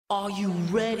Are you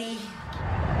ready?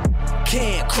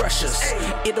 Can crush us.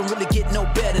 It don't really get no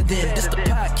better than this the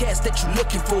podcast that you're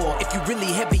looking for if you're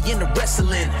really heavy into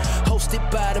wrestling.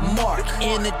 Hosted by the Mark.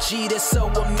 Energy that's so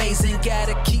amazing.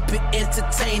 Gotta keep it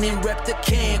entertaining. Rep the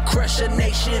Can Crusher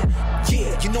Nation.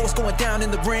 Yeah, you know what's going down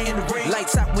in the ring.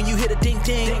 Lights out when you hit a ding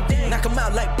ding. Knock 'em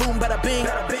out like boom bada bing.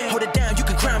 Hold it down, you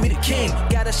can crown me the king.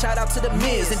 Gotta shout out to the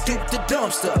Miz and Duke the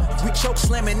Dumpster. We choke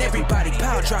slamming everybody,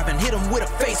 power driving, hit 'em with a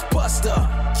face buster.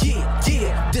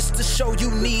 Yeah, this the show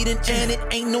you need and it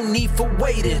ain't no need for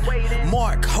waiting.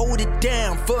 Mark, hold it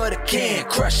down for the Can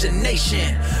Crusher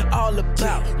Nation. All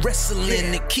about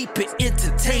wrestling and keep it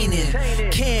entertaining.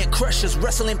 Can Crushers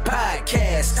Wrestling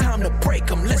Podcast. Time to break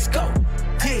them, let's go.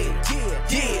 Yeah,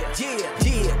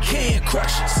 Can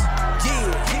Crushers.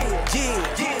 Yeah,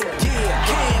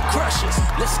 Can Crushers,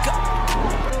 let's go.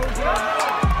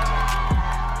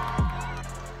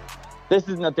 This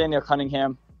is Nathaniel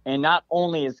Cunningham. And not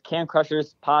only is Can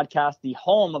Crushers Podcast the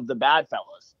home of the Bad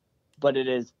Fellas, but it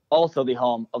is also the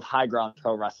home of High Ground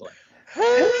Pro Wrestling.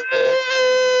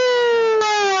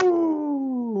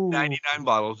 99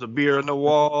 bottles of beer on the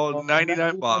wall,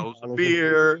 99 bottles of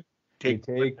beer. You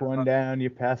take one down,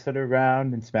 you pass it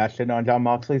around, and smash it on John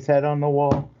Moxley's head on the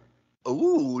wall.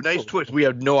 Ooh, nice twist. We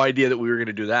had no idea that we were going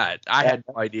to do that. I had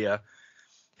no idea.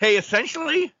 Hey,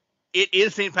 essentially, it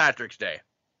is St. Patrick's Day.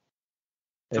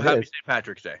 So happy St.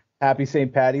 Patrick's Day. Happy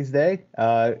St. Patty's Day.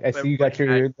 I see you got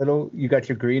your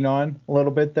green on a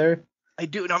little bit there. I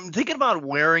do, and I'm thinking about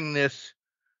wearing this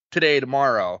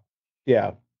tomorrow.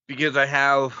 Yeah. Because I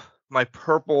have my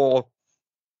purple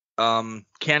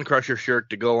Can Crusher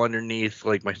shirt to go underneath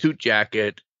like my suit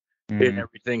jacket and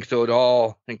everything, so it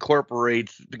all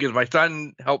incorporates. Because my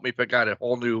son helped me pick out a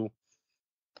whole new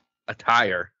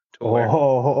attire to wear.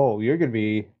 Oh, you're gonna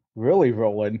be really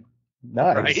rolling.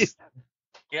 Nice. Right?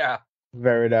 Yeah.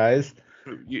 Very nice.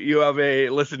 You have a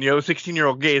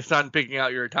 16-year-old gay son picking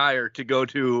out your attire to go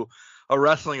to a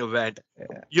wrestling event.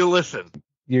 Yeah. You listen.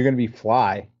 You're going to be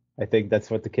fly. I think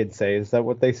that's what the kids say. Is that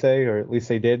what they say? Or at least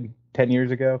they did 10 years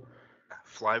ago?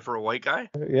 Fly for a white guy?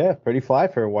 Yeah, pretty fly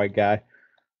for a white guy.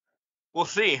 We'll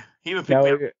see. He even picked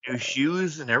out new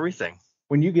shoes and everything.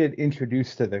 When you get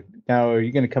introduced to now, are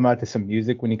you going to come out to some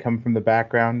music when you come from the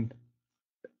background?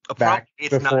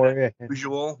 It's not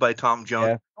Unusual by Tom Jones.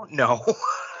 Yeah. No.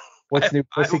 What's new,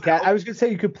 Pussycat? I was gonna say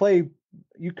you could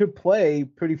play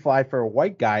Pretty Fly for a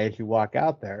White Guy as you walk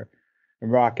out there and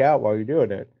rock out while you're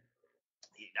doing it.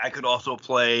 I could also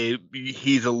play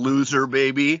He's a Loser,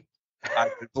 Baby.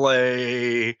 I could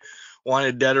play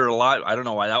Wanted Dead or Alive. I don't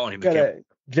know why that one even came.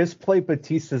 Just play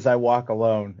Batista's I Walk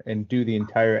Alone and do the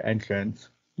entire entrance.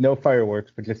 No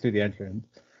fireworks, but just do the entrance.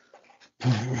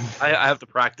 I have to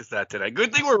practice that today.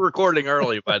 Good thing we're recording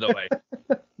early, by the way.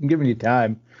 I'm giving you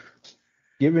time.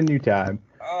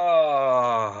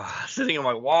 Sitting in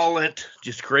my wallet.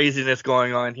 Just craziness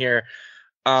going on here.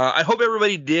 I hope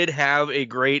everybody did have a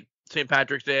great St.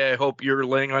 Patrick's Day. I hope you're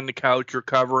laying on the couch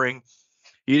recovering.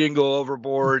 You didn't go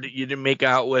overboard. You didn't make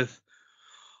out with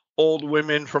old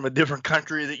women from a different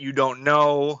country that you don't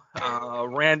know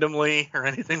randomly or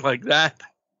anything like that.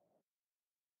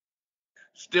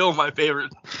 Still my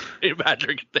favorite St.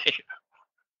 Patrick's Day.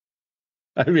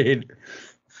 I mean,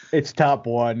 it's top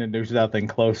one, and there's nothing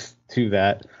close to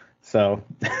that. So,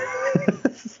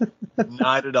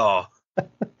 not at all.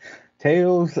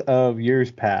 Tales of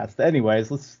years past. Anyways,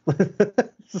 let's.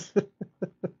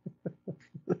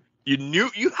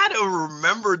 You had to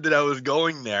remember that I was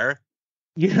going there.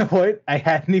 You know what? I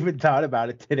hadn't even thought about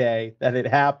it today that it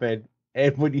happened,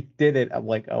 and when you did it, I'm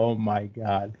like, oh my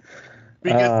god.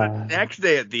 Because the next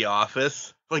day at the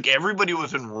office, like everybody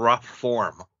was in rough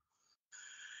form.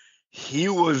 He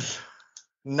was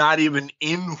not even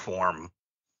in form.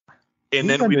 And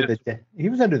then he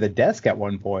was under the desk at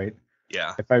one point.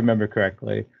 Yeah. If I remember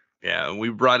correctly. Yeah, and we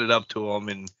brought it up to him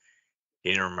and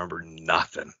he didn't remember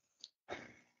nothing.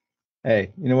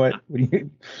 Hey, you know what? When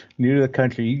you're new to the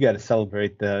country, you got to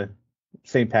celebrate the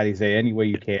St. Patty's Day any way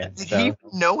you can. Did he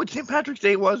know what St. Patrick's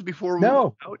Day was before we went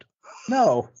out?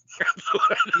 No.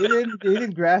 He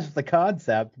didn't grasp the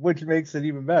concept, which makes it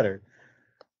even better.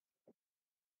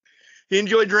 He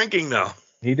enjoyed drinking, though.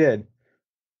 He did.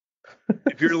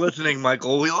 If you're listening,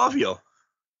 Michael, we love you.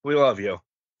 We love you.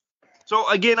 So,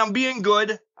 again, I'm being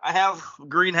good. I have a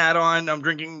green hat on. I'm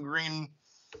drinking green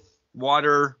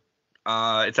water.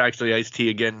 It's actually iced tea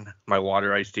again. My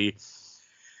water iced tea.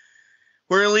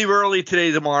 We're going to leave early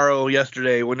today, tomorrow,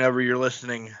 yesterday, whenever you're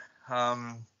listening.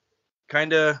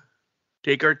 Kind of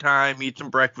take our time, eat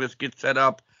some breakfast, get set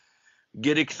up,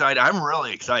 get excited. I'm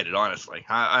really excited, honestly.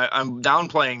 I'm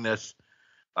downplaying this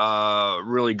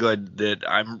really good that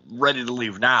I'm ready to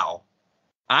leave now.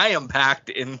 I am packed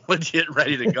and legit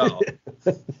ready to go.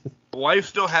 The wife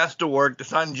still has to work. The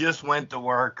son just went to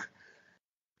work.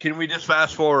 Can we just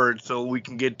fast forward so we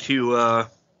can get to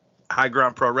High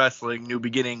Ground Pro Wrestling, New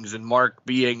Beginnings, and Mark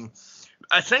being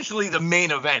essentially the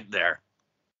main event there?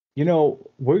 You know,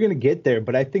 we're going to get there,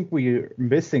 but I think we're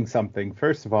missing something.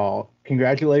 First of all,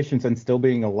 congratulations on still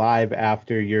being alive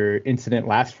after your incident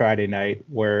last Friday night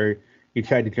where you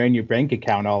tried to drain your bank we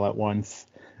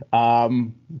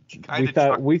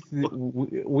thought we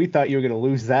thought you were going to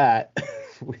lose that.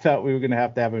 We thought we were going to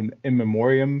have an in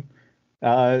memoriam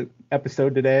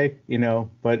episode today, you know,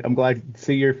 but I'm glad to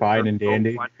see you're fine and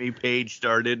dandy. My page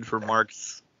started for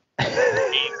Mark's.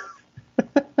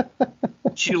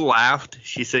 She laughed.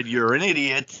 She said, "You're an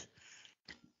idiot.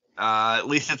 At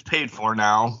least it's paid for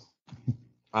now.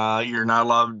 You're not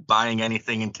allowed buying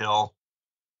anything until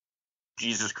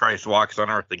Jesus Christ walks on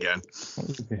earth again."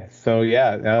 So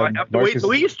yeah, I have to wait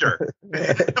till Easter.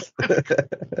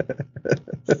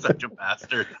 Such a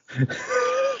bastard.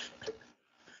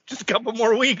 Just a couple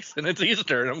more weeks and it's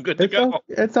Easter and I'm good to go.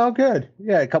 It's all good.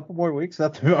 Yeah, a couple more weeks,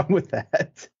 nothing wrong with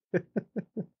that.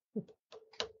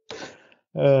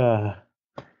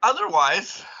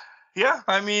 Otherwise, yeah,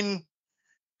 I mean,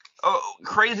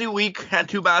 crazy week. Had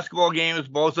 2 basketball games,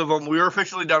 both of them. We were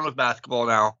officially done with basketball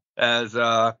now, as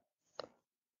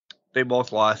they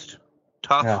both lost.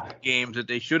 Tough games that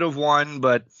they should have won,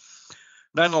 but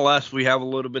nonetheless, we have a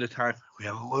little bit of time. We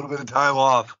have a little bit of time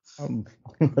off. A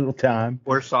little time.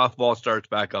 Where softball starts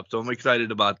back up, so I'm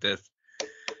excited about this.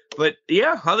 But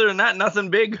yeah, other than that,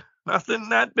 nothing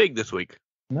that big this week.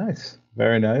 Nice.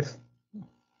 Very nice.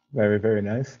 Very, very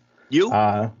nice. You?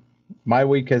 My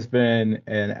week has been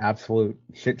an absolute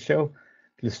shit show.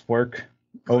 Just work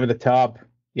over the top.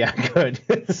 Yeah, good.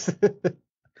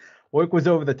 Work was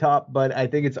over the top, but I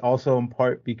think it's also in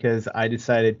part because I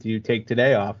decided to take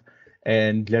today off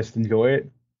and just enjoy it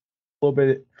a little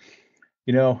bit.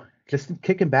 You know, just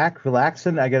kicking back,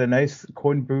 relaxing. I got a nice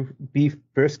corned beef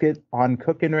brisket on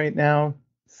cooking right now,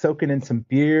 soaking in some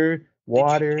beer,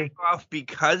 water. Did you take off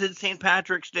because it's St.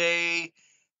 Patrick's Day?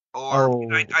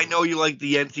 Or I know you like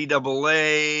the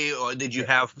NCAA. Or did you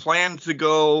have plans to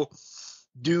go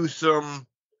do some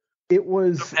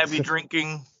heavy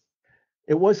drinking?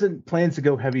 It wasn't plans to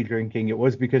go heavy drinking. It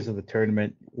was because of the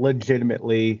tournament.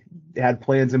 Legitimately had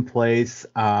plans in place.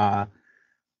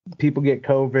 People get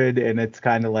COVID, and it's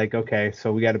kind of like, okay,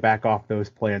 so we got to back off those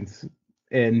plans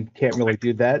and can't really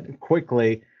do that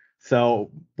quickly. So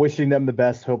wishing them the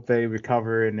best, hope they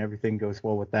recover and everything goes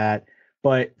well with that.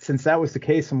 But since that was the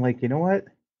case, I'm like, you know what?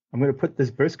 I'm going to put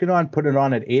this brisket on, put it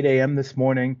on at 8 a.m. this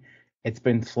morning. It's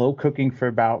been slow cooking for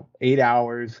about 8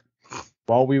 hours.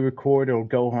 While we record, it'll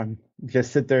go on,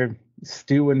 just sit there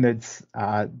stewing. That's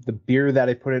the beer that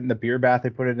I put it in the beer bath. I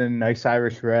put it in nice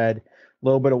Irish red, a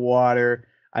little bit of water.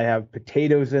 I have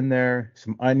potatoes in there,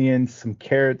 some onions, some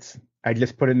carrots. I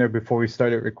just put in there before we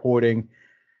started recording.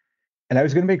 And I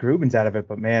was going to make Reubens out of it,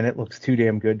 but man, it looks too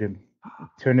damn good to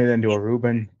turn it into a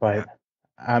Reuben. But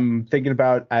I'm thinking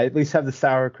about, I at least have the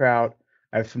sauerkraut.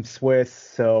 I have some Swiss,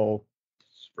 so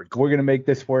we're going to make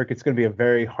this work. It's going to be a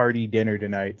very hearty dinner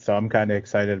tonight, so I'm kind of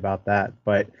excited about that.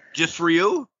 But just for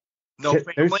you? No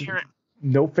family?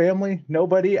 No family,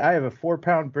 nobody. I have a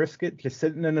 4-pound brisket just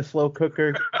sitting in a slow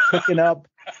cooker, cooking up.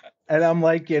 And I'm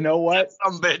like, you know what?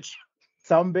 Some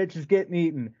bitch is getting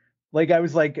eaten. I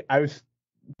was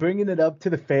bringing it up to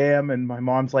the fam, and my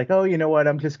mom's like, oh, you know what?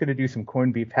 I'm just going to do some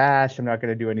corned beef hash. I'm not going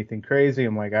to do anything crazy.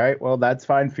 I'm like, all right, well, that's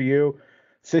fine for you.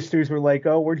 Sisters were like,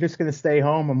 oh, we're just going to stay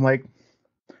home. I'm like,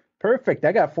 perfect.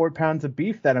 I got 4 pounds of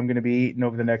beef that I'm going to be eating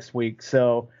over the next week.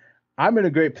 So I'm in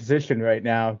a great position right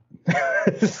now.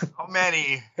 How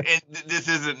many? This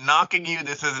isn't knocking you.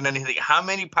 This isn't anything. How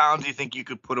many pounds do you think you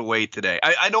could put away today?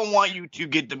 I don't want you to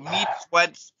get the meat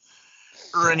sweats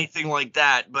or anything like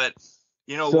that, but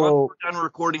once we're done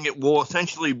recording, it will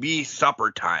essentially be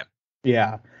supper time.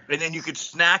 Yeah. And then you could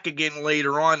snack again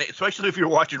later on, especially if you're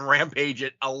watching Rampage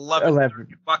at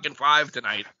 11:5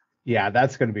 tonight. Yeah,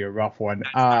 that's going to be a rough one.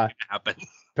 That's not going to happen.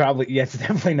 Probably, yes, it's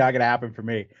definitely not going to happen for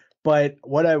me. But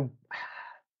what I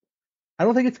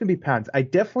don't think it's going to be pounds. I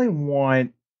definitely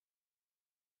want,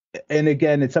 and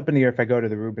again, it's up in the air if I go to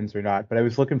the Reubens or not, but I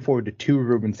was looking forward to 2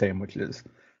 Reuben sandwiches,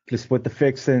 just with the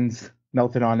fixins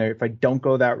melted on there. If I don't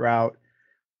go that route,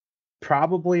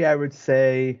 probably I would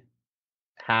say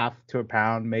half to a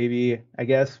pound, maybe, I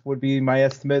guess, would be my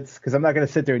estimates, because I'm not going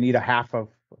to sit there and eat a half of.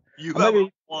 You have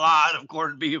a lot of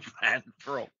corned beef, man,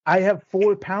 bro. I have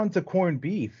 4 pounds of corned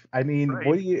beef. I mean,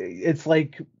 right. It's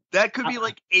like. That could be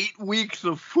like 8 weeks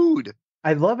of food.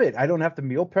 I love it. I don't have to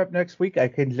meal prep next week. I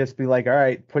can just be like, all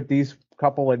right, put these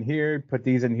couple in here, put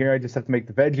these in here. I just have to make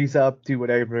the veggies up, do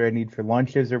whatever I need for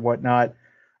lunches or whatnot,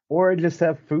 or I just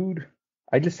have food.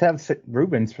 I just have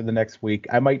Reubens for the next week.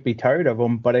 I might be tired of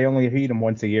them, but I only eat them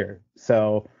once a year.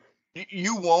 So,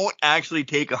 You won't actually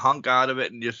take a hunk out of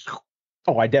it and just.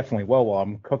 oh, I definitely will while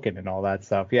I'm cooking and all that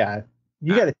stuff. Yeah,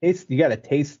 you gotta taste. You gotta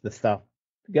taste the stuff.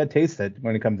 You gotta taste it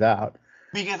when it comes out.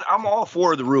 Because I'm all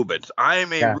for the Reubens.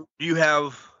 Yeah. Do you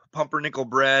have pumpernickel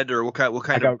bread or what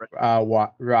kind I of bread?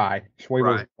 got rye,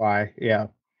 Schwebel rye. Yeah,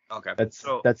 Okay.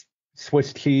 that's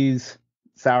Swiss cheese,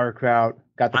 sauerkraut.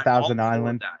 Got the I'm Thousand all for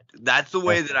Island. that. That's the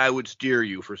way that I would steer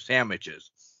you for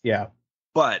sandwiches. Yeah.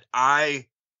 But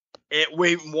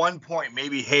one point,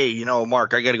 maybe, hey,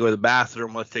 Mark, I got to go to the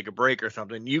bathroom. Let's take a break or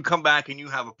something. You come back and you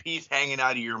have a piece hanging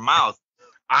out of your mouth.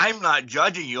 I'm not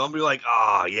judging you. I'm be like,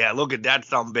 oh, yeah, look at that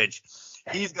bitch.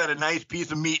 He's got a nice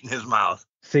piece of meat in his mouth.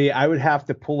 See, I would have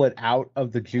to pull it out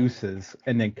of the juices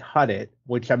and then cut it,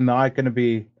 which I'm not going to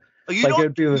be. You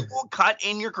won't cut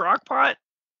in your crock pot?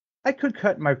 I could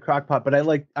cut in my crock pot, but I'm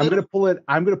going to pull it.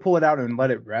 I'm going to pull it out and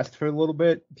let it rest for a little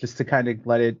bit, just to kind of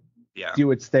let it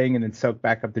do its thing and then soak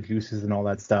back up the juices and all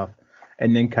that stuff,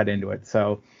 and then cut into it.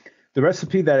 So the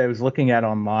recipe that I was looking at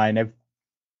online,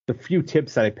 the few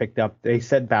tips that I picked up, they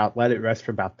said let it rest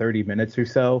for about 30 minutes or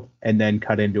so, and then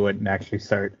cut into it and actually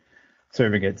start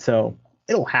serving it. So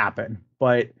it'll happen,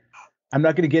 but I'm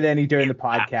not going to get any during the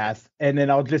podcast. And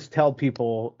then I'll just tell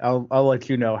people, I'll let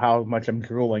you know how much I'm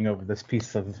drooling over this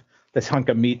hunk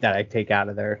of meat that I take out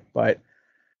of there. But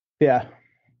yeah,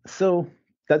 so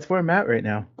that's where I'm at right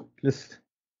now. Just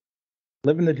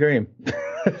living the dream.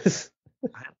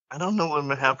 I don't know what I'm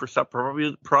going to have for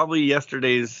supper. Probably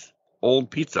yesterday's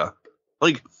old pizza.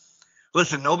 Like,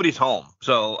 listen, nobody's home,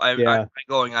 so I'm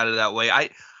going out of that way.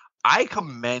 I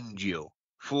commend you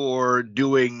for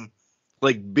doing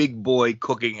like big boy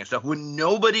cooking and stuff when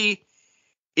nobody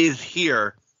is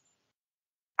here.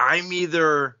 I'm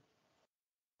either,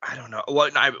 I don't know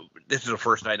what. This is the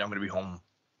first night I'm going to be home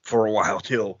for a while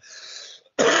too.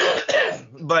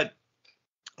 But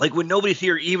like when nobody's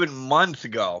here, even months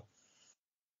ago,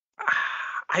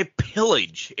 I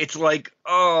pillage. It's like,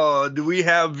 oh, do we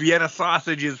have Vienna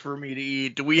sausages for me to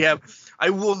eat? I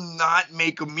will not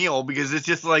make a meal because it's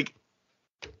just like,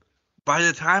 by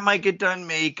the time I get done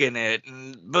making it,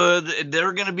 but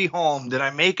they're going to be home, that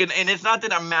I make it. And it's not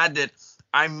that I'm mad that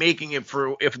I'm making it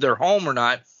for if they're home or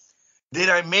not. Did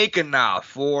I make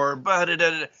enough?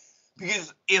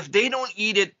 Because if they don't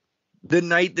eat it the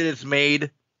night that it's made,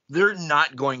 they're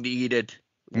not going to eat it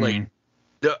late.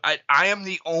 I am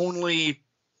the only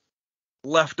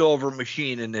leftover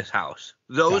machine in this house.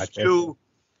 Those two,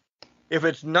 if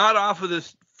it's not off of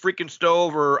this freaking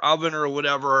stove or oven or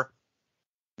whatever,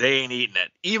 they ain't eating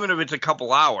it. Even if it's a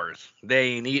couple hours, they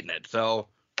ain't eating it. So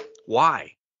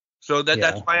why? So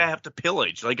that's why I have to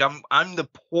pillage. Like I'm the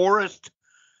poorest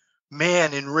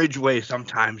man in Ridgeway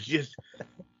sometimes. Just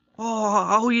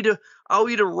I'll eat a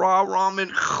raw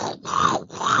ramen.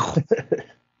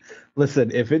 Listen,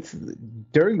 if it's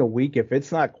during the week, if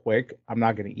it's not quick, I'm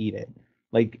not going to eat it.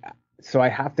 Like, so I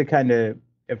have to kind of,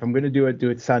 if I'm going to do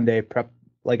it Sunday, prep,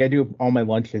 like I do all my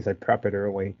lunches, I prep it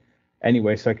early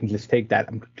anyway, so I can just take that.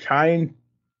 I'm trying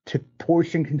to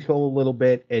portion control a little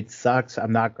bit. It sucks.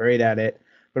 I'm not great at it,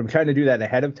 but I'm trying to do that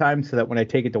ahead of time so that when I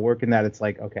take it to work in that, it's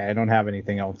like, okay, I don't have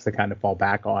anything else to kind of fall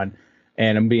back on.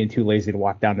 And I'm being too lazy to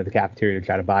walk down to the cafeteria to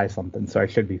try to buy something, so I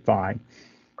should be fine.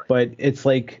 But it's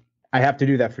like, I have to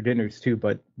do that for dinners too,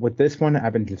 but with this one,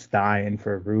 I've been just dying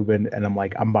for a Reuben, and I'm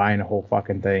like, I'm buying a whole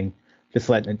fucking thing, just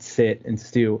letting it sit and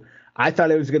stew. I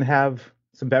thought I was going to have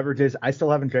some beverages. I still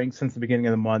haven't drank since the beginning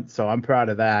of the month, so I'm proud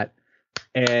of that.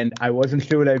 And I wasn't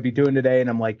sure what I'd be doing today, and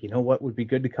I'm like, you know what would be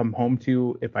good to come home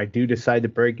to if I do decide to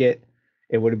break it?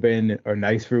 It would have been a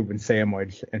nice Reuben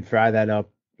sandwich and fry that up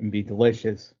and be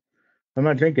delicious. I'm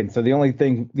not drinking, so the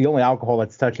only alcohol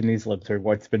that's touching these lips are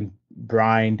what's been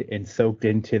brined and soaked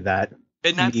into that.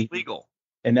 And that's legal.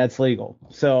 And that's legal.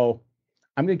 So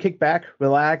I'm going to kick back,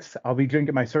 relax. I'll be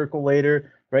drinking my Circle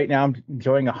later. Right now I'm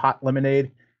enjoying a hot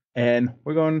lemonade, and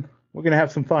we're going to have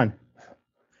some fun.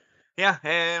 Yeah,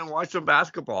 and watch some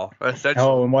basketball.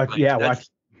 Oh, and watch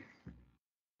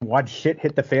shit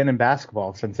hit the fan in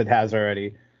basketball, since it has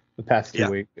already the past 2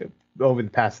 weeks, over the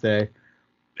past day.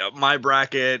 My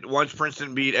bracket, once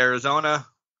Princeton beat Arizona,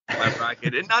 my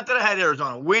bracket, and not that I had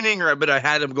Arizona winning, but I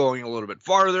had them going a little bit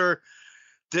farther,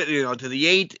 to the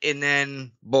 8, and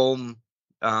then boom,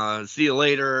 see you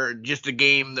later. Just a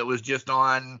game that was just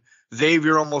on.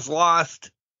 Xavier almost lost.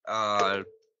 Not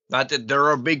that they're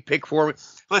a big pick for me.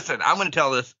 Listen, I'm going to tell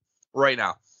this right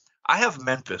now. I have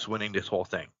Memphis winning this whole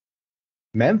thing.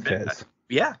 Memphis.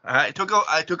 Yeah, I took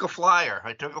a flyer.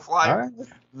 All right.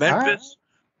 Memphis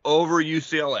over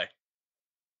UCLA.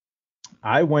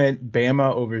 I went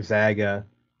Bama over Zaga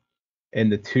in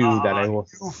the two that I will.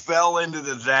 You fell into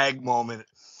the Zag moment.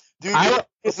 Dude, you're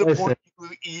disappointed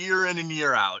year in and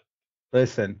year out.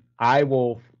 Listen, I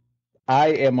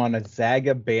am on a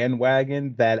Zaga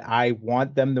bandwagon that I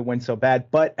want them to win so bad,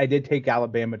 but I did take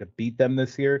Alabama to beat them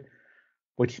this year,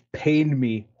 which pained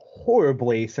me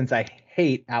horribly since I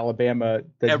hate Alabama,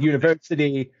 the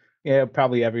university,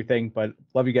 probably everything, but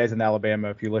love you guys in Alabama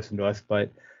if you listen to us,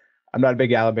 but I'm not a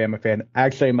big Alabama fan.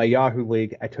 Actually, in my Yahoo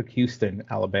League, I took Houston,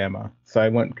 Alabama, so I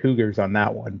went Cougars on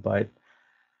that one, but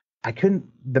I couldn't.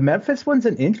 The Memphis one's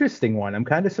an interesting one. I'm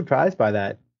kind of surprised by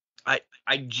that.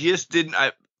 I just didn't.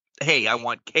 I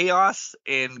want chaos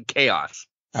and chaos.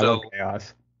 I love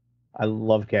chaos. I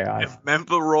love chaos.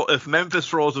 If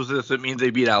Memphis rolls with this, it means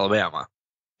they beat Alabama.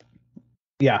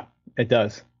 Yeah, it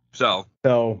does. So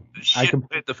shit will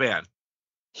hit the fan.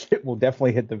 Shit will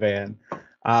definitely hit the fan.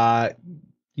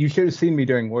 You should have seen me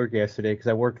during work yesterday because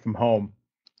I worked from home.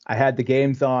 I had the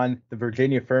games on, the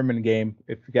Virginia Furman game.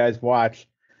 If you guys watch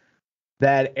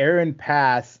that Aaron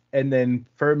pass and then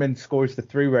Furman scores the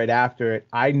 3 right after it,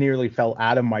 I nearly fell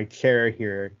out of my chair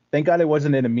here. Thank God I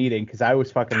wasn't in a meeting because I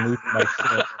was fucking losing my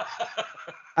shit.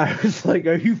 I was like,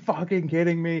 are you fucking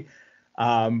kidding me?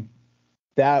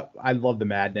 That I love the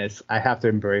madness. I have to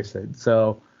embrace it.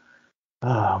 So,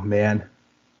 oh man.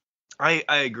 I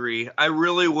agree. I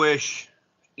really wish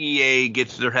EA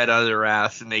gets their head out of their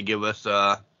ass and they give us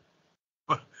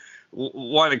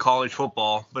one in college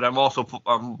football, but I'm also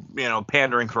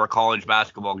pandering for a college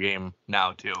basketball game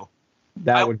now too.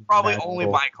 I would probably only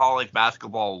buy college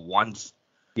basketball once.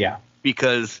 Yeah.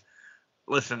 Because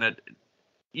listen,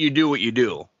 you do what you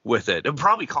do with it. And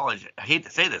probably college. I hate to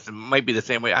say this, it might be the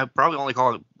same way. I probably only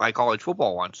buy college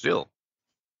football once too.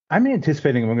 I'm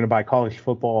anticipating I'm going to buy college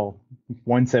football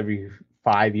once every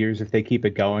 5 years if they keep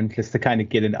it going, just to kind of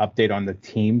get an update on the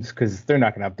teams, because they're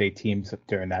not going to update teams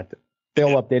during that.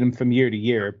 They'll update them from year to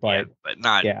year, but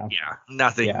not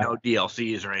nothing, no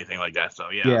DLCs or anything like that. So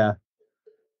yeah.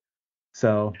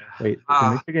 So wait,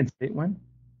 did Michigan State win?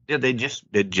 Yeah, they just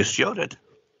showed it.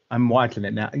 I'm watching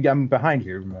it now. I'm behind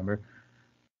you, remember?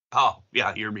 Oh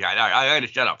yeah, you're behind. I gotta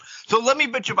shut up. So let me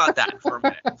bitch about that for a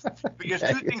minute, because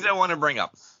two things I want to bring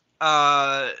up.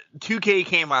 2K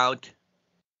came out.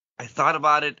 I thought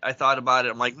about it.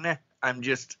 I'm like, nah.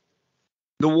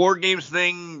 The War Games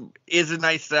thing is a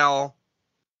nice sell.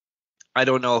 I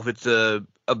don't know if it's a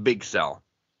big sell.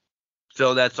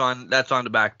 So that's on the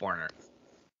back burner.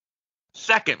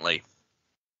 Secondly,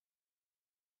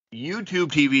 YouTube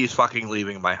TV is fucking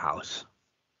leaving my house.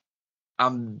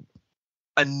 I'm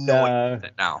annoyed with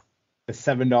it now. The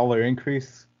 $7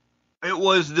 increase? It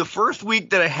was the first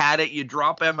week that I had it. You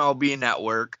drop MLB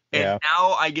Network, and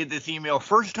now I get this email.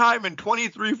 First time in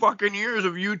 23 fucking years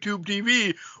of YouTube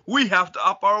TV, we have to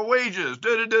up our wages.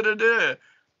 Da-da-da-da-da.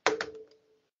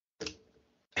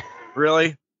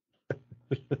 Really?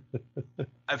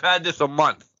 I've had this a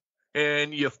month,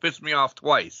 and you've pissed me off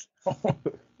twice.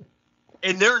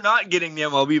 And they're not getting the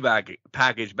MLB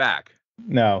package back.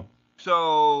 No.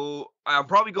 So I'm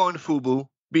probably going to Fubo,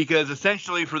 because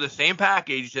essentially for the same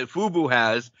package that Fubo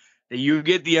has, that you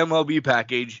get the MLB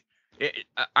package,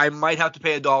 I might have to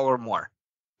pay $1 more.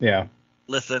 Yeah.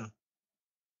 Listen,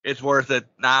 it's worth it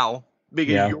now,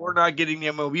 because you're not getting the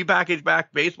MLB package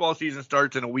back. Baseball season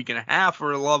starts in a week and a half,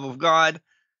 for the love of God.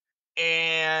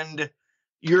 And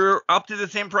you're up to the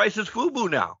same price as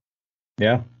Fubo now.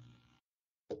 Yeah.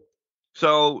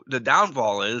 So the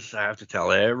downfall is, I have to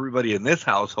tell everybody in this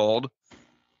household,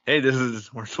 hey,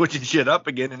 we're switching shit up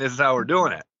again, and this is how we're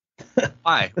doing it.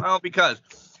 Why? Well, because.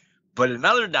 But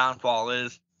another downfall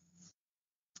is,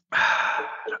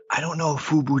 I don't know if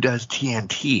Fubo does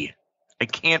TNT. I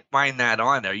can't find that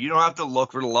on there. You don't have to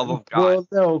look, for the love of God. Well,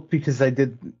 no, because I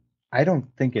don't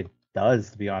think it does,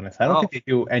 to be honest. I don't think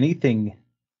they do anything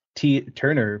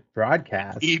Turner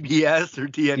broadcast. EBS or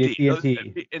TNT. Yeah,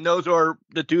 TNT. Those are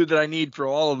the two that I need for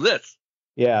all of this.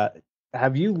 Yeah.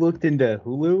 Have you looked into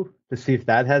Hulu to see if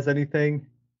that has anything?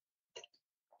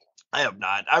 I have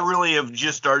not. I really have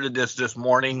just started this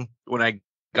morning when I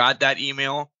got that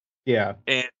email. Yeah.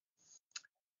 And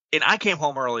I came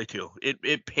home early too.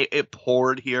 It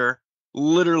poured here.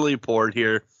 Literally poured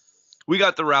here. We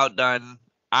got the route done.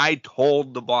 I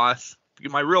told the boss,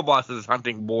 my real boss is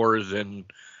hunting boars in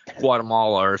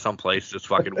Guatemala or someplace this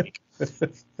fucking week.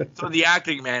 So the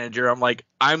acting manager, I'm like,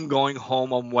 I'm going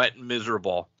home. I'm wet and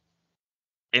miserable.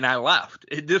 And I left.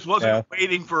 This wasn't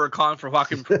waiting for a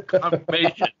confirmation.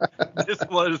 This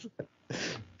was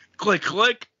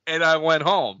click, and I went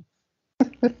home.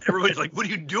 Everybody's like, what are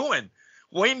you doing?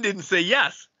 Wayne didn't say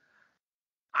yes.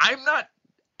 I'm not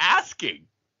asking.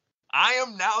 I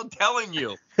am now telling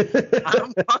you.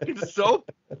 I'm fucking so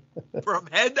from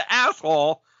head to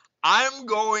asshole. I'm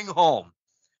going home.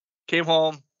 Came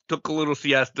home, took a little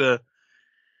siesta.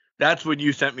 That's when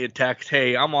you sent me a text.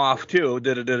 Hey, I'm off too.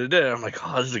 Da-da-da-da-da. I'm like,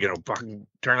 oh, this is going to fucking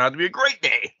turn out to be a great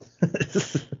day.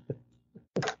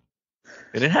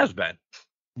 And it has been.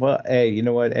 Well, hey, you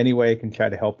know what? Any way I can try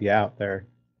to help you out there.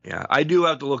 Yeah, I do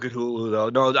have to look at Hulu, though.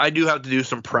 No, I do have to do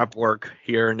some prep work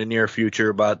here in the near future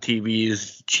about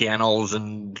TVs, channels,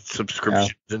 and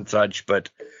subscriptions and such,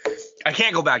 but I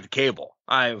can't go back to cable.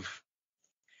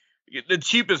 The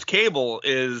cheapest cable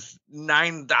is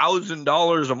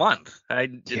 $9,000 a month.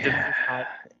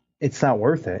 It's not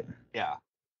worth it. Yeah.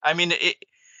 I mean,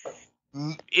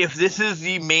 if this is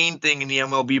the main thing and the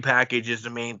MLB package is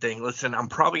the main thing, listen, I'm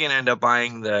probably going to end up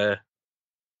buying the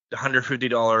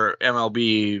 $150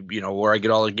 MLB, where I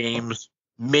get all the games.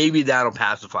 Maybe that'll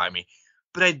pacify me.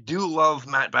 But I do love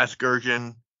Matt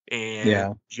Vasgersian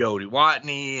and Jody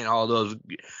Watney and all those.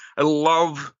 I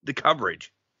love the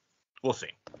coverage. We'll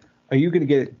see. Are you going to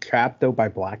get trapped, though, by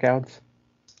blackouts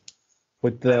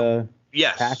with the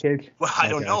package? Well, I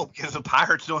don't know, because the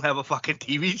Pirates don't have a fucking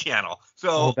TV channel.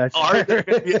 So are there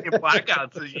going to be any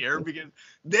blackouts this year? Because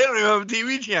they don't even have a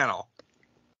TV channel.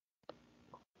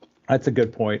 That's a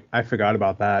good point. I forgot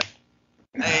about that.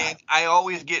 And I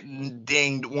always get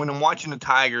dinged when I'm watching the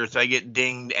Tigers. I get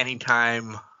dinged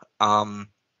anytime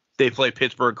they play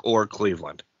Pittsburgh or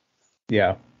Cleveland.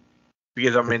 Yeah.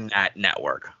 Because I'm in that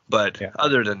network. But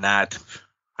other than that,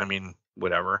 I mean,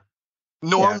 whatever.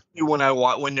 Normally,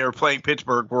 when they're playing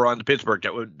Pittsburgh, we're on the Pittsburgh.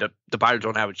 The Pirates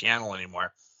don't have a channel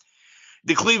anymore.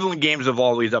 The Cleveland games have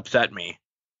always upset me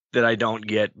that I don't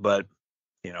get, but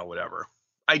whatever.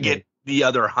 I get the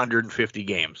other 150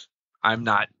 games. I'm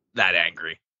not that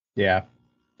angry. Yeah.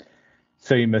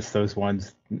 So you missed those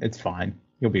ones. It's fine.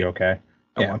 You'll be okay.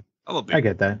 I'm a big I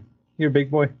get that. You're a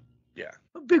big boy. Yeah.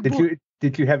 A big boy.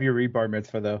 Did you have your rebar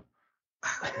mitzvah though?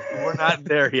 We're not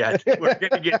there yet. We're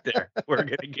gonna get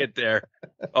there.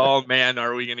 Oh man,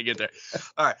 are we gonna get there?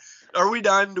 All right. Are we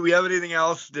done? Do we have anything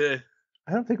else I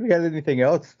don't think we got anything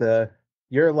else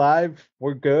You're alive.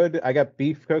 We're good. I got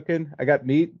beef cooking. I got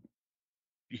meat.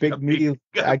 Big meaty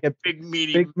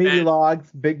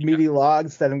logs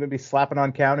that I'm gonna be slapping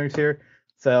on counters here.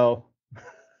 So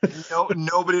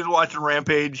nobody's watching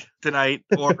Rampage tonight,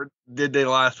 or did they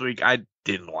last week? I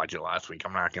didn't watch it last week.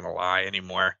 I'm not gonna lie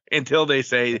anymore until they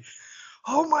say,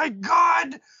 "Oh my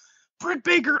God, Britt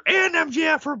Baker and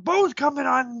MJF are both coming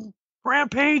on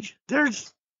Rampage."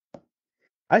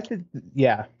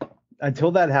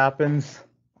 Until that happens,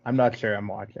 I'm not sure I'm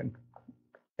watching.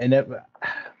 And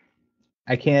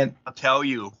I can't. I'll tell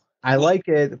you. I like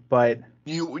it, but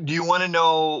do you want to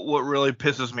know what really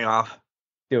pisses me off?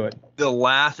 Do it.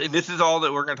 And this is all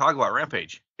that we're going to talk about,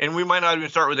 Rampage. And we might not even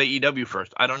start with AEW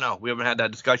first. I don't know. We haven't had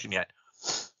that discussion yet.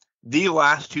 The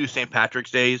last two St.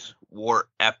 Patrick's Days were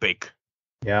epic.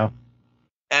 Yeah.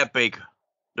 Epic.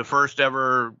 The first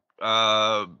ever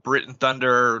Britt and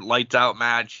Thunder lights out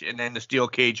match, and then the steel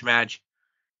cage match.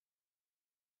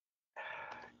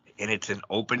 And it's an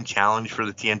open challenge for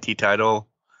the TNT title.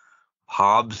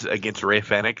 Hobbs against Ray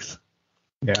Fenix.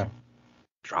 Yeah.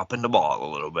 Dropping the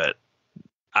ball a little bit.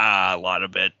 A lot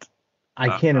of it.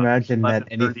 I can't imagine that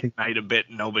anything. Night a bit,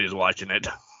 nobody's watching it.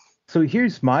 So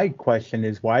here's my question: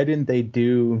 is why didn't they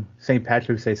do St.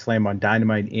 Patrick's Day Slam on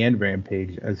Dynamite and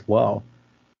Rampage as well?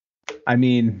 I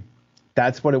mean,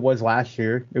 that's what it was last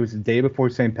year. It was the day before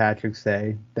St. Patrick's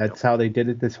Day. That's how they did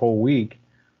it this whole week.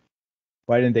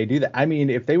 Why didn't they do that? I mean,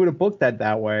 if they would have booked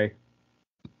that way,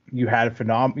 you had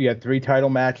you had 3 title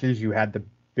matches. You had the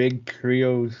big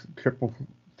trios, triple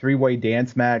 3-way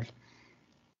dance match.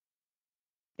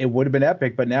 It would have been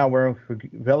epic, but now we're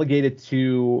relegated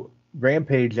to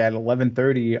Rampage at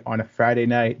 11:30 on a Friday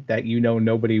night that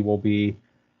nobody will be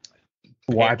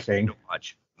watching.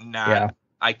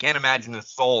 I can't imagine the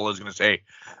soul is going to say,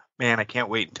 "Man, I can't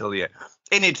wait until the end."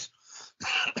 And it's,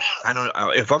 I don't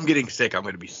know, if I'm getting sick, I'm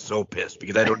going to be so pissed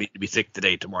because I don't need to be sick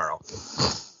today, tomorrow.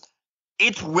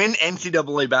 It's when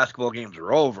NCAA basketball games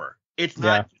are over. It's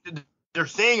not. They're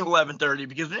saying 11:30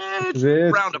 because it's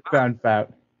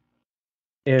roundabout.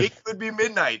 It could be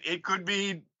midnight. It could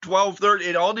be 12:30.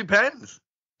 It all depends.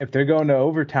 If they're going to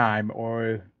overtime,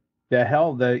 or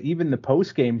even the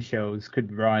post game shows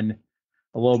could run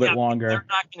a little bit longer. They're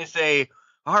not going to say,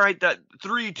 "All right, that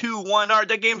 3, 2, 1. All right,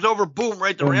 that game's over. Boom,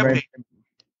 right to Rampage."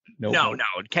 No.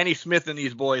 Kenny Smith and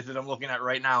these boys that I'm looking at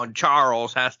right now, and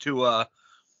Charles has to.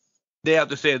 They have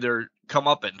to say their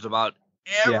comeuppance about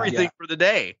everything for the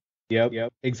day.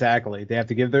 Yep, exactly. They have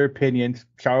to give their opinions.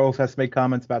 Charles has to make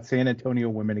comments about San Antonio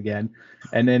women again,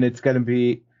 and then it's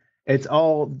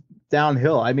all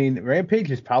downhill. I mean, Rampage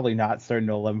is probably not starting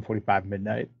at 11:45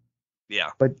 midnight. Yeah.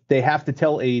 But they have to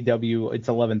tell AEW it's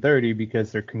 11:30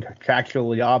 because they're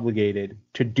contractually obligated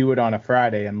to do it on a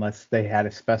Friday unless they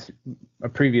had a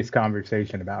previous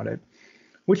conversation about it,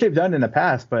 which they've done in the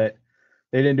past, but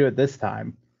they didn't do it this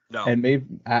time. No. And maybe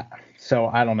so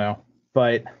I don't know,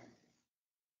 but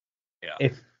yeah.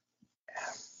 If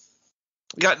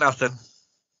got nothing.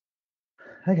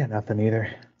 I got nothing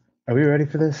either. Are we ready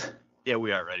for this? Yeah,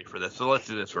 we are ready for this. So let's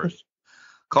do this first.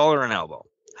 Collar and elbow.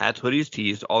 Hats, hoodies,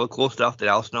 tees, all the cool stuff that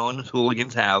Al Snow and his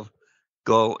hooligans have.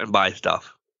 Go and buy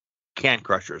stuff. Can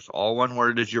Crushers. All one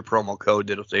word is your promo code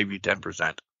that'll save you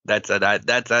 10%. That's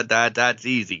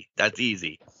easy. That's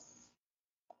easy.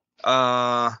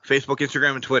 Facebook,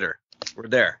 Instagram, and Twitter. We're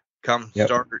there. Come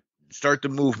start the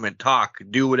movement, talk,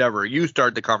 do whatever. You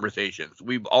start the conversations.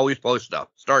 We always post stuff.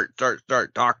 Start, talk.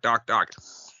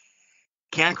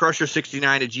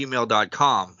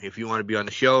 CanCrusher69@gmail.com. If you want to be on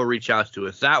the show, reach out to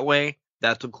us that way.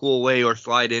 That's a cool way, or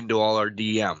slide into all our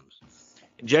DMs.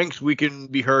 Jenks, we can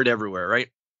be heard everywhere, right?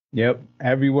 Yep,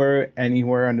 everywhere,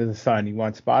 anywhere under the sun. You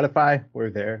want Spotify?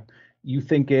 We're there. You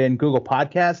thinking Google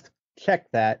Podcast? Check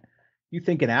that. You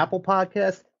thinking Apple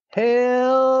Podcast?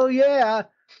 Hell yeah.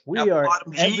 We Apple are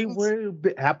bottom everywhere.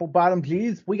 Apple bottom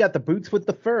G's. We got the boots with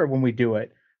the fur when we do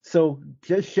it. So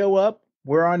just show up.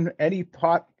 We're on any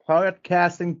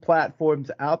podcasting platforms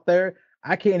out there.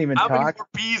 I can't even talk. How many more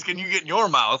P's can you get in your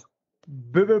mouth?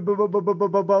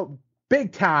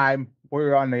 Big time.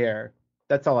 We're on the air.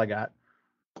 That's all I got.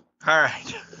 All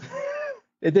right.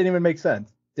 It didn't even make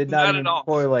sense. Did not even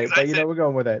correlate. But we're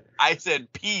going with it. I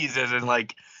said P's as in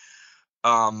like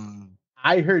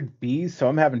I heard B's, so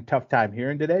I'm having a tough time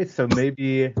hearing today. So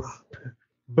maybe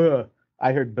buh.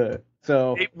 I heard buh.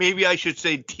 So maybe I should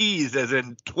say T's as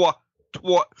in twa.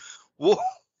 We'll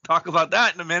talk about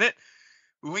that in a minute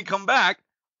when we come back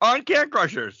on Can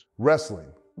Crushers. Wrestling.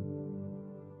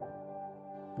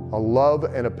 A love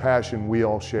and a passion we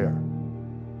all share.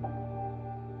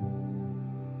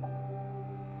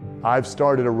 I've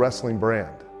started a wrestling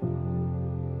brand.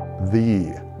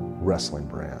 The wrestling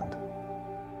brand.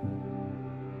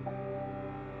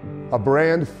 A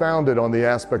brand founded on the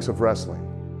aspects of wrestling.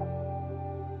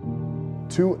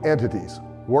 Two entities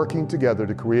working together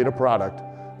to create a product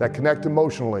that connect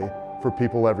emotionally for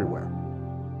people everywhere.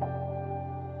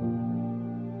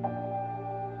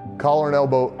 Collar and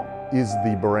Elbow is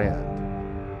the brand.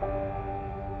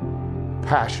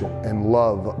 Passion and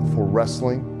love for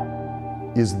wrestling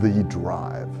is the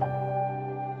drive.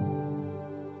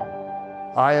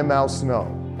 I am Al Snow,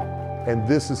 and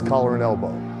this is Collar and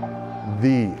Elbow,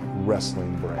 the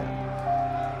wrestling brand.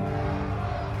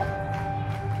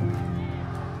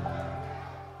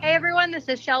 Hey everyone, this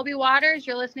is Shelby Waters.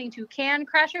 You're listening to Can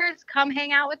Crushers. Come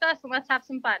hang out with us and let's have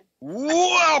some fun.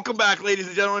 Welcome back, ladies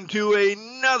and gentlemen, to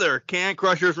another Can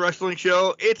Crushers wrestling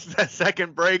show. It's the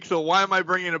second break, so why am I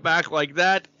bringing it back like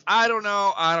that? I don't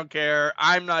know. I don't care.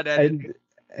 I'm not editing. And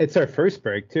it's our first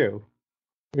break, too.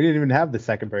 We didn't even have the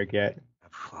second break yet.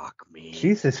 Fuck me.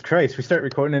 Jesus Christ. We start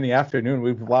recording in the afternoon.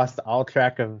 We've lost all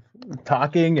track of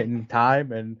talking and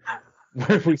time and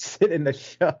where we sit in the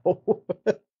show.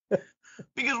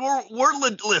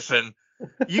 Because listen,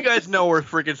 you guys know we're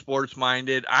freaking sports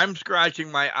minded. I'm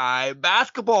scratching my eye.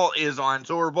 Basketball is on,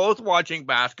 so we're both watching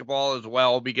basketball as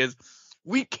well because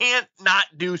we can't not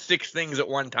do 6 things at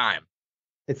one time.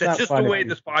 That's just the way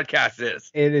this podcast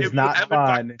is. It is not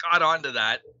fun. Caught on to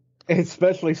that.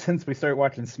 Especially since we started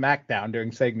watching SmackDown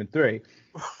during segment 3.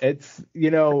 It's,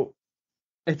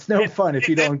 it's no fun if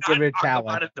you don't give it talent.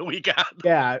 About it the week after.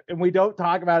 Yeah, and we don't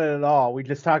talk about it at all. We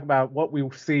just talk about what we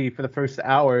see for the first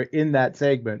hour in that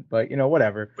segment. But,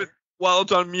 whatever. While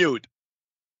it's on mute.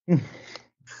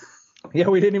 Yeah,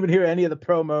 we didn't even hear any of the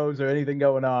promos or anything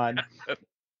going on.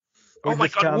 Oh my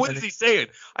God, what is he saying?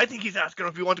 I think he's asking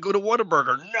if you want to go to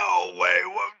Whataburger. No way.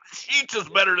 Sheets is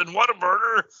better than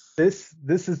Whataburger. This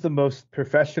is the most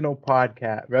professional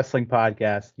wrestling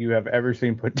podcast you have ever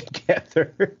seen put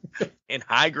together. And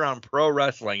High Ground Pro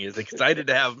Wrestling is excited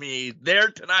to have me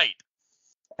there tonight.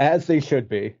 As they should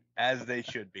be. As they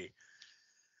should be.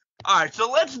 All right, so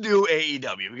let's do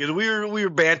AEW because we were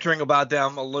bantering about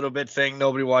them a little bit, saying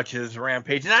nobody watches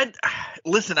Rampage. And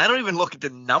I don't even look at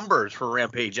the numbers for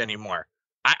Rampage anymore.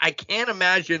 I can't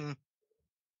imagine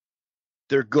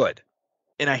they're good.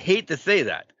 And I hate to say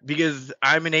that because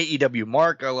I'm an AEW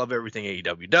mark. I love everything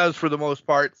AEW does for the most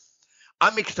part.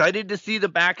 I'm excited to see the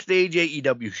backstage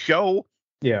AEW show.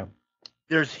 Yeah.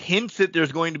 There's hints that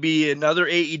there's going to be another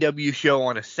AEW show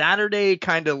on a Saturday,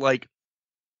 kind of like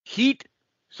Heat.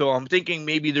 So I'm thinking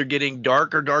maybe they're getting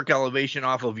Dark Elevation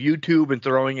off of YouTube and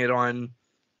throwing it on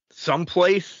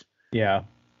someplace. Yeah.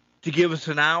 To give us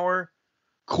an hour.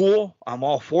 Cool. I'm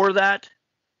all for that.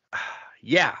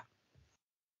 Yeah.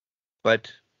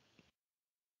 But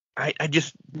I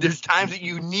just, there's times that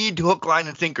you need to hook, line,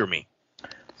 and sinker me.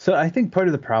 So I think part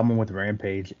of the problem with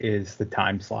Rampage is the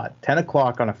time slot. 10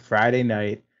 o'clock on a Friday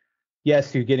night.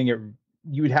 Yes, you're getting it.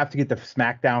 You would have to get the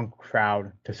SmackDown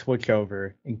crowd to switch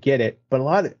over and get it.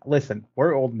 But listen,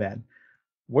 we're old men.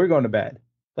 We're going to bed.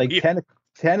 Like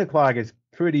 10 o'clock is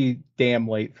pretty damn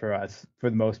late for us for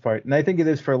the most part. And I think it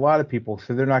is for a lot of people.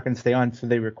 So they're not going to stay on. So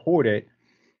they record it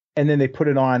and then they put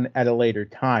it on at a later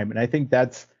time. And I think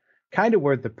that's kind of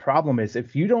where the problem is.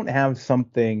 If you don't have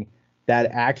something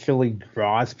that actually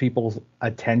draws people's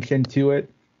attention to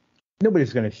it,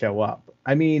 nobody's going to show up.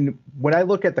 I mean, when I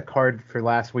look at the card for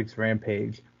last week's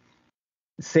Rampage,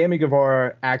 Sammy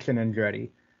Guevara, Action Andretti,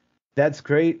 that's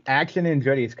great. Action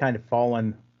Andretti has kind of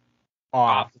fallen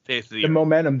off. The face of the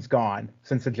momentum's gone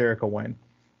since the Jericho win.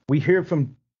 We hear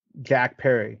from Jack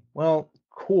Perry. Well,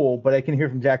 cool, but I can hear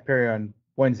from Jack Perry on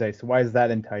Wednesday, so why does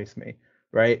that entice me,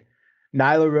 right?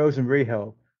 Nyla Rose and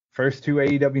Riho, first two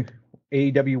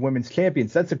AEW Women's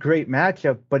Champions. That's a great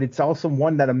matchup, but it's also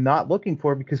one that I'm not looking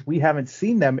for because we haven't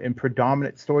seen them in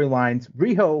predominant storylines.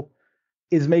 Riho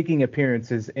is making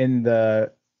appearances in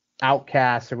the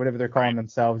Outcast or whatever they're calling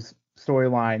themselves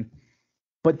storyline,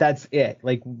 but that's it.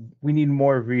 Like, we need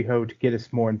more Riho to get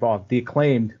us more involved. The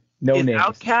Acclaimed, no names.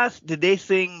 Outcast, did they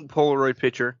sing Polaroid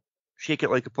Picture? Shake it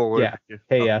like a Polaroid picture.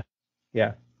 Hey,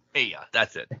 yeah. Hey,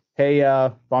 That's it. Hey,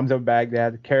 Bombs Over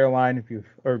Baghdad, Caroline,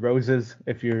 or Roses,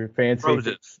 if you're fancy.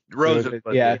 Roses.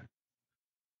 Yeah.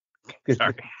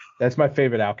 Sorry. That's my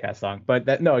favorite Outcast song.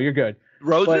 But you're good.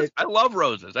 Roses? I love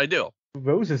Roses. I do.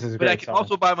 Roses is a but great I can song.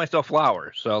 also buy myself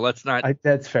flowers, so let's not.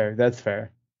 That's fair.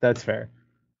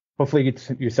 Hopefully you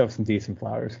get yourself some decent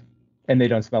flowers, and they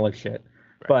don't smell like shit.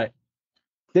 Right. But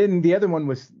then the other one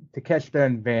was Takeshita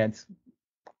and Vance.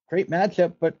 Great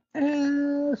matchup, but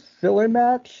filler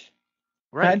match.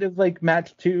 Right. Kind of like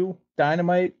match 2,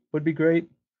 Dynamite would be great.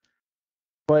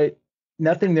 But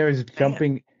nothing there is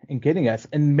jumping and getting us.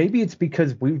 And maybe it's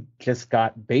because we just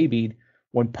got babied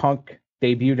when Punk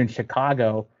debuted in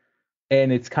Chicago.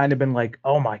 And it's kind of been like,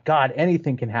 oh my God,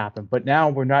 anything can happen. But now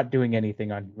we're not doing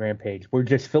anything on Rampage. We're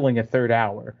just filling a third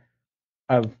hour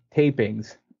of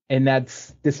tapings. And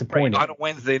that's disappointing. Right, on a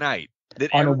Wednesday night.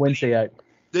 On a Wednesday night.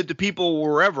 That the people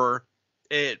wherever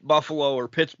at Buffalo or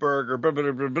Pittsburgh or blah,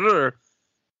 blah, blah, blah, blah,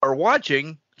 are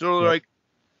watching. So they're like,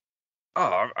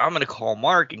 oh, I'm going to call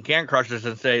Mark and Can Crushers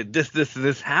and say,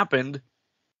 this happened.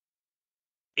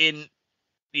 In,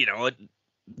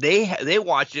 they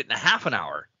watched it in a half an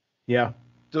hour. Yeah.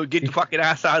 So get the fucking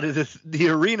ass out of the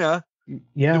arena.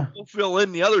 Yeah. We'll fill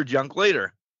in the other junk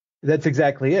later. That's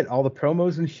exactly it. All the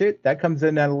promos and shit, that comes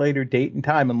in at a later date and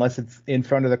time unless it's in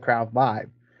front of the crowd live.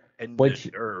 And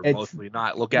or mostly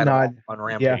not. Look at them on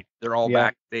Rampage. Yeah, they're all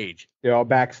backstage. They're all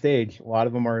backstage. A lot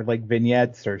of them are like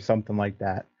vignettes or something like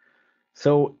that.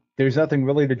 So there's nothing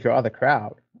really to draw the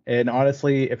crowd. And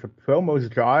honestly, if a promo's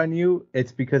drawing you,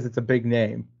 it's because it's a big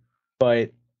name.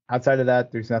 But outside of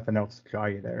that, there's nothing else to draw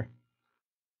you there.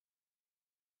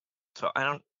 So I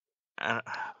don't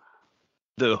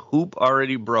the hoop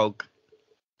already broke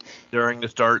during the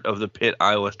start of the Pitt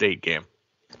Iowa State game.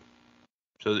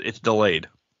 So it's delayed.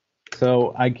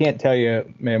 So I can't tell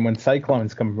you, man, when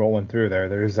cyclones come rolling through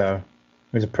there's a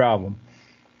problem.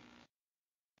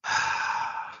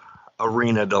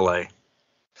 Arena delay.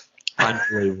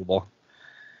 Unbelievable.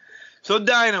 So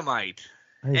Dynamite.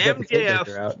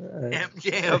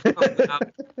 MJF comes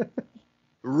out.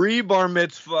 Rebar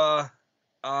Mitzvah.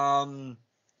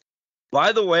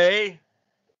 By the way,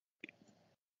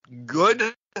 good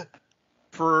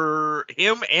for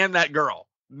him and that girl.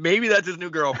 Maybe that's his new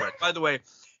girlfriend. By the way,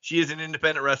 she is an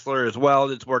independent wrestler as well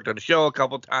that's worked on the show a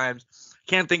couple times.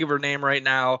 Can't think of her name right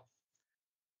now.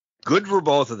 Good for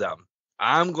both of them.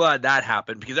 I'm glad that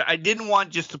happened because I didn't want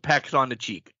just the pecks on the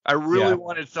cheek. I really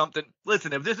wanted something.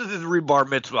 Listen, if this is his rebar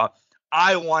mitzvah,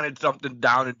 I wanted something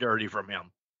down and dirty from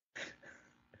him.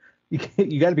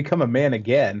 You got to become a man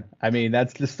again. I mean,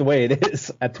 that's just the way it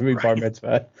is at the rebar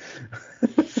mitzvah.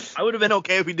 I would have been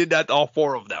okay if he did that to all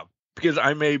 4 of them because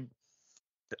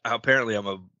apparently I'm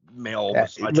a male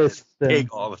pig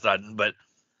all of a sudden, but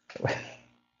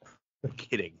I'm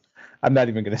kidding. I'm not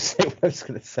even going to say what I was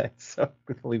going to say, so I'm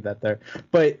going to leave that there.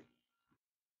 But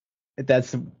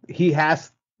this is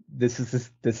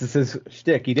his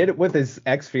shtick. He did it with his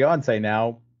ex-fiance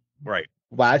now. Right.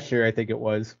 Last year, I think it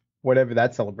was. whatever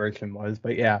that celebration was.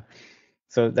 But yeah,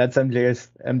 so that's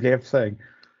MJF's thing.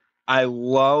 I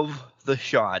love the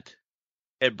shot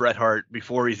at Bret Hart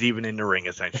before he's even in the ring,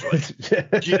 essentially.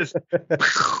 Just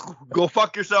go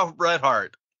fuck yourself, Bret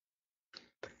Hart.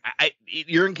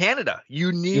 You're in Canada.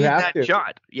 You need that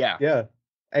shot. Yeah. Yeah.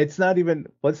 Let's not even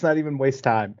waste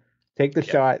time. Take the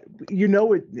shot. You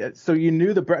know it. So you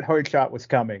knew the Bret Hart shot was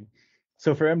coming.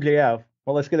 So for MJF,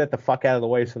 well, let's get it the fuck out of the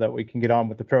way so that we can get on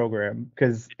with the program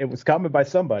because it was coming by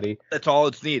somebody. That's all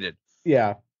it's needed.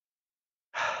 Yeah.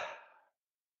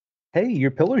 Hey,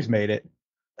 your pillars made it.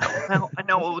 Well, I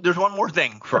know. There's one more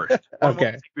thing first. One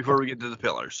more thing before we get to the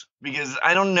pillars, because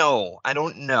I don't know.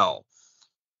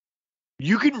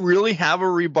 You can really have a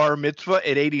rebar mitzvah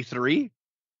at 83?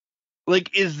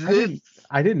 Like, is this?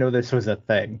 I didn't know this was a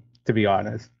thing, to be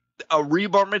honest. A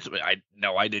rebar mitzvah? I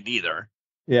didn't either.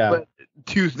 Yeah. But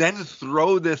to then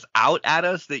throw this out at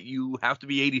us that you have to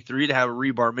be 83 to have a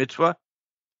rebar mitzvah?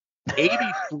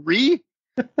 83?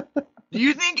 Do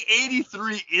you think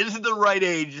 83 is the right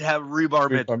age to have rebar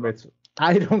mitzvah?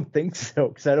 I don't think so,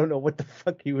 because I don't know what the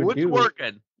fuck he would do. What's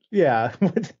working? Yeah,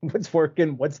 what's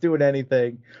working? What's doing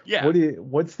anything? Yeah.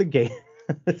 What's the game?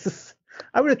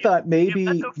 I would have thought maybe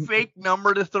if that's a fake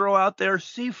number to throw out there.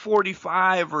 See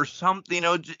 45 or something. You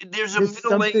know, there's a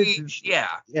middle age. Yeah.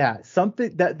 Yeah,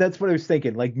 something that's what I was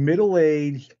thinking. Like middle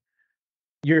age,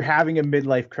 you're having a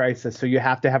midlife crisis, so you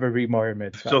have to have a rebar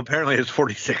mitzvah. So apparently it's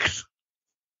 46.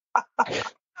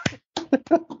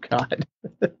 Oh God.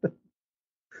 I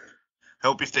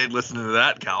hope you stayed listening to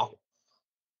that, Cal.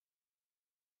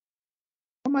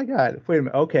 Oh my God. Wait a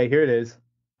minute. Okay, here it is.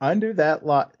 Under that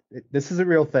law, this is a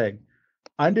real thing.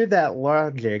 Under that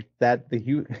logic that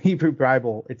the Hebrew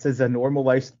Bible, it says a normal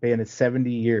lifespan is 70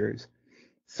 years.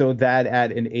 So that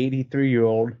at an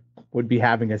 83-year-old would be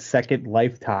having a second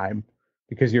lifetime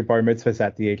because your bar mitzvah is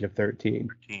at the age of 13.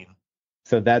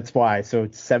 So that's why. So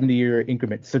it's 70-year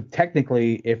increments. So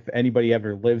technically, if anybody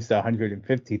ever lives to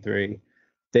 153,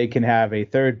 they can have a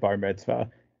third bar mitzvah,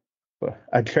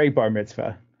 a trey bar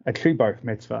mitzvah, a tree bar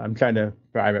mitzvah. I'm trying to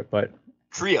rhyme it, but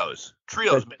trios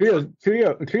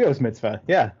mitzvah.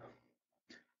 Yeah.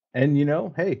 And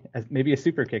hey, maybe a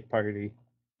super kick party.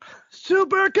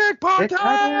 Super kick party.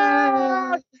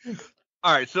 All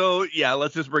right. So yeah,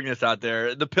 let's just bring this out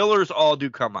there. The pillars all do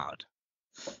come out.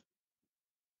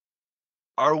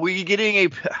 Are we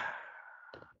getting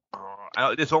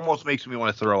this almost makes me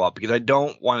want to throw up because I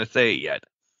don't want to say it yet.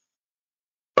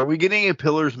 Are we getting a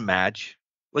pillars match?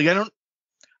 Like I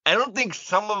don't think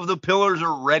some of the pillars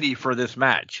are ready for this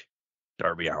match.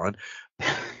 Darby Allin.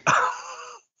 I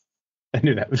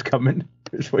knew that was coming.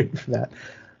 I was waiting for that.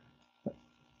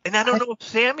 And I don't know if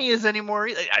Sammy is anymore.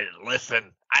 Listen,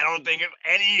 I don't think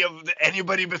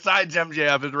anybody besides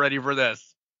MJF is ready for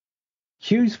this.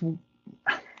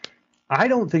 I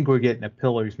don't think we're getting a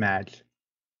pillars match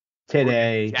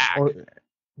today.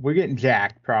 We're getting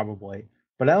jacked probably,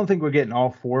 but I don't think we're getting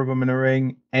all four of them in a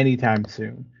ring anytime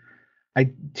soon.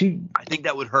 I think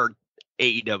that would hurt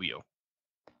AEW.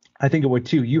 I think it would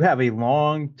too. You have a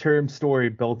long-term story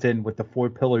built in with the four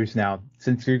pillars now,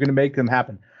 since you're going to make them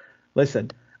happen. Listen,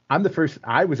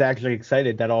 I was actually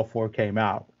excited that all four came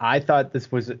out. I thought this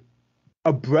was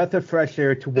a breath of fresh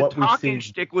air to what we've seen. The talking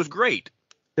stick was great.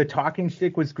 The talking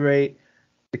stick was great.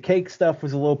 The cake stuff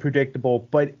was a little predictable,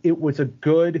 but it was a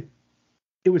great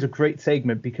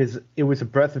segment because it was a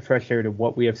breath of fresh air to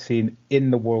what we have seen in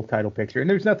the world title picture. And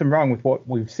there's nothing wrong with what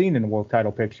we've seen in the world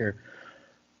title picture,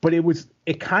 but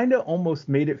it kind of almost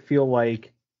made it feel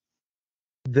like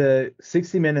the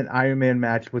 60-minute Iron Man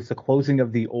match was the closing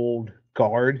of the old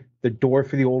guard, the door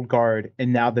for the old guard,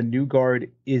 and now the new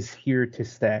guard is here to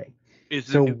stay. Is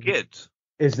the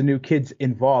new kids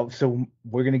involved. So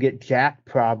we're going to get jacked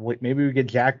probably. Maybe we get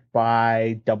jacked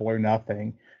by Double or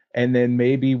Nothing. And then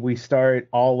maybe we start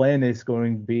All In is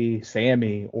going to be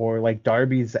Sammy or like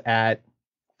Darby's at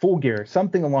Full Gear,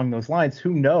 something along those lines.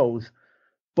 Who knows?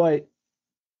 But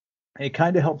it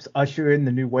kind of helps usher in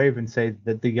the new wave and say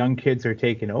that the young kids are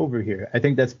taking over here. I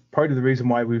think that's part of the reason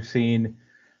why we've seen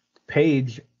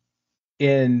Paige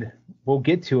and we'll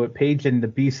get to it. Paige and the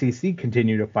BCC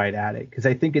continue to fight at it because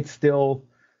I think it's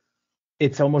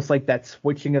almost like that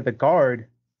switching of the guard.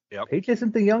 Yep. Paige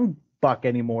isn't the young buck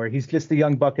anymore. He's just the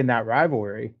young buck in that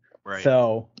rivalry. Right.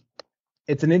 So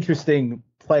it's an interesting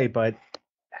play, but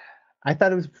I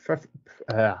thought it was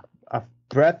a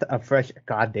breath of fresh.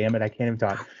 God damn it! I can't even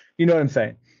talk. You know what I'm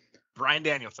saying? Brian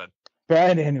Danielson.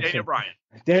 Daniel Bryan.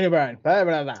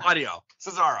 Claudio.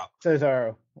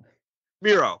 Cesaro.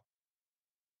 Miro.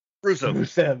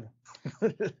 Rusev. All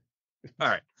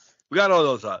right. We got all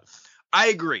those up. I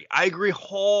agree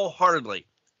wholeheartedly.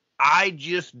 I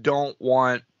just don't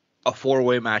want a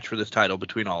 4-way match for this title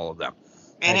between all of them.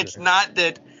 And it's not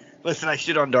that, listen, I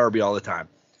shit on Darby all the time.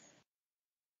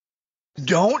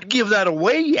 Don't give that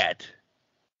away yet.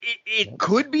 It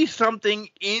could be something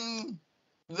in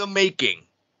the making.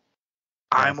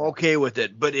 I'm okay with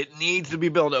it, but it needs to be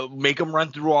built. Make them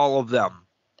run through all of them.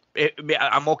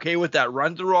 I'm okay with that.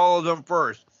 Run through all of them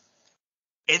first.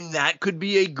 And that could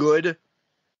be a good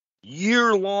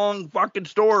year-long fucking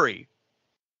story.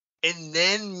 And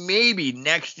then maybe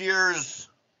next year's,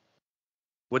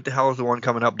 what the hell is the one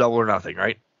coming up? Double or Nothing,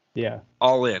 right? Yeah.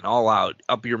 All in, all out,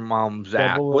 up your mom's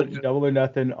ass. Double or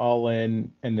Nothing, All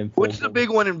In, and then what's the big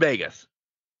one in Vegas?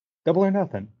 Double or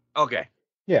Nothing. Okay.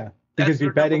 Yeah. Because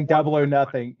you're betting Double or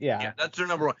Nothing. Yeah. That's their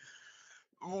number one.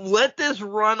 Let this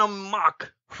run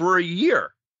amok for a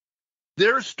year.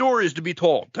 There's stories to be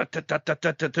told.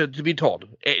 To be told.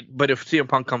 But if CM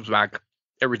Punk comes back,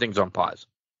 everything's on pause.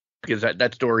 Because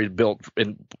that story is built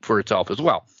for itself as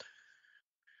well.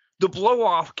 The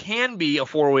blow-off can be a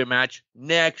 4-way match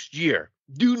next year.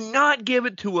 Do not give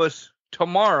it to us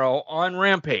tomorrow on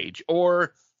Rampage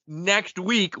or next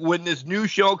week when this new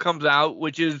show comes out,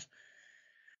 which is,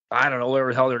 I don't know, whatever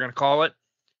the hell they're going to call it.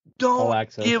 Don't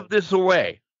give this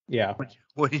away. Yeah.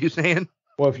 What are you saying?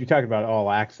 Well, if you're talking about All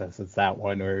Access, it's that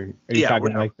one. Or are you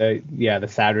talking like the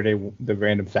Saturday, the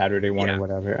random Saturday one or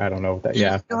whatever? I don't know what that.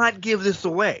 Do not give this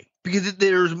away because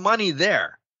there's money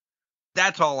there.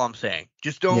 That's all I'm saying.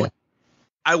 Just don't. Yeah.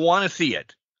 I want to see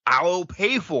it. I will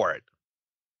pay for it.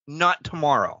 Not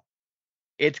tomorrow.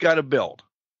 It's got to build.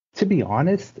 To be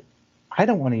honest, I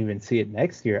don't want to even see it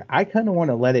next year. I kind of want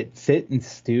to let it sit and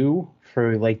stew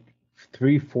for like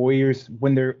 3-4 years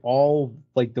when they're all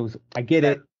like those. I get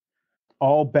it.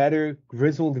 All better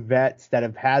grizzled vets that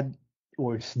have had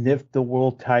or sniffed the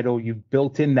world title. You've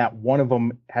built in that one of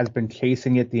them has been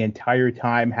chasing it the entire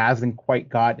time, hasn't quite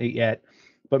got it yet,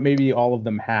 but maybe all of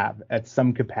them have at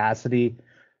some capacity.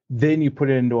 Then you put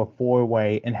it into a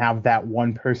 4-way and have that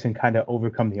one person kind of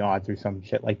overcome the odds or some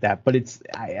shit like that. But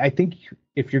I think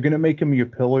if you're going to make them your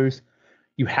pillars,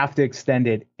 you have to extend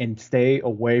it and stay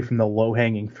away from the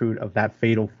low-hanging fruit of that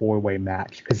fatal 4-way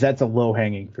match, because that's a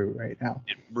low-hanging fruit right now.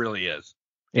 It really is.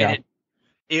 Yeah. And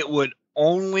it would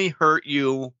only hurt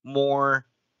you more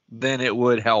than it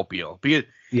would help you. Because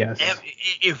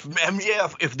if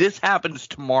MJF, if this happens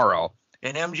tomorrow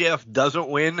and MJF doesn't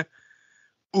win,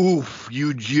 oof,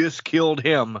 you just killed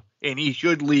him, and he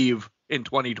should leave in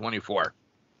 2024.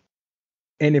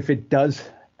 And if it does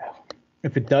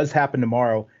happen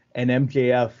tomorrow and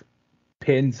MJF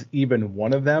pins even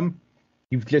one of them,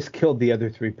 you've just killed the other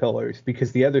 3 pillars,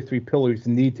 because the other 3 pillars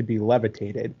need to be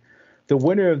levitated. The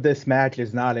winner of this match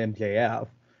is not MJF,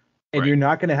 and you're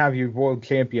not going to have your world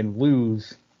champion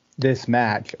lose this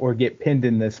match or get pinned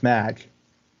in this match,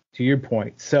 to your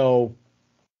point. So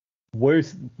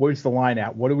where's the line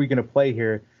at? What are we going to play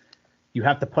here? You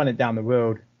have to punt it down the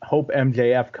road. Hope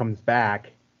MJF comes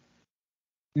back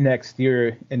next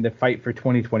year in the fight for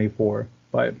 2024.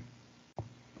 But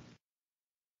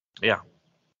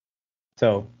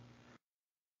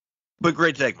but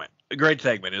great segment. A great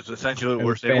segment is essentially what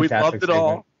we're saying. We loved it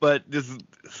all, but just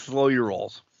slow your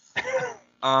rolls.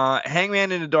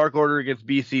 Hangman in the Dark Order against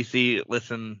BCC.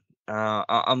 Listen,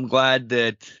 I'm glad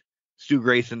that Stu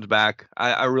Grayson's back.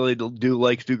 I really do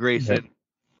like Stu Grayson.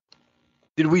 Yeah.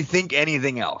 Did we think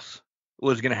anything else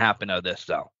was going to happen out of this,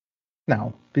 though?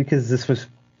 No, because this was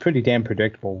pretty damn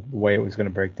predictable the way it was going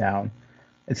to break down.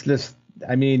 It's just,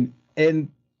 I mean, and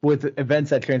with events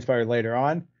that transpired later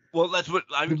on. Well, that's what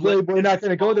we're not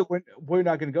going to go there. We're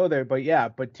not going to go there, but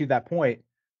but to that point.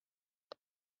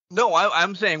 No,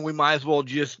 I'm saying we might as well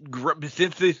just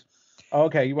since this.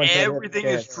 Okay, you want everything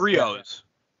is trios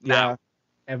now. Yeah,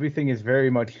 everything is very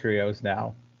much trios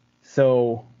now.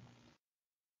 So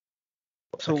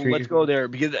let's go there,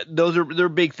 because they're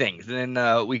big things, and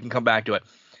then we can come back to it.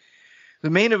 The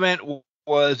main event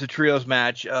was a trios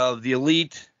match of the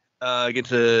Elite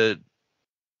against the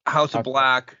House of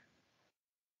Black.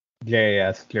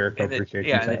 JAS, Jericho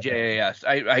Appreciation Society. Yeah, the JAS.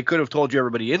 I could have told you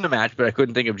everybody in the match, but I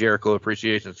couldn't think of Jericho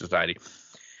Appreciation Society.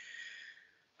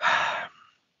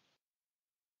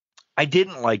 I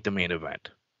didn't like the main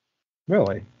event.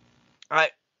 Really?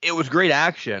 It was great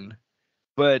action,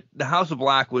 but the House of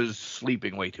Black was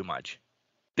sleeping way too much.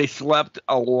 They slept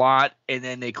a lot, and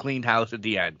then they cleaned house at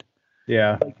the end.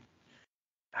 Yeah.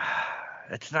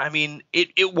 It's not. I mean,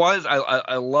 it was.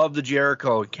 I love the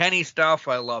Jericho and Kenny stuff.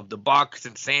 I love the Bucks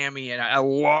and Sammy, and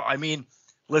I mean,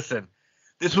 listen,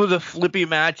 this was a flippy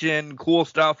match and cool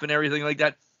stuff and everything like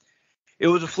that. It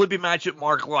was a flippy match that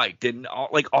Mark liked, and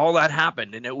all that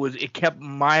happened, and it kept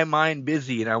my mind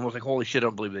busy, and I was like, holy shit, I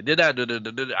don't believe they did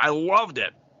that. I loved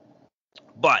it.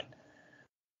 But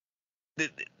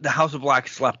the House of Black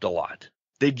slept a lot.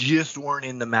 They just weren't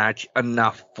in the match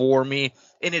enough for me.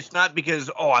 And it's not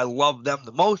because, I love them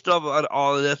the most of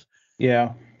all of this.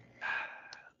 Yeah.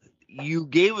 You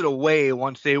gave it away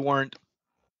once they weren't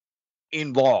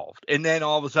involved. And then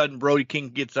all of a sudden, Brody King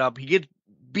gets up. He gets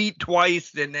beat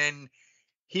twice, and then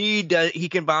he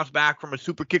can bounce back from a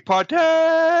super kick party.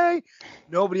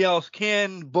 Nobody else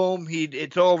can. Boom.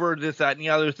 It's over, this, that, and the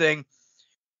other thing.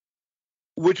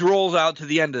 Which rolls out to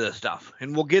the end of this stuff.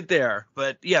 And we'll get there.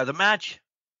 But, yeah, the match,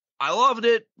 I loved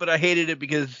it, but I hated it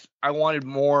because I wanted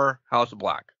more House of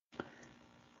Black.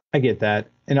 I get that.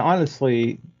 And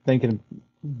honestly,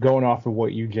 going off of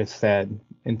what you just said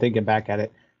and thinking back at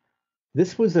it,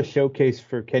 this was a showcase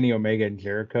for Kenny Omega and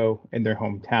Jericho in their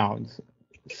hometowns.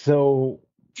 So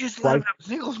just let them have a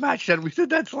singles match then. We said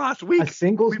that last week. A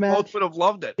singles match? We both would have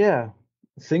loved it. Yeah.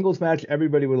 A singles match,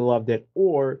 everybody would have loved it.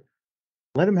 Or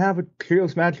let them have a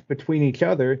trios match between each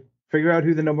other, figure out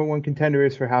who the number one contender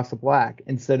is for House of Black,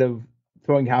 instead of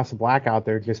throwing House of Black out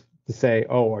there just to say,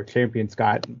 our champions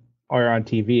are on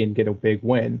TV and get a big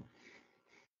win.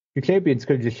 Your champions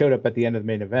could have just showed up at the end of the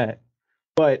main event.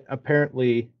 But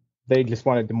apparently they just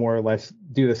wanted to more or less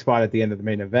do the spot at the end of the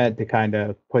main event to kind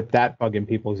of put that bug in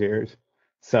people's ears.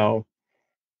 So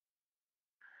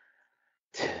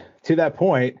to that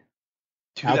point,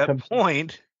 somebody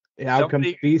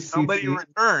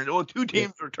returned. Well, two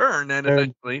teams returned then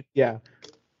eventually. Yeah.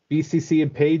 BCC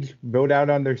and Page rode out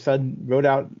on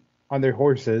their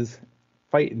horses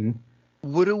fighting.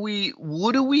 What are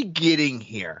we getting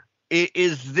here?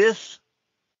 Is this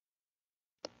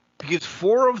because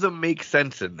 4 of them make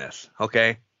sense in this,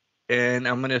 okay? And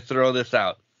I'm going to throw this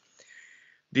out.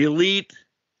 The Elite,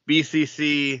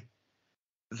 BCC,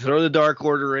 throw the Dark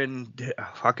Order in,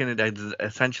 fucking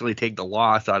essentially take the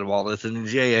loss out of all this, and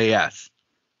the JAS.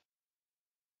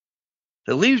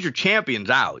 That leaves your champions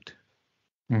out.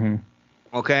 Mm-hmm.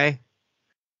 Okay?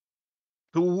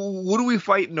 So what are we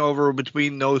fighting over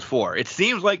between those 4? It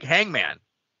seems like Hangman,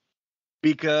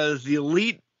 because the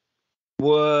Elite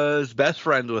was best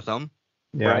friends with them,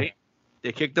 right?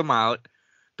 They kicked them out.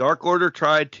 Dark Order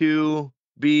tried to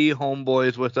be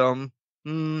homeboys with them.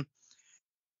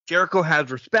 Jericho has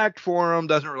respect for him,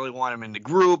 doesn't really want him in the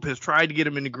group, has tried to get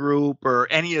him in the group or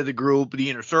any of the group,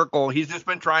 the Inner Circle. He's just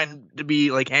been trying to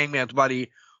be like Hangman's buddy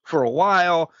for a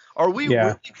while. Are we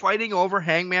really fighting over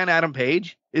Hangman Adam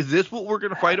Page? Is this what we're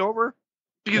going to fight over?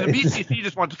 Because the BCC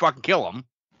just wants to fucking kill him.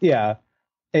 Yeah.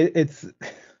 It's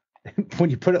when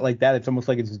you put it like that, it's almost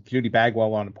like it's Judy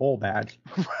Bagwell on a pole match.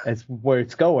 That's where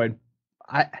it's going.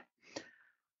 I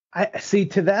see,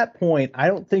 to that point, I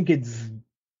don't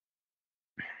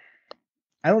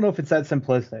know if it's that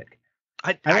simplistic.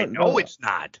 I know it's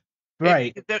not.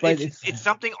 Right. It's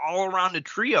something all around the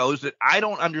trios that I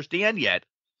don't understand yet.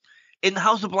 And the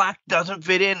House of Black doesn't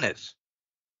fit in this.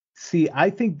 See,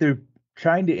 I think they're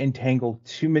trying to entangle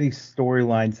too many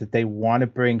storylines that they want to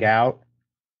bring out.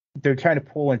 They're trying to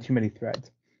pull in too many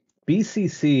threads.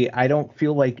 BCC, I don't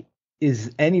feel like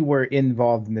is anywhere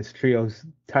involved in this trio's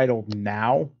title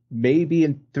now. Maybe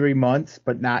in 3 months,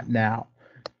 but not now.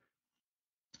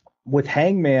 With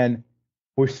Hangman,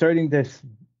 we're starting to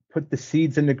put the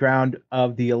seeds in the ground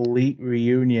of the Elite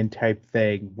reunion type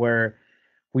thing, where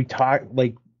we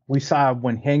saw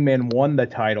when Hangman won the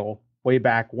title way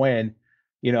back when,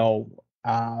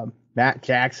 Matt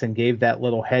Jackson gave that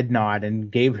little head nod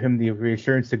and gave him the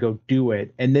reassurance to go do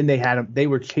it. And then they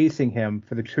were chasing him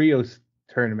for the trios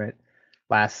tournament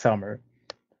last summer.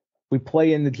 We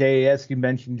play in the JAS. You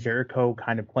mentioned Jericho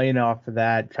kind of playing off of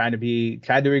that, tried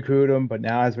to recruit him, but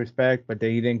now has respect, but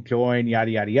they didn't join, yada,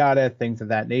 yada, yada, things of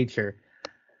that nature.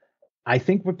 I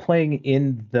think we're playing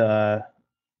in the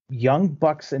Young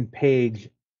Bucks and Page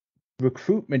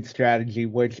recruitment strategy,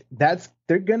 which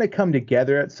they're going to come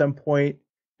together at some point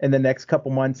in the next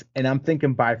couple months. And I'm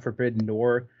thinking by Forbidden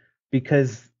Door,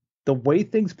 because the way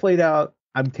things played out,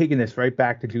 I'm taking this right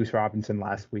back to Juice Robinson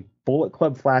last week. Bullet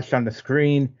Club flashed on the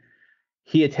screen.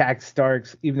 He attacked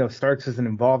Starks, even though Starks isn't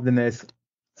involved in this.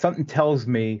 Something tells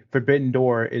me Forbidden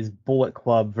Door is Bullet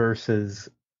Club versus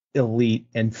Elite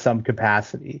in some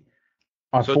capacity.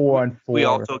 On 4-on-4. We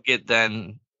also get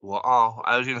then,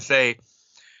 I was going to say,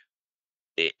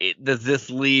 does this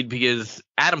lead, because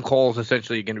Adam Cole's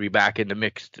essentially going to be back in the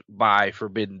mix by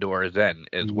Forbidden Door then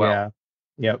as well.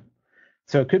 Yeah. Yep.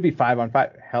 So it could be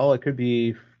 5-on-5. Hell, it could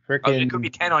be freaking. It could be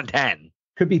 10-on-10.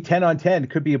 Could be 10-on-10. It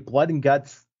could be a blood and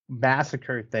guts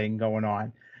massacre thing going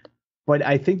on. But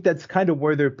I think that's kind of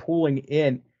where they're pulling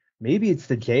in. maybe it's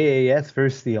the JAS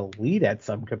versus the Elite at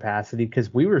some capacity,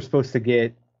 because we were supposed to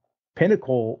get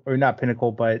Pinnacle, or not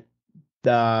Pinnacle, but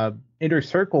the Inner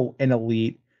Circle and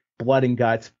Elite Blood and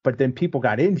Guts, but then people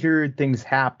got injured, things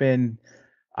happened.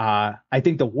 I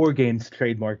think the War Games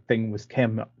trademark thing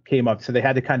came up, so they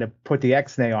had to kind of put the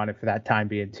X-nay on it for that time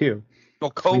being too.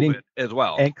 Well, COVID as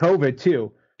well. And COVID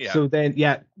too. Yeah. So then,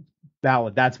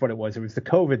 valid. That's what it was. It was the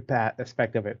COVID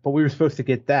aspect of it, but we were supposed to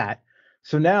get that.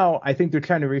 So now I think they're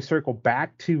trying to recircle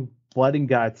back to Blood and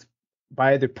Guts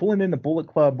by either pulling in the Bullet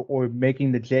Club or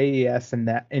making the JAS and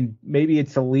that, and maybe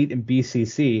it's Elite and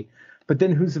BCC. But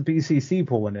then who's the BCC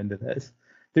pulling into this?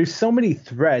 There's so many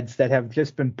threads that have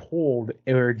just been pulled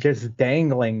or just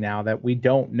dangling now that we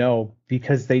don't know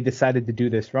because they decided to do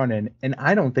this run-in. And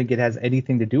I don't think it has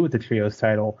anything to do with the Trios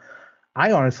title.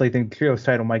 I honestly think the Trios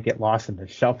title might get lost in the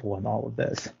shuffle in all of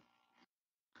this.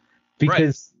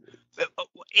 Because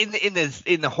in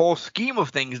the whole scheme of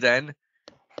things then,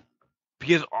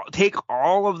 because take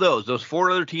all of those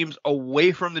 4 other teams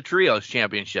away from the Trios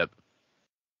championship.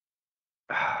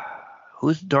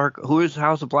 Who is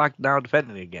House of Black now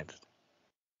defending against?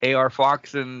 AR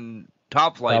Fox and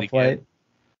Top Flight again.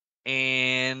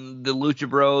 And the Lucha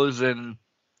Bros, and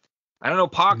I don't know,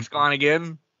 Pac's gone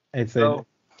again. It's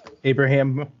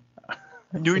Abraham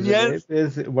Nunez,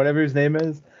 is whatever his name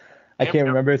is. I can't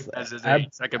remember.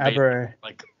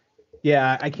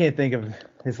 Yeah, I can't think of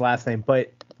his last name,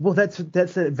 but that's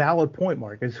a valid point,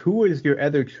 Marcus. Who is your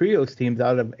other Trios teams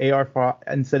out of AR Fox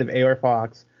instead of AR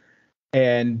Fox?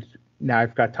 And now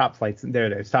I've got Top Flight's.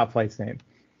 There's Top Flight's name.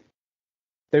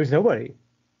 There's nobody.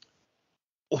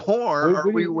 Or are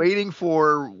we waiting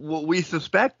for what we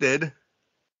suspected?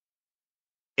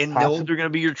 And those are going to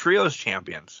be your Trios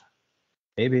champions.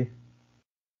 Maybe.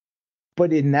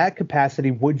 But in that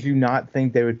capacity, would you not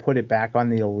think they would put it back on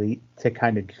the Elite to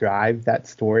kind of drive that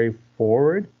story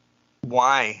forward?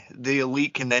 Why? The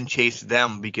Elite can then chase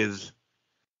them because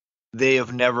they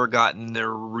have never gotten their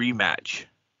rematch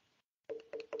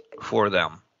for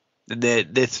them.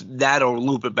 That'll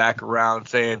loop it back around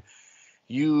saying,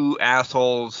 you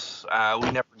assholes,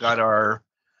 we never got our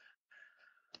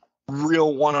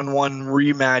real one-on-one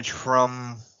rematch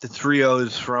from the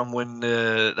Trios from when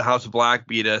the House of Black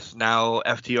beat us. Now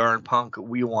FTR and Punk,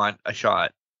 we want a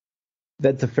shot.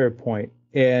 That's a fair point.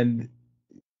 And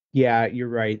yeah, you're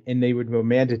right. And they would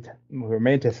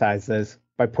romanticize this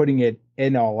by putting it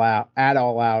at All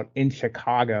Out in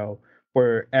Chicago,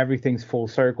 where everything's full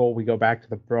circle. We go back to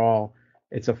the brawl.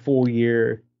 It's a full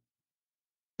year.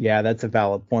 Yeah, that's a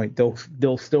valid point.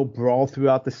 They'll still brawl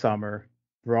throughout the summer.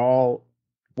 Brawl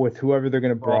with whoever they're going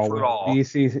to brawl with.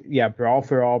 BCC, brawl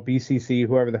for all, BCC,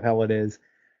 whoever the hell it is.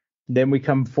 Then we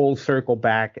come full circle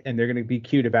back, and they're going to be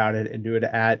cute about it and do it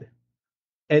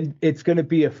and it's going to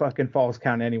be a fucking Falls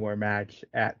Count Anywhere match.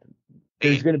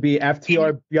 There's going to be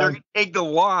FTR. They're going to take the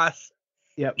loss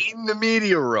in the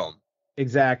media room.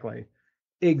 Exactly.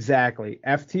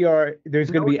 FTR.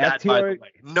 There's going to be FTR. By the way.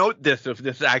 Note this if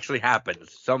this actually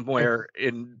happens somewhere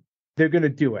in. They're going to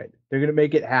do it. They're going to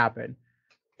make it happen.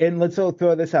 And let's all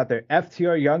throw this out there.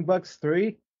 FTR Young Bucks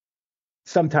 3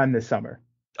 sometime this summer.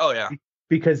 Oh yeah.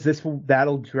 Because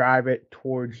that'll drive it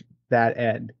towards that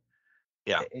end.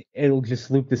 Yeah. It'll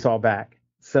just loop this all back.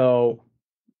 So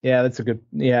yeah, that's a good.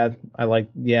 Yeah,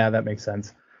 that makes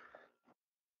sense.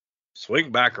 Swing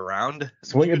it back around.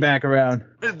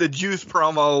 The Juice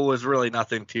promo was really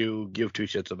nothing to give two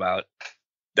shits about.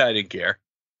 I didn't care.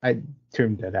 I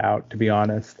tuned it out, to be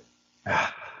honest.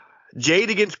 Jade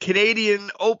against Canadian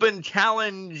Open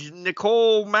Challenge.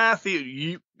 Nicole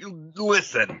Matthews.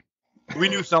 Listen, we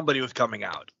knew somebody was coming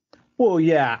out. Well,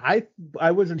 yeah,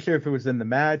 I wasn't sure if it was in the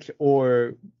match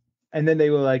and then they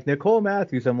were like, Nicole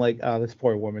Matthews. I'm like, oh, this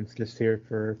poor woman's just here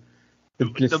for.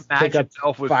 The match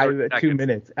itself was 2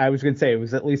 minutes. I was going to say it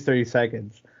was at least 30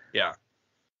 seconds. Yeah.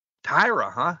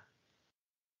 Tyra, huh?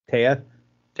 Taya.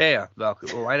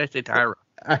 Valkyrie. Well, why did I say Tyra?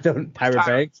 Tyra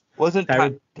Banks. Wasn't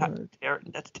Tyra?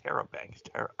 That's Tara Banks.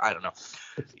 I don't know.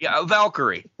 Yeah,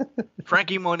 Valkyrie.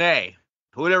 Frankie Monet.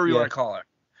 Whatever you want to call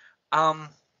her.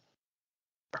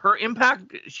 Her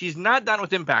Impact, she's not done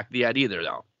with Impact yet either,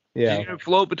 though. Yeah. She's going to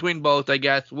float between both, I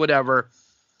guess. Whatever.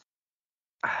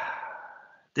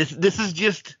 This is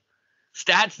just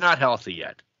stats not healthy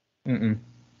yet. Mm-mm.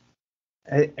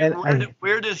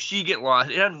 Where does she get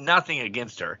lost? It had nothing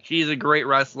against her. She's a great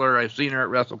wrestler. I've seen her at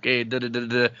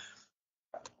WrestleCade.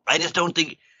 I just don't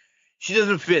think she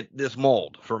doesn't fit this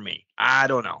mold for me. I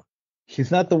don't know.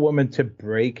 She's not the woman to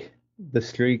break the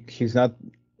streak. She's not.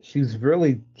 She's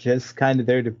really just kind of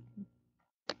there to.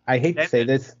 I hate to say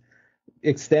this,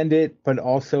 extend it, but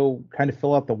also kind of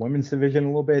fill out the women's division a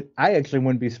little bit. I actually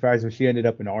wouldn't be surprised if she ended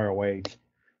up in ROH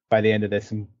by the end of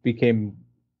this and became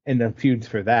in the feuds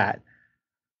for that.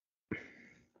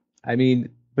 I mean,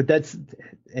 but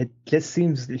it just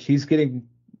seems that she's getting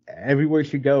everywhere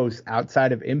she goes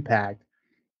outside of Impact.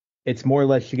 It's more or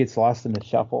less she gets lost in the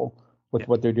shuffle with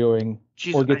what they're doing,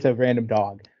 or gets a random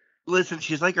dog. Listen,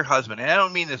 she's like her husband, and I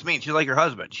don't mean this mean. She's like her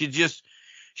husband.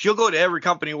 She'll go to every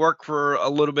company, work for a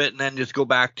little bit, and then just go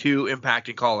back to Impact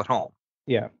and call it home.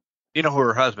 Yeah. You know who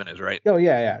her husband is, right? Oh,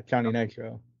 yeah. Johnny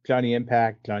Nitro. Johnny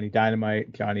Impact, Johnny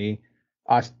Dynamite, Johnny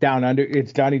Down Under.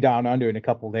 It's Johnny Down Under in a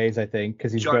couple of days, I think,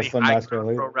 because he's wrestling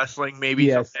Australia. Pro wrestling, maybe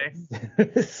someday.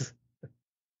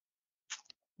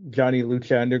 Johnny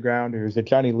Lucha Underground, or is it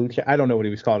Johnny Lucha? I don't know what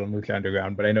he was called on Lucha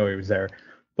Underground, but I know he was there.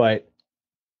 But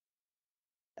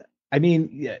I mean,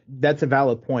 yeah, that's a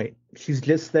valid point. She's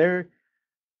just there.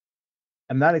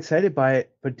 I'm not excited by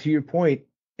it, but to your point,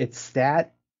 it's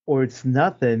stat or it's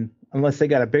nothing unless they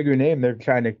got a bigger name they're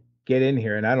trying to get in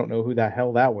here, and I don't know who the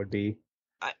hell that would be.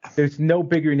 There's no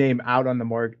bigger name out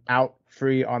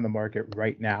free on the market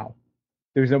right now.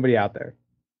 There's nobody out there.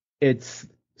 It's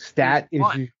stat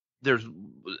there's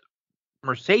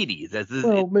Mercedes.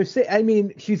 Mercedes. I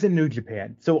mean, she's in New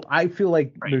Japan, so I feel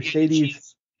like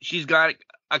Mercedes. She's got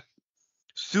a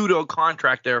pseudo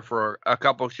contract there for a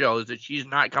couple shows that she's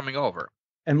not coming over.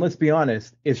 And let's be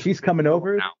honest, if she's coming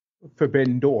over,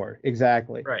 Forbidden Door,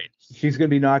 exactly. Right. She's going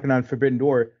to be knocking on Forbidden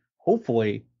Door,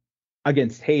 hopefully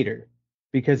against Hayter,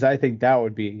 because I think that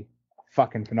would be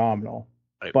fucking phenomenal.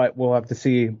 Right. But we'll have to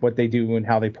see what they do and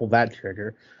how they pull that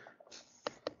trigger.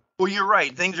 Well, you're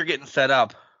right. Things are getting set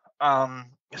up.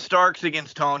 Starks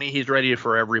against Tony. He's ready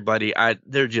for everybody.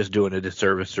 They're just doing a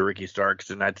disservice to Ricky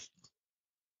Starks, and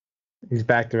he's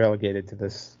back to relegated to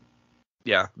this.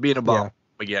 Yeah, being a bum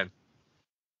again.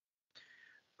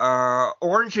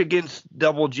 Orange against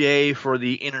Double J for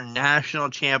the International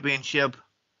Championship.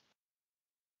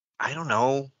 I don't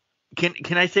know.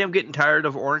 Can I say I'm getting tired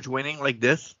of Orange winning like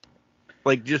this?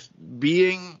 Like just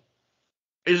being.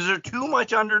 Is there too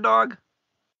much underdog?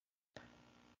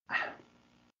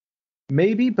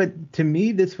 Maybe, but to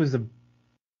me, this was a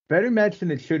better match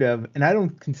than it should have, and I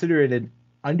don't consider it an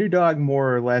underdog,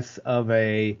 more or less of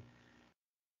he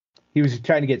was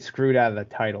trying to get screwed out of the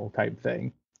title type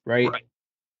thing, right?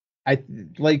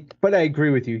 But I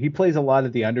agree with you. He plays a lot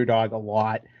of the underdog a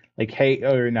lot, like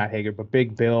not Hager, but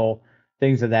Big Bill,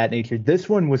 things of that nature. This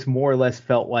one was more or less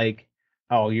felt like,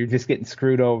 oh, you're just getting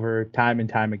screwed over time and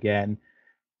time again.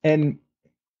 And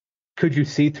could you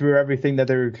see through everything that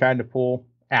they were trying to pull?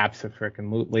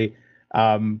 Absolutely.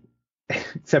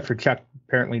 Except for Chuck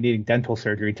apparently needing dental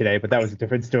surgery today, but that was a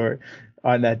different story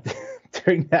on that.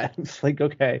 During that, it's like,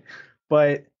 okay.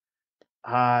 But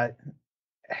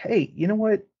hey, you know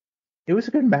what? It was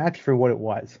a good match for what it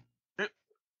was.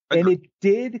 And it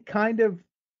did kind of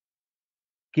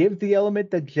give the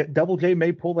element that Double J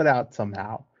may pull it out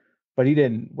somehow, but he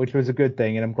didn't, which was a good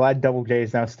thing. And I'm glad Double J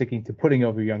is now sticking to putting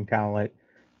over young talent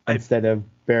instead of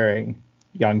burying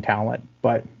young talent.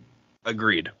 But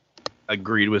agreed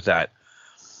with that.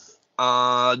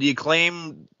 The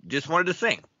Acclaim just wanted to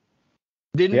sing.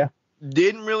 Didn't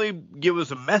really give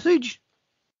us a message.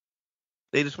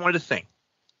 They just wanted to sing.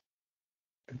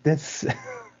 That's,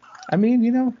 I mean,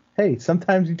 you know, hey,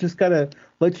 sometimes you just gotta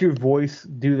let your voice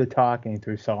do the talking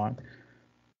through song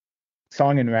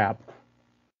and rap.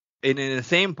 And in the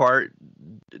same part,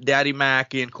 Daddy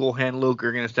Mac and Cool Hand Luke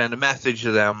are going to send a message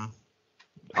to them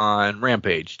on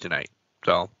Rampage tonight.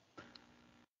 So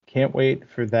can't wait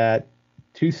for that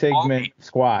 2-segment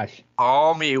squash.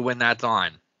 Call me when that's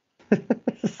on.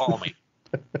 Call me.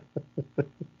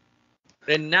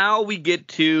 And now we get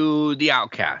to the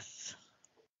Outcasts.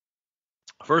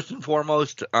 First and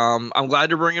foremost, I'm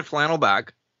glad they're bringing Flannel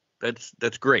back.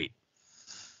 That's great.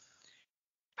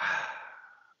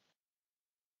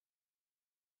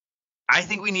 I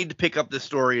think we need to pick up this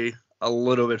story a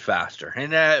little bit faster,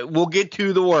 and we'll get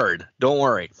to the word. Don't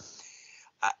worry.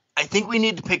 I think we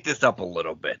need to pick this up a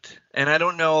little bit, and I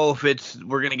don't know if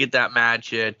we're gonna get that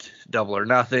match at Double or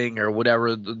Nothing or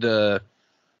whatever the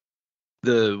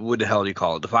what the hell do you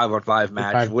call it? The 5-on-5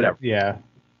 match, whatever. Yeah.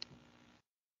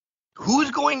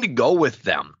 Who's going to go with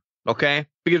them? Okay,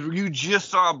 because you just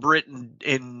saw Britt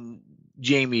and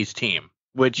Jamie's team,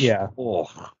 which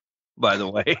by the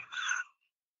way.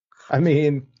 I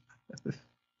mean,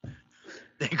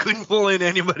 they couldn't pull in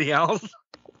anybody else.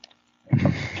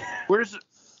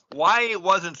 Why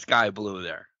wasn't Sky Blue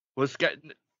there? Was Sky?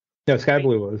 No, Sky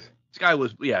Blue was. Sky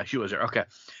was. Yeah, she was there. Okay.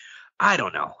 I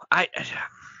don't know. I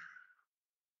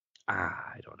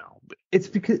don't know. It's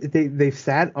because they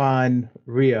sat on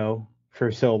Rio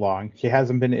for so long. She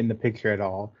hasn't been in the picture at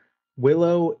all.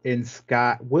 Willow and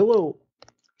Scott. Willow,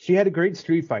 she had a great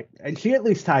street fight, and she at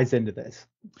least ties into this.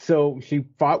 So she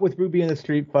fought with Ruby in a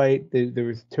street fight. There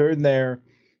was a turn there.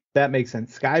 That makes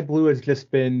sense. Sky Blue has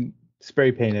just been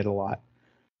spray painted a lot.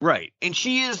 Right. And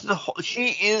she is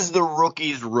the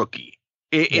rookie's rookie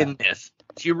in this.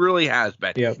 She really has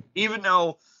been. Yep. Even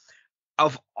though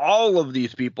of all of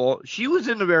these people, she was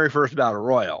in the very first Battle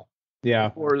Royal. Yeah.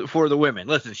 For the women.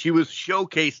 Listen, she was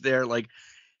showcased there. Like,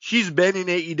 she's been in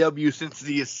AEW since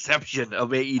the inception of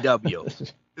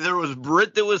AEW. There was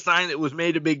Britt that was signed that was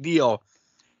made a big deal.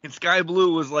 And Sky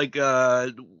Blue was like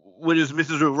what is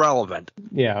Mrs. Irrelevant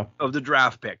of the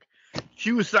draft pick.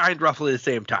 She was signed roughly the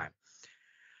same time.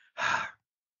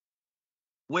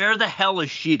 Where the hell is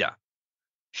Sheeta?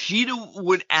 Sheeta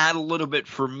would add a little bit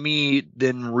for me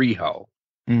than Riho.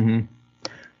 Mm-hmm.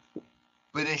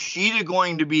 But is Sheeta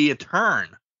going to be a turn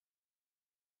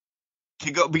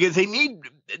to go? Because they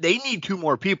need 2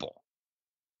 more people.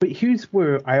 But here's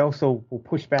where I also will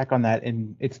push back on that,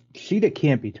 and it's Sheeta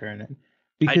can't be turning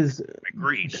because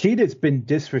agreed. Sheeta's been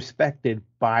disrespected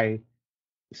by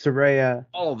Saraya,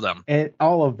 all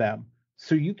of them.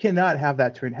 So you cannot have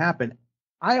that turn happen.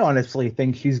 I honestly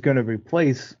think she's going to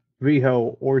replace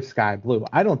Riho or Sky Blue.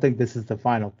 I don't think this is the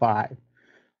final 5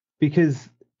 because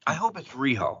I hope it's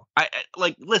Riho.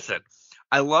 Listen,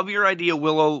 I love your idea,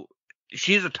 Willow.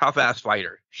 She's a tough ass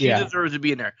fighter. She deserves to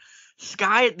be in there.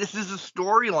 Sky, this is a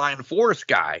storyline for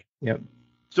Sky. Yep.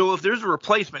 So if there's a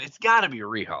replacement, it's got to be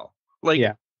Riho.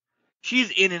 She's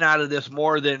in and out of this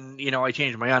more than, I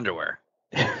changed my underwear.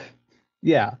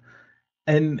 Yeah.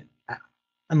 And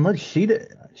unless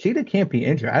Sheeta can't be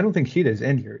injured. I don't think Sheeta's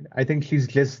injured. I think she's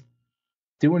just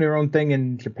doing her own thing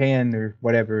in Japan or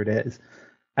whatever it is.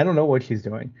 I don't know what she's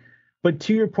doing. But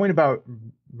to your point about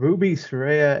Ruby,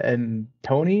 Saraya, and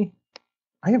Tony,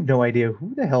 I have no idea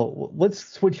who the hell. Let's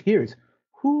switch gears.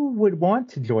 Who would want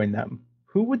to join them?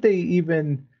 Who would they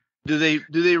even? Do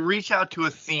they reach out to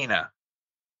Athena?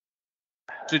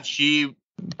 Since she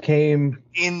came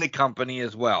in the company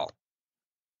as well.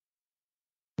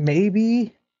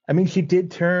 Maybe. I mean, she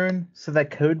did turn, so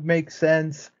that could make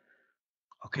sense.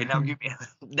 Okay, now give me.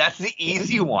 That's the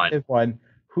easy one.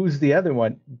 Who's the other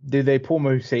one? Do they pull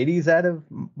Mercedes out of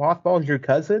Mothballs, your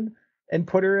cousin, and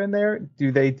put her in there?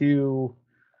 They're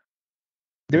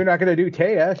not going to do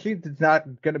Taya. She's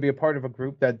not going to be a part of a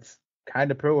group that's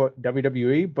kind of pro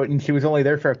WWE, but she was only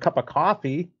there for a cup of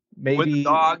coffee. Maybe with the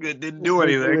dog that didn't do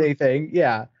anything.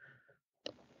 Yeah.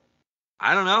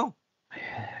 I don't know.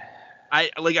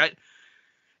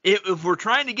 If we're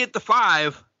trying to get the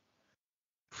 5,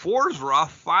 4's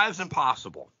rough, 5's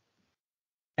impossible.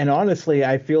 And honestly,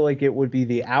 I feel like it would be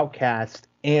the Outcast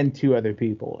and 2 other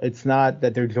people. It's not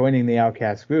that they're joining the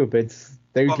Outcast group. It's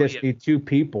be 2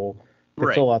 people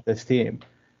to fill out this team.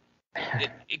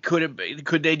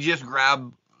 Could they just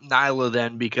grab Nyla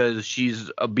then because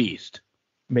she's a beast?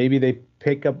 Maybe they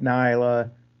pick up Nyla.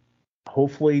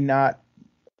 Hopefully not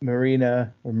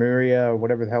Marina or Maria or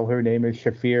whatever the hell her name is,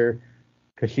 Shafir,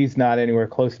 because she's not anywhere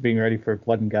close to being ready for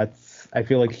Blood and Guts. I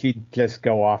feel like she'd just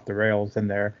go off the rails in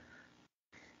there.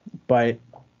 But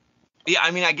yeah,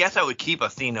 I mean, I guess I would keep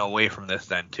Athena away from this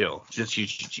then too,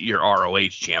 since you're ROH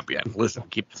champion. Listen,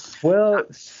 Well,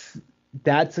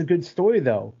 that's a good story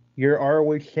though. You're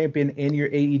ROH champion and your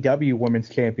AEW women's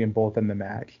champion both in the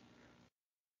match.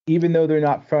 Even though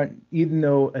even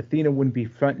though Athena wouldn't be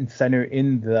front and center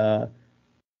in the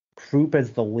group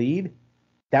as the lead,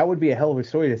 that would be a hell of a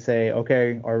story to say,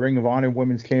 okay, our Ring of Honor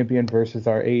women's champion versus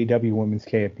our AEW women's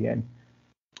champion.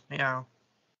 Yeah.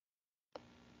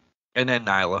 And then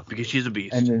Nyla, because she's a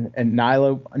beast. And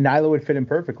Nyla would fit in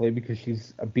perfectly because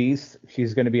she's a beast.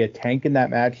 She's going to be a tank in that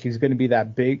match. She's going to be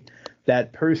that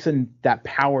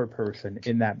power person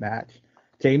in that match.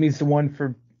 Jamie's the one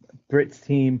for Britt's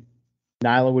team.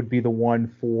 Nyla would be the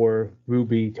one for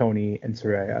Ruby, Tony, and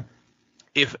Saraya.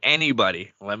 If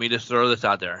anybody, let me just throw this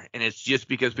out there, and it's just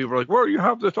because people are like, well, you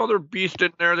have this other beast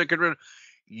in there that could.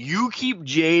 You keep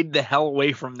Jade the hell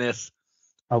away from this.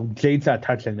 Oh, Jade's not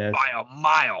touching this. By a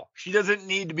mile. She doesn't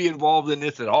need to be involved in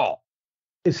this at all.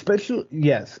 Especially,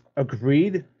 yes,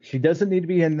 agreed. She doesn't need to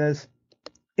be in this.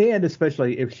 And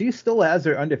especially if she still has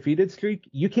her undefeated streak,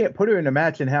 you can't put her in a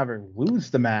match and have her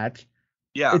lose the match.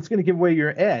 Yeah. It's going to give away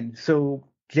your end. So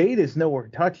Jade is nowhere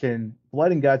touching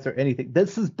Blood and Guts or anything.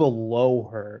 This is below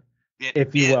her,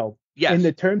 if you will. Yes. In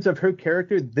the terms of her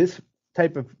character, this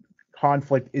type of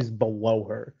conflict is below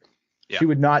her. Yeah. She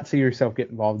would not see herself get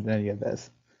involved in any of this.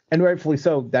 And rightfully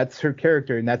so. That's her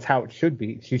character, and that's how it should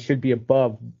be. She should be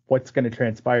above what's going to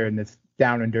transpire in this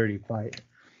down and dirty fight.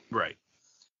 Right.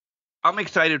 I'm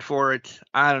excited for it.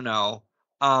 I don't know.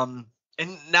 And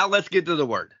now let's get to the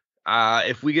word.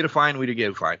 If we get a fine, we do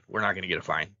get a fine. We're not going to get a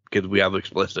fine because we have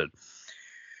explicit.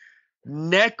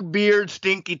 Neckbeard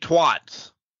stinky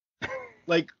twats.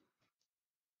 Like,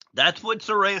 that's what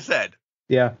Saraya said.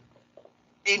 Yeah.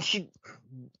 And she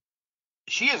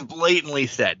has blatantly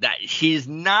said that she's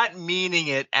not meaning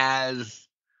it as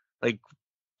like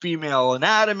female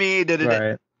anatomy.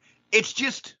 Right. It's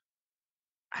just,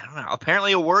 I don't know,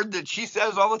 apparently a word that she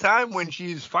says all the time when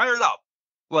she's fired up.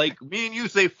 Like me and you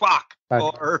say fuck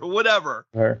or whatever.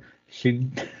 Or she.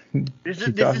 This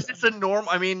is just a norm.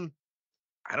 I mean,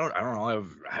 I don't know.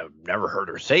 I've never heard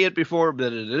her say it before.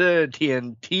 But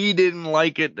TNT didn't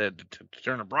like it. The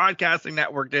Turner Broadcasting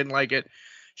Network didn't like it.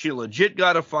 She legit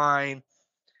got a fine.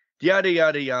 Yada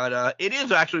yada yada. It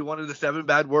is actually one of the 7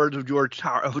 bad words of George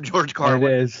Carlin.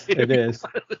 It is. It is.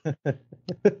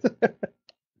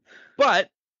 But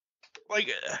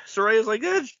like Soraya's like,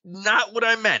 that's not what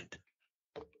I meant.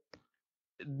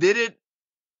 Did it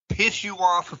piss you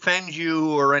off, offend you,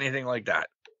 or anything like that?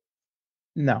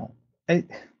 No.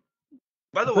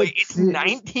 By the way, it's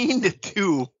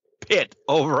 19-2 Pitt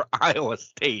over Iowa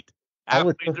State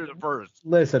after the first.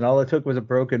 Listen, all it took was a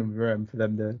broken rim for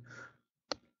them to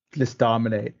just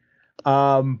dominate.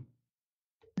 No,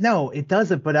 it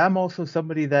doesn't. But I'm also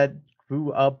somebody that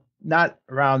grew up not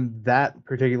around that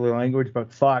particular language,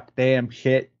 but fuck, damn,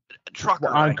 shit. Trucker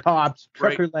on language. Cops,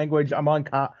 trucker Right. language. I'm on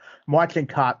cop. I'm watching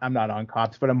cop. I'm not on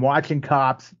Cops, but I'm watching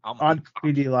Cops on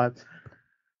PD Live.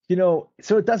 You know,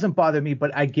 so it doesn't bother me,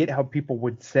 but I get how people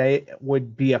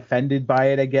would be offended by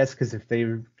it, I guess, because if they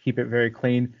keep it very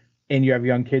clean and you have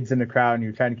young kids in the crowd and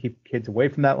you're trying to keep kids away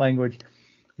from that language.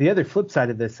 The other flip side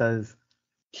of this is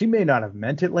she may not have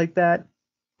meant it like that,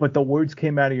 but the words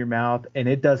came out of your mouth and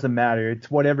it doesn't matter.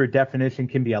 It's whatever definition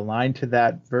can be aligned to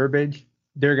that verbiage.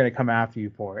 They're going to come after you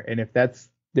for it. And if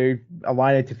they're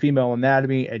aligned to female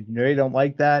anatomy and they don't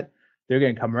like that, they're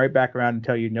going to come right back around and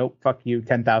tell you, nope, fuck you,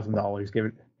 $10,000, give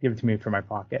it to me for my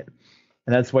pocket.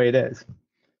 And that's the way it is.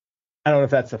 I don't know if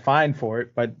that's a fine for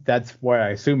it, but that's what I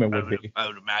assume it would be. I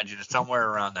would imagine it's somewhere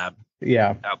around that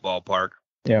ballpark.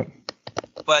 Yeah.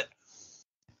 But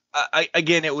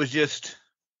again, it was just,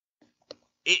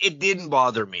 it didn't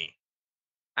bother me.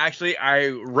 Actually, I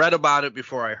read about it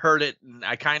before I heard it, and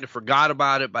I kind of forgot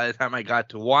about it by the time I got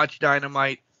to watch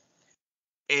Dynamite.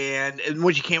 And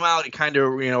when she came out, it kind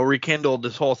of, rekindled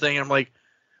this whole thing. And I'm like,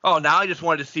 oh, now I just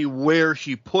wanted to see where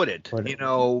she put it.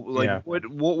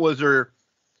 What was her?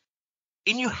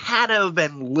 And you had to have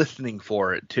been listening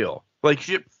for it too. Like,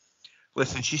 she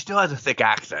still has a thick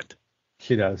accent.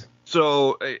 She does.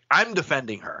 So I'm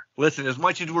defending her. Listen, as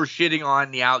much as we're shitting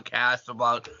on the Outcast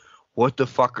about what the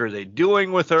fuck are they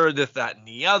doing with her, this, that, and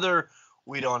the other,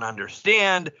 we don't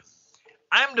understand,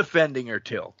 I'm defending her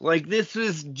too. Like, this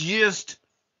is just,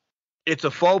 it's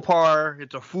a faux pas,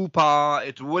 it's a faux pas,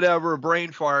 it's whatever, a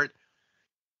brain fart.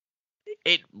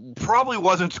 It probably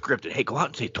wasn't scripted. Hey, go out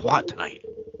and say twat tonight.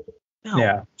 No,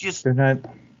 yeah, they're not.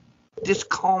 Just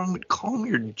calm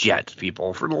your jets,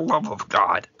 people, for the love of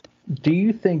God. Do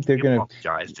you think they're going to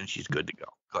apologize and she's good to go?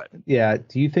 Go ahead. Yeah.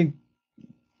 Do you think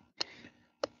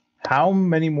how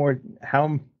many more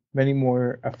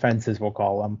offenses, we'll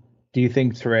call them, do you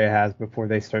think Saraya has before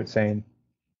they start saying,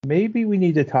 maybe we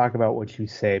need to talk about what you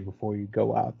say before you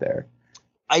go out there?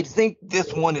 I think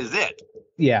this one is it.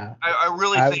 Yeah. I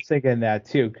really I was thinking that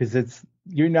too, because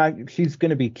she's going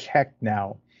to be checked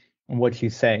now on what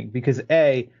she's saying, because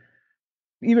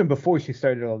even before she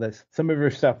started all this, some of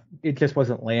her stuff, it just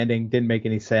wasn't landing, didn't make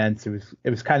any sense. It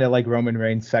was kind of like Roman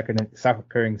Reigns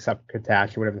succouring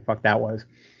succotash or whatever the fuck that was.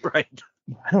 Right.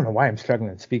 I don't know why I'm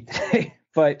struggling to speak today,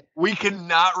 but we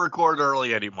cannot record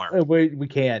early anymore. We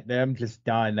can't. I'm just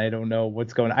done. I don't know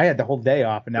what's going on. I had the whole day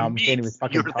off, and now I'm can't even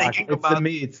fucking talk. It's the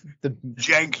meats.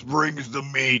 Jenks brings the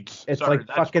meats. It's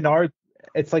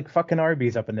It's like fucking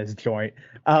Arby's up in this joint.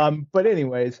 But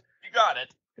anyways. You got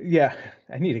it. Yeah,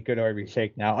 I need a good Arby's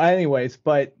shake now. Anyways,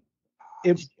 but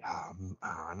now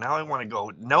I want to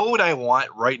go. Know what I want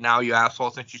right now, you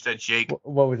asshole? Since you said shake.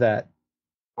 What was that?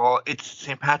 Well, it's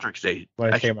St. Patrick's Day.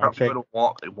 I should probably go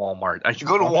to Walmart. I should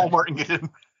go to Walmart and get a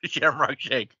Shamrock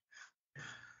Shake.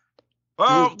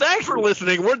 Well, thanks for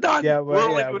listening. We're done. Yeah, we're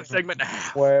only doing a segment and a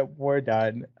half. We're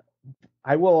done.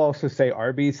 I will also say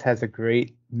Arby's has a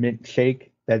great mint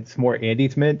shake that's more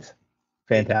Andy's mint.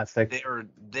 Fantastic.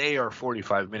 They are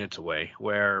 45 minutes away.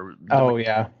 Where we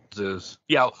don't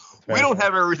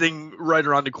have everything right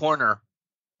around the corner.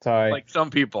 Sorry. Like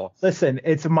some people. Listen,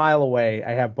 it's a mile away.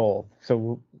 I have both,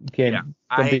 so don't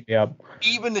beat me up.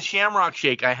 Even the Shamrock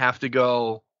Shake, I have to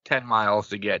go 10 miles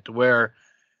to get. To where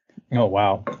Oh,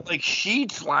 wow. Like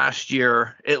Sheets last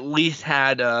year at least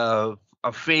had a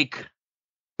fake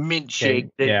mint shake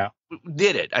that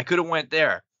did it. I could have went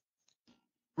there.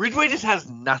 Ridgeway just has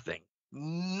nothing.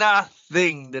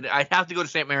 Nothing that I have to go to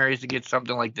St. Mary's to get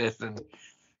something like this. And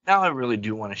now I really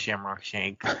do want a Shamrock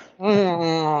Shake.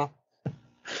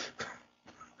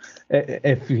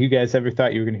 If you guys ever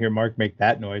thought you were going to hear Mark make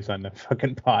that noise on the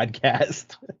fucking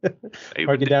podcast,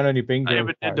 mark it down on your bingo. I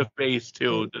even did the face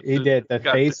too. He did the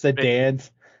face, the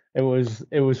dance. It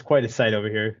was quite a sight over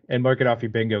here. And mark it off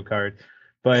your bingo card.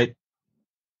 But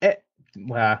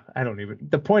well, I don't even.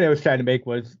 The point I was trying to make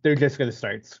was they're just going to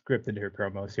start scripting her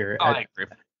promos here. Oh, I agree.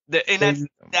 And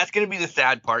that's going to be the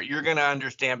sad part. You're going to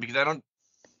understand because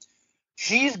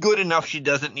she's good enough. She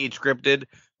doesn't need scripted,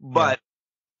 but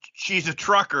she's a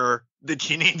trucker that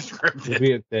she needs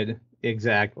scripted.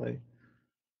 Exactly.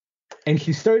 And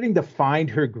she's starting to find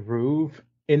her groove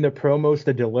in the promos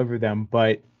to deliver them,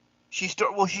 but she's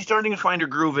starting to find her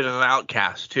groove in an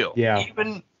Outcast too. Yeah.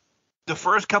 Even the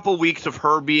first couple weeks of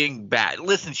her being bad.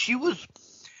 Listen,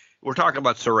 we're talking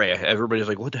about Saraya. Everybody's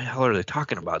like, what the hell are they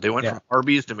talking about? They went from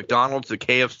Arby's to McDonald's to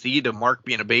KFC to Mark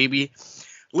being a baby.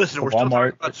 Listen, we're still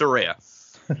talking about Saraya.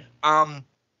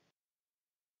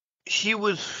 She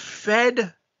was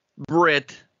fed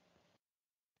Brit,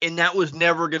 and that was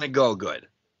never going to go good.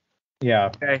 Yeah.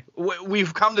 Okay.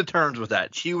 We've come to terms with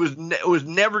that. It was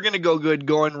never going to go good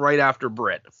going right after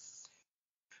Brit.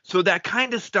 So that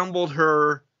kind of stumbled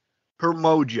her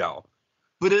mojo.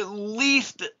 But at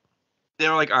least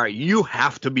they're like, all right, you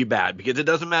have to be bad because it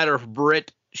doesn't matter if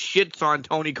Brit shits on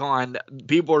Tony Khan,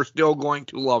 people are still going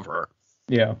to love her.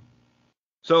 Yeah.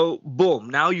 So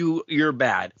boom, now you're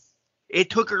bad. It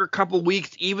took her a couple weeks,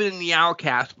 even in the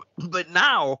Outcast, but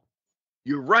now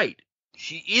you're right.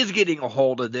 She is getting a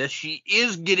hold of this. She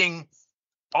is getting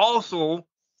also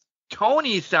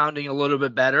Tony sounding a little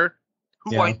bit better,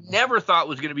 who I never thought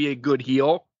was going to be a good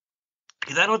heel,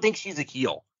 because I don't think she's a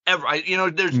heel ever.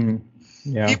 There's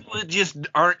people that just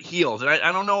aren't heels, and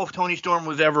I don't know if Toni Storm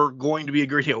was ever going to be a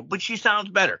great heel, but she sounds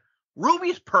better.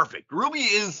 Ruby's perfect. Ruby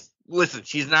is, listen,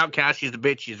 she's an outcast. She's a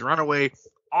bitch. She's a runaway.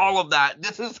 All of that.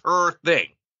 This is her thing.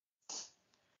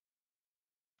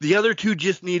 The other two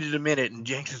just needed a minute, and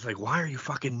Jenks is like, why are you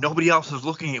nobody else is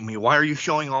looking at me. Why are you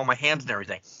showing all my hands and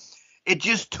everything? It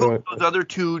just took those other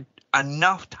two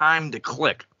enough time to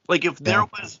click. Like, if there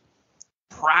was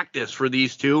practice for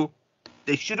these two,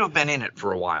 they should have been in it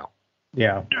for a while.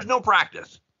 Yeah. There's no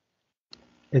practice.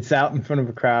 It's out in front of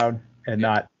a crowd and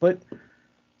not. But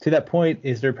to that point,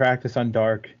 is there practice on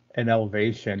Dark and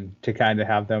Elevation to kind of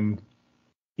have them,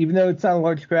 even though it's not a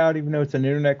large crowd, even though it's an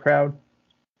internet crowd,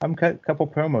 cut a couple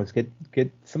promos,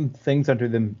 get some things under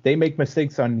them. They make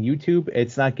mistakes on YouTube.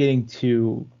 It's not getting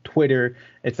to Twitter.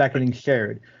 It's not getting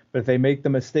shared. But if they make the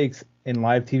mistakes in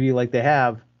live TV like they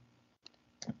have,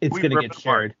 it's going to get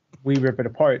shared. We rip it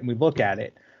apart and we look at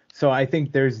it. So I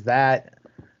think there's that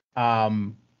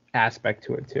aspect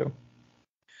to it too.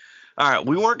 All right,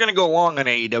 we weren't going to go long on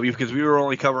AEW because we were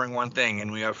only covering one thing,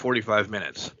 and we have 45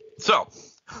 minutes. So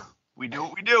we do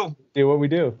what we do. Do what we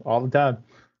do all the time.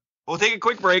 We'll take a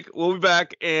quick break. We'll be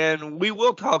back, and we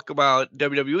will talk about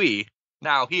WWE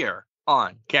now here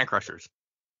on Can Crushers.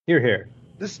 Here.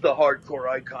 This is the hardcore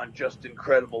icon, Just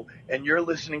Incredible, and you're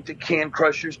listening to Can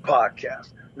Crushers Podcast.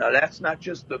 Now, that's not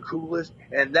just the coolest,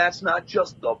 and that's not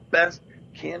just the best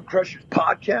Can Crushers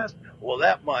Podcast. Well,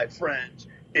 that, my friends,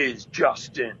 is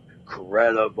just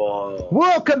incredible.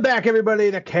 Welcome back,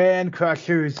 everybody, to Can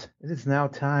Crushers. It is now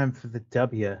time for the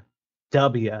WWE.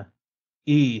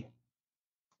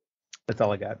 That's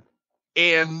all I got.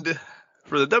 And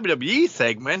for the WWE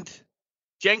segment,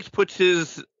 Jenks puts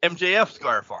his MJF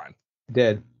scarf on.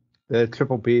 Did the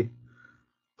Triple B?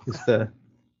 Just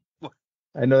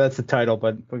I know that's the title,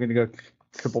 but we're gonna go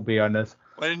Triple B on this.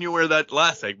 Why didn't you wear that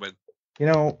last segment?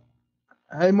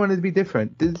 I wanted to be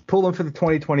different. Just pull them for the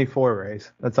 2024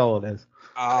 race. That's all it is.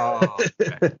 Oh.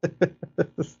 Okay.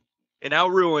 And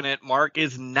I'll ruin it. Mark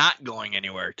is not going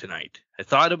anywhere tonight. I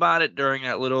thought about it during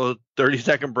that little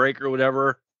 30-second break or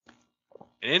whatever.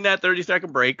 And in that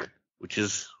 30-second break, which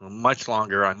is much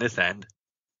longer on this end,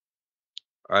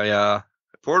 I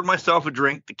poured myself a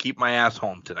drink to keep my ass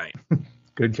home tonight.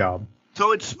 Good job.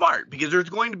 So it's smart because there's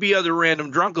going to be other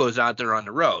random drunkos out there on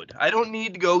the road. I don't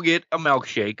need to go get a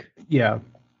milkshake. Yeah.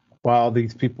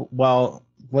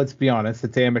 Let's be honest,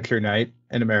 it's amateur night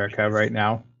in America right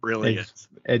now. Really is.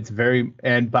 It's very,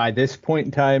 and by this point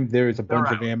in time, there's a bunch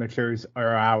of amateurs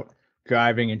are out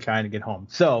driving and trying to get home.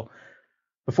 So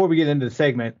before we get into the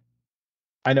segment,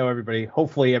 I know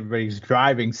hopefully everybody's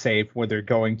driving safe where they're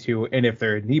going to, and if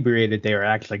they're inebriated, they are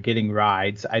actually getting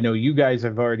rides. I know you guys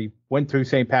have already went through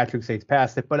St. Patrick's Day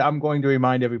past it, but I'm going to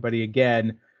remind everybody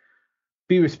again,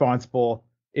 be responsible.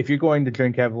 If you're going to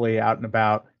drink heavily out and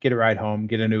about, get a ride home,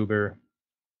 get an Uber,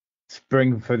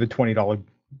 spring for the $20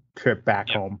 trip back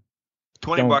home.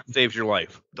 $20 saves your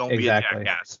life. Don't be a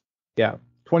jackass. Yeah.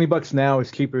 $20 now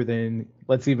is cheaper than,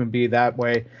 let's even be that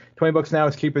way. $20 now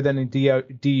is cheaper than a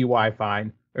DUI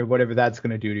fine or whatever that's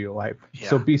going to do to your life. Yeah.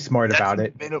 So be smart about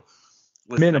it.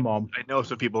 Minimum. I know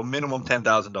some people, minimum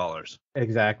 $10,000.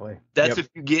 Exactly. That's if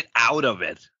you get out of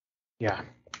it. Yeah.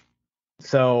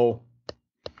 So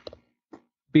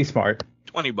be smart.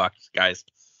 $20, guys.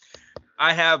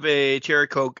 I have a cherry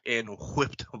Coke and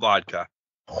whipped vodka.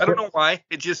 I don't know why.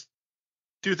 It's just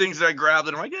two things that I grabbed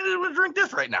and I'm like, I'm going to drink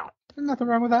this right now. There's nothing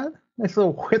wrong with that. Nice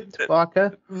little whipped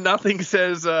vodka. Nothing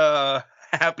says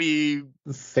happy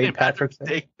St. Patrick's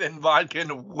Day than vodka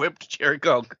and whipped cherry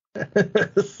Coke.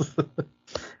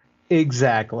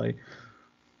 Exactly.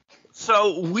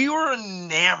 So we were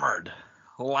enamored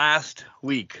last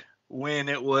week when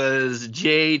it was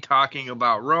Jay talking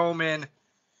about Roman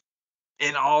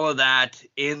and all of that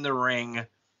in the ring.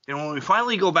 And when we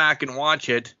finally go back and watch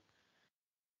it,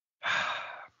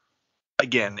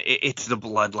 again, it's the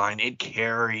bloodline. It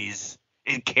carries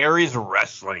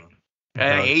wrestling. Uh-huh.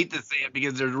 And I hate to say it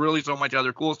because there's really so much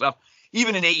other cool stuff,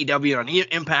 even in AEW and on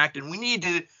Impact, and we need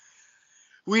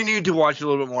to watch a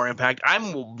little bit more Impact.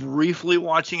 I'm briefly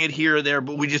watching it here or there,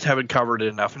 but we just haven't covered it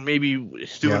enough, and maybe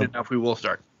soon enough we will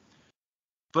start.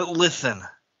 But listen,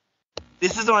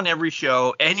 this is on every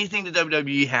show. Anything that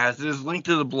WWE has, it is linked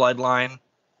to the bloodline,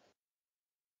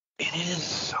 and it is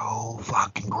so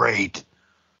fucking great.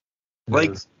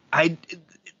 Like,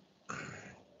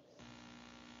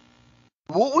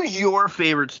 what was your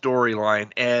favorite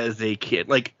storyline as a kid?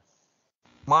 Like,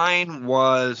 mine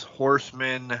was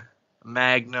Horseman,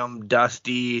 Magnum,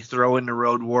 Dusty, throw in the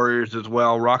Road Warriors as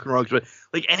well, Rock and Roll.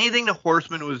 Like, anything the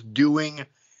Horseman was doing,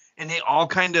 and they all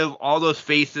those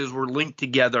faces were linked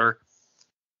together.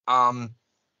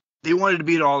 They wanted to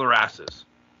beat all their asses.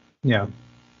 Yeah.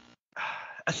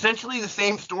 Essentially the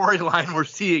same storyline we're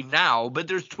seeing now, but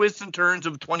there's twists and turns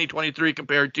of 2023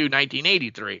 compared to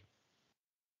 1983.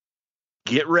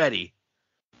 Get ready.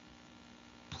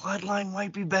 Bloodline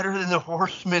might be better than the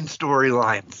Horseman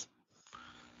storylines.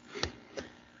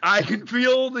 I can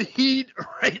feel the heat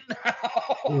right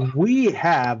now. We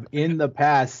have in the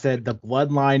past said the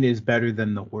Bloodline is better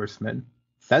than the Horseman.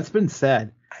 That's been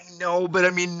said. I know, but I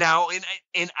mean now,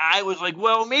 and I was like,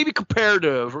 well, maybe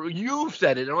comparative. Or you've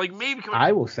said it. I'm like, maybe.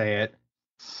 I will say it.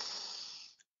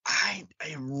 I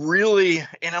really,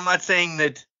 and I'm not saying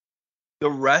that the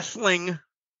wrestling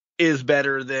is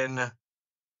better than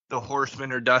the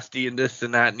Horseman or Dusty and this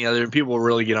and that and the other. And people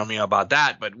really get on me about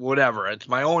that, but whatever. It's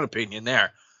my own opinion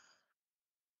there.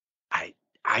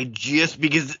 I just,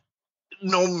 because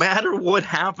no matter what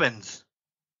happens,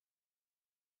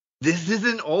 this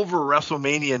isn't over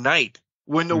WrestleMania night.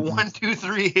 When the 1, 2,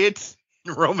 3 hits,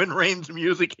 and Roman Reigns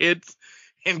music hits,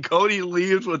 and Cody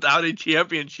leaves without a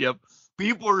championship,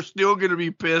 people are still going to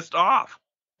be pissed off.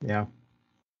 Yeah.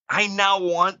 I now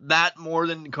want that more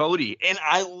than Cody. And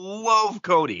I love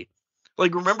Cody.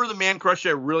 Like, remember the man crush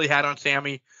I really had on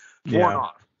Sammy? Worn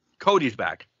off. Cody's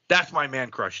back. That's my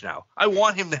man crush now. I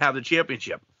want him to have the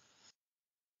championship.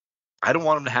 I don't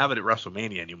want him to have it at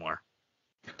WrestleMania anymore.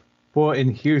 Well,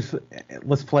 and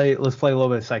let's play a little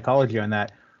bit of psychology on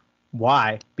that.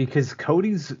 Why? Because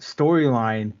Cody's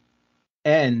storyline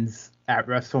ends at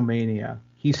WrestleMania.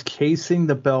 He's chasing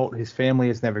the belt his family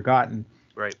has never gotten.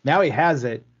 Right. Now he has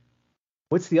it.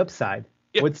 What's the upside?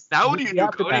 Yeah, now what do you do,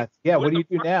 Cody? Yeah, what do you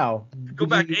do now? Go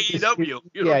back to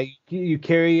AEW. You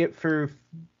carry it for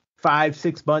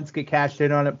 5-6 months, get cashed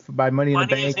in on it by Money in the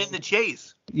Bank. Money's in the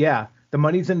chase. Yeah, the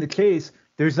money's in the chase.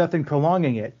 There's nothing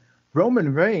prolonging it.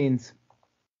 Roman Reigns,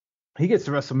 he gets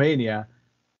to WrestleMania.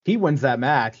 He wins that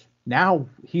match. Now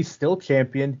he's still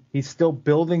champion. He's still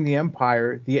building the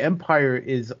empire. The empire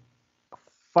is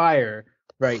fire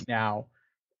right now.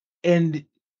 And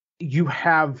you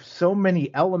have so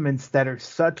many elements that are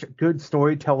such good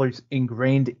storytellers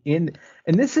ingrained in.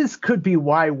 And this could be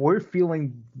why we're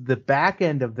feeling the back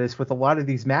end of this with a lot of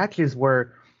these matches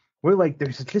where we're like,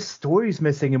 there's just stories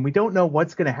missing and we don't know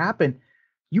what's going to happen.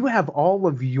 You have all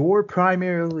of your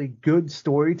primarily good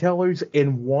storytellers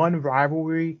in one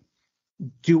rivalry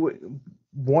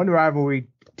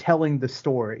telling the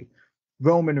story.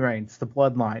 Roman Reigns, the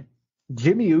bloodline.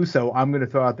 Jimmy Uso, I'm going to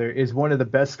throw out there, is one of the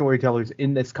best storytellers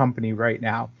in this company right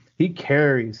now. He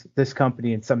carries this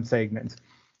company in some segments.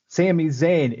 Sami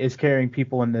Zayn is carrying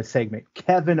people in this segment.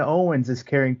 Kevin Owens is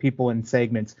carrying people in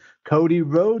segments. Cody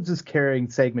Rhodes is carrying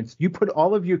segments. You put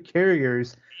all of your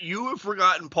carriers. You have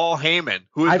forgotten Paul Heyman,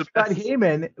 who is I've got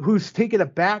Heyman, who's taken a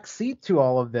back seat to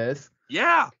all of this.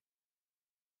 Yeah.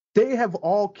 They have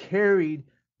all carried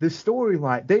the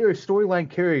storyline. They are storyline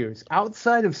carriers.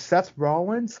 Outside of Seth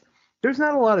Rollins, there's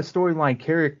not a lot of storyline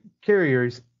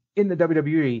carriers in the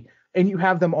WWE, and you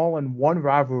have them all in one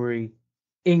rivalry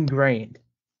ingrained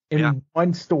in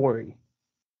one story.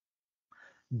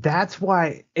 That's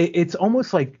why it's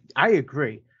almost like, I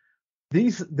agree.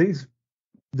 These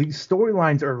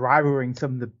storylines are rivaling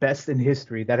some of the best in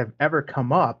history that have ever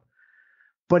come up.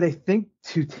 But I think,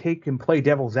 to take and play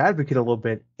devil's advocate a little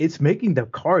bit, it's making the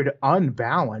card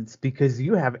unbalanced, because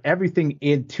you have everything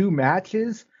in 2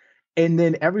 matches, and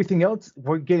then everything else,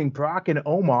 we're getting Brock and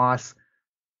Omos,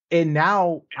 and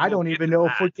now I don't even know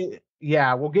if we'll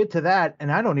get to that, and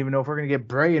I don't even know if we're going to get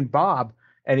Bray and Bob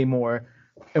anymore,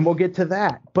 and we'll get to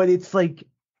that. But it's like,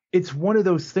 it's one of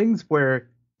those things where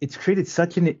it's created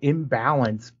such an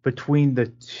imbalance between the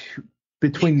two,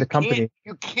 between the company.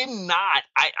 You cannot.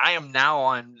 I am now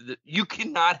on. You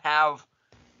cannot have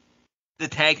the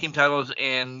tag team titles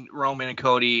and Roman and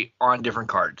Cody on different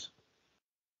cards,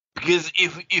 because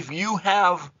if you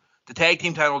have the tag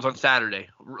team titles on Saturday,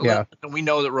 we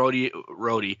know that Rhodey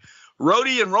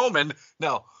and Roman.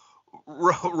 No,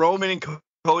 Roman and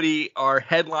Cody are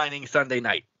headlining Sunday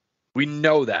night. We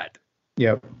know that.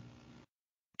 Yep.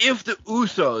 If the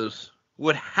Usos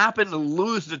would happen to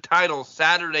lose the title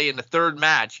Saturday in the 3rd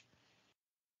match,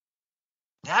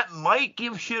 that might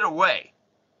give shit away.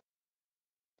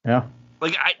 Yeah.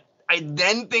 Like, I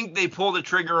then think they pull the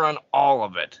trigger on all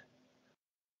of it.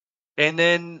 And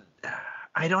then,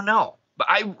 I don't know. But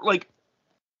I don't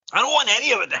want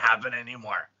any of it to happen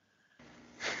anymore.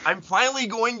 I'm finally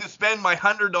going to spend my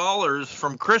 $100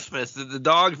 from Christmas that the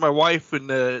dogs, my wife, and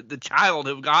the child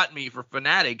have got me for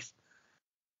Fanatics.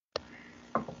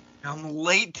 I'm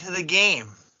late to the game.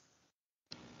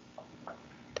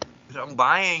 I'm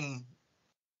buying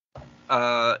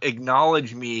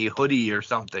Acknowledge Me hoodie or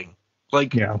something.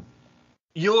 Like,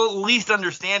 you'll at least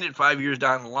understand it 5 years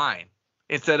down the line,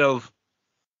 instead of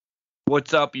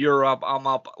what's up, you're up, I'm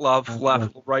up, left,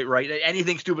 right,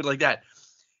 anything stupid like that.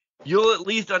 You'll at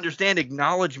least understand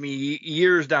Acknowledge Me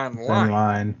years down the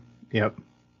line. Yep.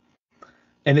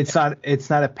 And it's not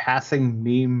a passing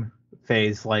meme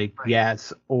phase like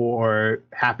yes or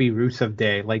Happy Rusev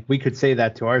Day. Like, we could say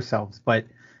that to ourselves, but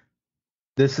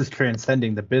this is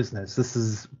transcending the business. This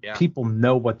is people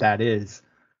know what that is,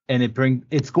 and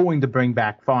it's going to bring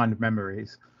back fond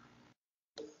memories.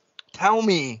 Tell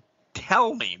me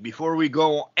before we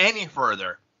go any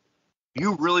further,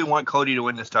 you really want Cody to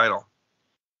win this title?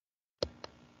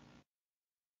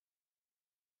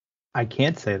 I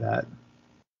can't say that.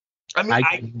 I mean,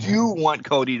 I do want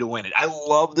Cody to win it. I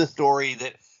love the story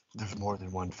that there's more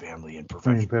than one family in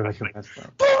professional wrestling. Cody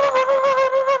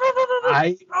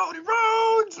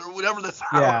Rhodes, or whatever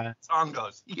the song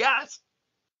goes. Yes.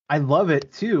 I love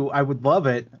it too. I would love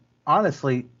it,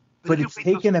 honestly, but it's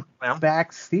taken a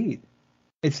back seat.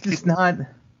 It's just not.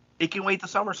 It can wait the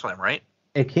SummerSlam, right?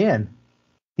 It can.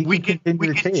 We can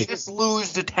just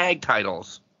lose the tag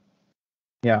titles.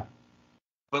 Yeah.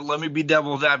 But let me be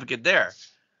devil's advocate there.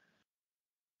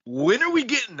 When are we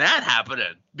getting that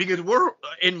happening? Because we're,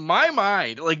 in my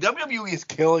mind, like, WWE is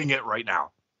killing it right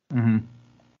now.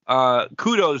 Mm-hmm.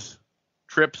 Kudos,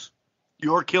 Trips.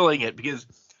 You're killing it, because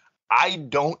I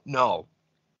don't know.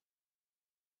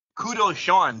 Kudos,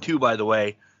 Sean, too, by the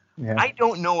way. Yeah. I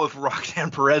don't know if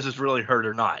Roxanne Perez is really hurt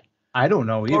or not. I don't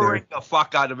know either. Blurring the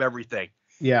fuck out of everything.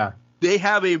 Yeah. They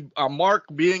have a mark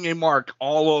being a mark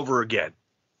all over again.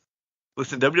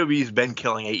 Listen, WWE's been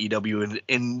killing AEW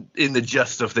in the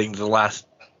gist of things the last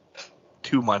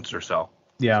 2 months or so.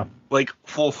 Yeah. Like,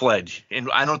 full-fledged. And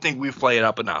I don't think we've played it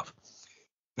up enough.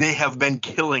 They have been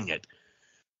killing it.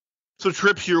 So,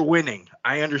 Trips, you're winning.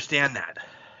 I understand that.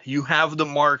 You have the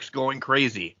marks going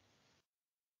crazy.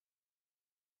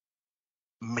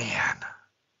 Man.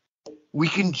 We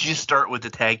can just start with the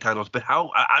tag titles, but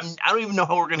how? I don't even know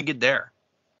how we're going to get there.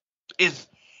 Is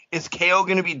KO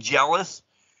going to be jealous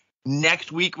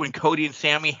next week when Cody and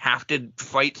Sammy have to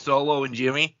fight Solo and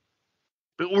Jimmy?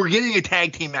 But we're getting a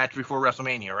tag team match before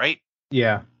WrestleMania, right?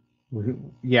 Yeah.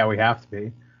 Yeah, we have to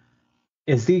be.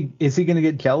 Is he going to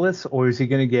get jealous, or is he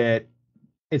going to get,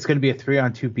 it's going to be a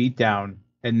 3-on-2 beatdown,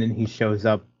 and then he shows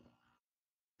up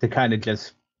to kind of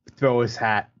just throw his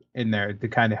hat in there to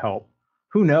kind of help?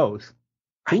 Who knows?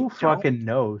 Who fucking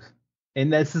knows?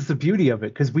 And this is the beauty of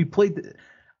it, because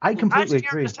I completely Last year,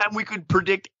 agree. this time we could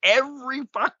predict every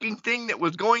fucking thing that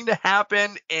was going to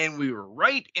happen, and we were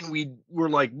right, and we were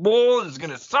like, "Bull, this is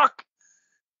gonna suck."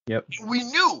 Yep. We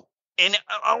knew, and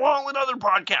along with other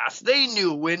podcasts, they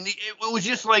knew. When it was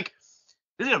just like,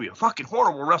 "This is gonna be a fucking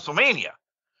horrible WrestleMania." It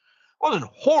wasn't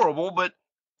horrible, but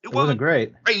It wasn't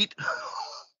great. Great.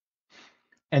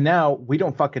 And now we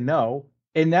don't fucking know.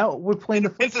 And now we're playing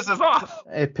It pisses us off.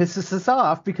 It pisses us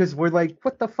off because we're like,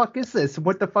 what the fuck is this?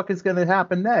 What the fuck is going to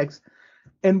happen next?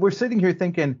 And we're sitting here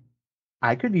thinking,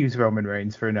 I could use Roman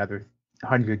Reigns for another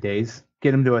 100 days,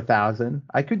 get him to 1,000.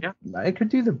 I could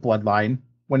do the Bloodline,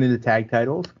 winning the tag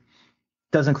titles.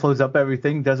 Doesn't close up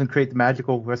everything, doesn't create the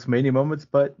magical WrestleMania moments,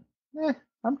 but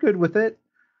I'm good with it.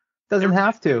 Doesn't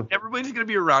have to. Everybody's going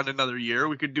to be around another year.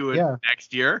 We could do it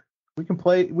next year. We can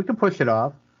push it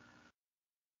off.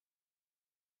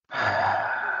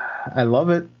 I love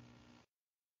it.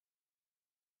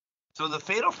 So the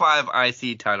Fatal 5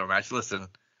 IC title match, listen,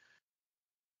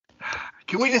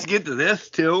 can we just get to this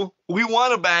too? We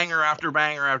want a banger after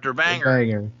banger after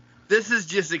banger. This is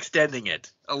just extending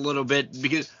it a little bit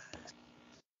because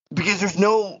there's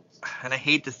no, and I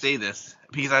hate to say this,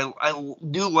 because I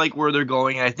do like where they're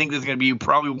going, and I think this is going to be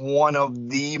probably one of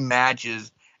the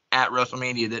matches at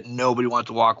WrestleMania that nobody wants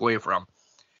to walk away from.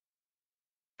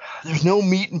 There's no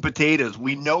meat and potatoes.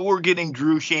 We know we're getting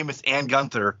Drew, Sheamus, and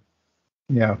Gunther.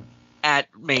 Yeah. At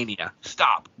Mania.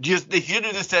 Stop. They should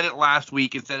have just said it last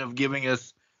week instead of giving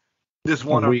us this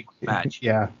one match.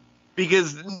 Yeah.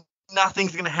 Because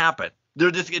nothing's going to happen.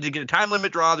 They're just going to get a time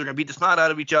limit draw. They're going to beat the snot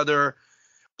out of each other.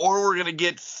 Or we're going to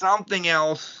get something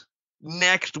else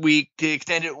next week to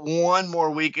extend it one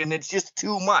more week, and it's just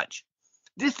too much.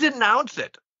 Just announce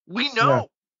it. We know. Yeah.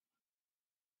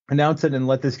 Announce it and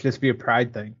let this just be a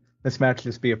pride thing. This match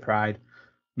just be a pride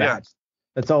match. Yeah.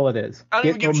 That's all it is. I don't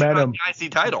even give momentum. The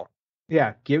IC title.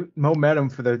 Yeah, give momentum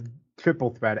for the triple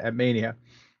threat at Mania.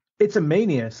 It's a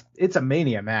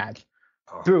Mania match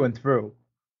through and through.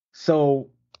 So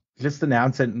just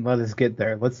announce it and let us get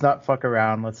there. Let's not fuck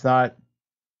around. Let's not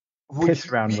piss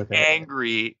around with it.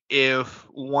 Angry if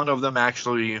one of them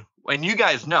actually, and you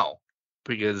guys know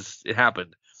because it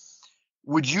happened.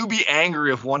 Would you be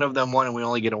angry if one of them won and we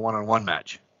only get a one-on-one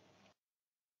match?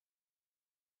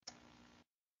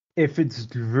 If it's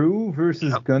Drew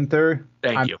versus Gunther,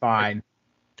 I'm fine.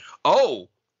 Oh,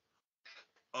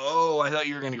 I thought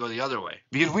you were going to go the other way.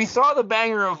 Because we saw the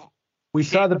banger of... We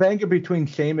saw the banger between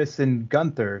Sheamus and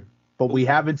Gunther, but we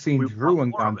haven't seen Drew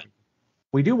and Gunther.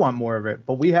 We do want more of it,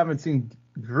 but we haven't seen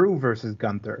Drew versus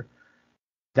Gunther.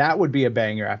 That would be a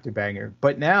banger after banger.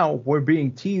 But now we're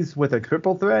being teased with a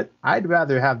triple threat. I'd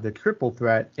rather have the triple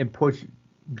threat and push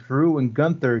Drew and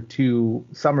Gunther to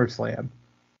SummerSlam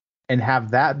and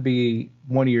have that be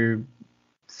one of your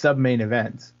sub-main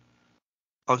events.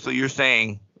 Oh, so you're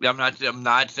saying I'm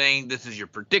not saying this is your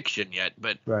prediction yet,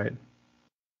 but right.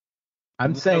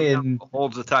 I'm saying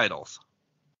holds the titles.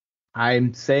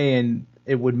 I'm saying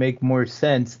it would make more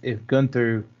sense if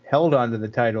Gunther held onto the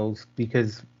titles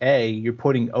because A, you're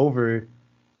putting over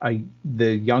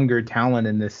the younger talent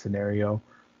in this scenario,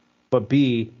 but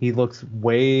B, he looks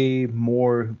way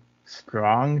more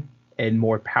strong and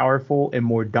more powerful and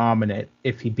more dominant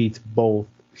if he beats both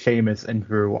Sheamus and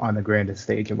Drew on the grandest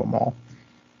stage of them all.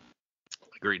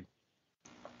 Agreed.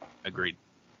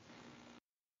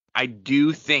 I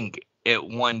do think at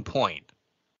one point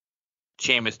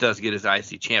Sheamus does get his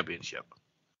IC championship.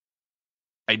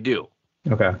 I do.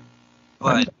 Okay.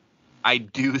 But I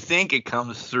do think it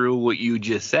comes through what you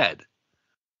just said.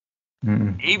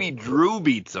 Maybe Drew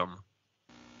beats him,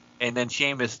 and then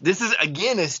Sheamus. This is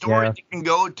again a story that can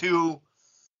go to.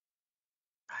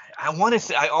 I want to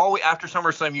say after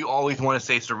SummerSlam you always want to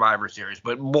say Survivor Series,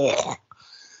 but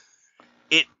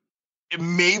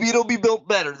maybe it'll be built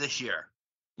better this year.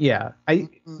 Yeah,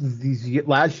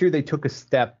 last year they took a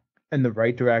step in the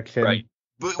right direction, right?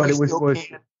 But it was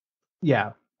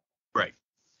yeah, right.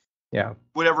 Yeah.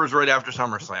 Whatever's right after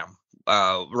SummerSlam,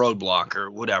 Roadblock or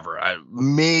whatever.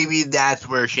 Maybe that's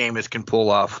where Sheamus can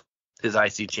pull off his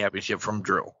IC championship from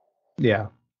Drew. Yeah.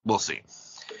 We'll see.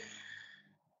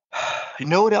 You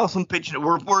know what else I'm pitching?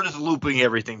 We're just looping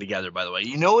everything together, by the way.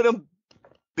 You know what I'm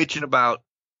bitching about?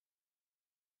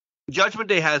 Judgment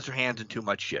Day has their hands in too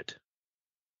much shit.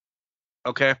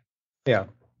 Okay? Yeah.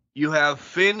 You have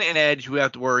Finn and Edge we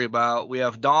have to worry about. We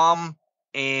have Dom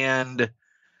and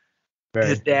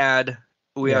his dad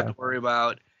we have to worry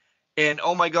about. And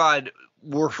oh my God,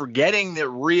 we're forgetting that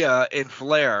Rhea and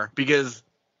Flair, because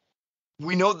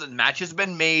we know the match has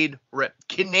been made.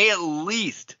 Can they at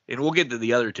least, and we'll get to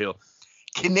the other two,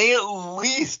 can they at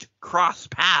least cross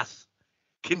paths?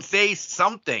 Can say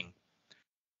something?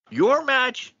 your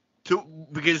match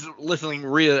because listening,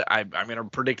 Rhea, I'm going to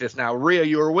predict this now. Rhea,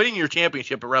 you are winning your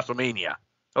championship at WrestleMania.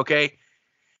 Okay?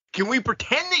 Can we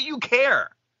pretend that you care?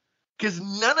 Because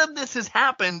none of this has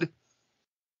happened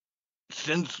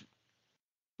since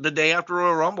the day after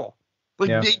Royal Rumble.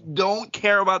 They don't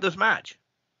care about this match.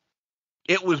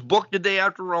 It was booked the day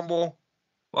after Rumble.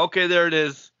 Okay, there it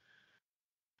is.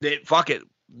 Fuck it.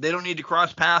 They don't need to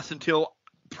cross paths until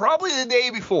probably the day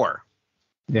before.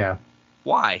 Yeah.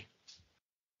 Why?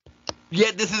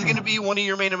 Yet this is going to be one of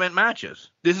your main event matches.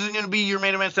 This is going to be your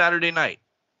main event Saturday night.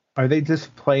 Are they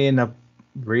just playing up?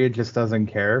 Rhea just doesn't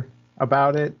care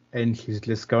about it, and she's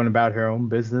just going about her own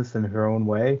business in her own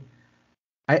way.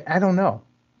 I don't know,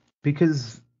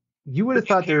 because you would have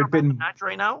thought there had been the match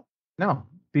right now. No,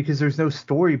 because there's no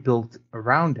story built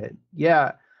around it.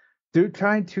 Yeah, they're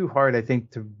trying too hard, I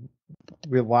think, to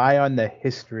rely on the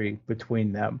history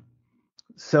between them.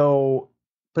 So,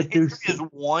 but there's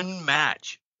one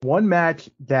match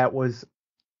that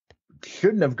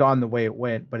shouldn't have gone the way it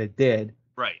went, but it did.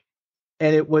 Right.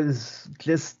 And it was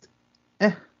just,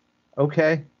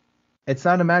 okay. It's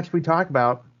not a match we talk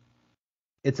about.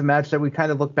 It's a match that we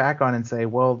kind of look back on and say,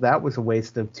 well, that was a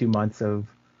waste of 2 months of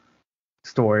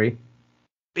story.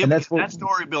 That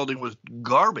story building was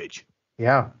garbage.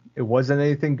 Yeah, it wasn't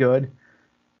anything good.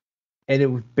 And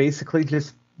it basically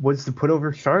just was to put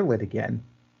over Charlotte again,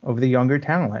 over the younger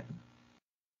talent.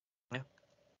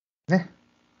 Yeah.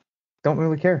 Don't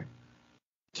really care.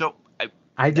 So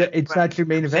it's not your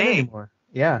main event anymore.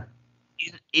 Yeah.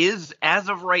 It is, as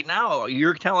of right now,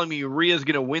 you're telling me Rhea's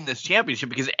going to win this championship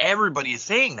because everybody is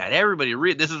saying that.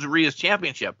 This is Rhea's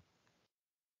championship.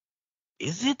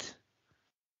 Is it?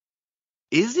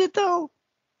 Is it, though?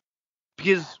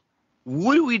 Because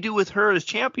what do we do with her as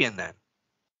champion then?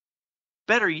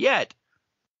 Better yet,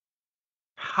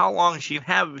 how long does she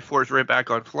have it before it's right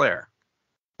back on Flair?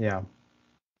 Yeah.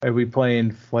 Are we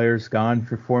playing Flair's gone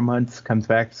for 4 months, comes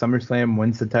back to SummerSlam,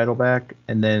 wins the title back,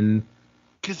 and then...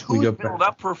 Because who's built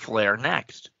up for Flair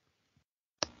next?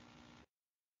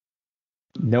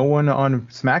 No one on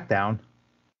SmackDown.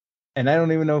 And I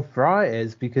don't even know if Raw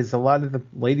is, because a lot of the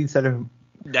ladies that are...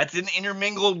 That's an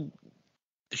intermingled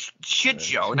shit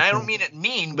show. And I don't mean it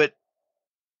mean, but...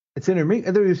 It's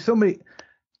intermingled. There's so many...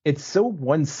 It's so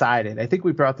one-sided. I think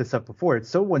we brought this up before. It's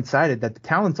so one-sided that the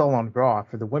talent's all on Raw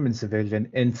for the women's division.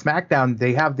 In SmackDown,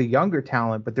 they have the younger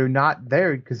talent, but they're not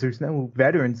there because there's no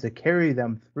veterans to carry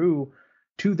them through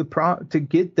to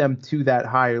get them to that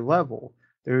higher level.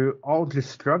 They're all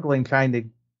just struggling, trying to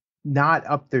not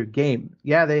up their game.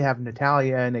 Yeah, they have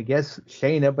Natalya and I guess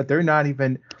Shayna, but they're not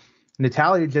even...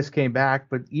 Natalya just came back,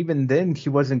 but even then she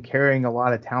wasn't carrying a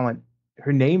lot of talent.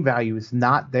 Her name value is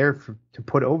not there to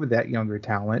put over that younger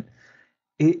talent.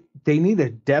 They need a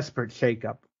desperate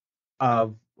shakeup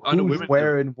of who's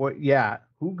where and what. Yeah,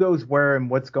 who goes where and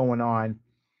what's going on,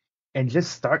 and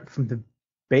just start from the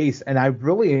base. And I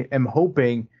really am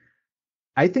hoping.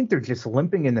 I think they're just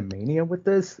limping into Mania with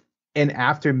this, and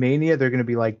after Mania, they're going to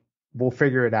be like, "We'll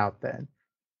figure it out then,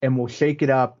 and we'll shake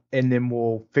it up, and then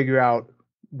we'll figure out.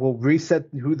 We'll reset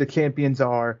who the champions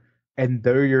are." And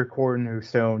they're your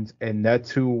cornerstones, and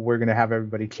that's who we're going to have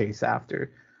everybody chase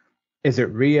after. Is it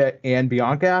Rhea and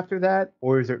Bianca after that?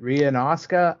 Or is it Rhea and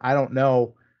Asuka? I don't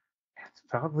know. It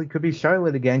probably could be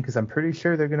Charlotte again, because I'm pretty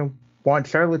sure they're going to want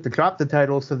Charlotte to drop the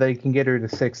title so they can get her to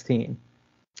 16.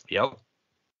 Yep.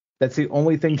 That's the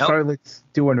only thing Charlotte's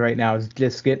doing right now is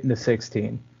just getting to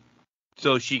 16.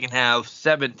 So she can have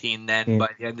 17 then by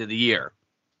the end of the year.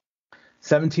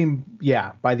 17,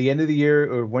 yeah, by the end of the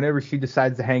year or whenever she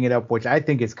decides to hang it up, which I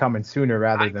think is coming sooner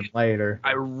rather than later.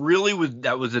 I really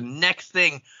that was the next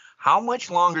thing. How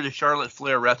much longer does Charlotte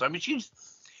Flair wrestle? I mean, she's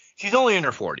only in her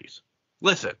 40s.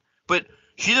 Listen, but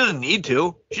she doesn't need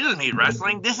to. She doesn't need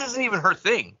wrestling. This isn't even her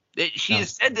thing. She has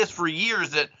said this for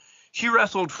years that she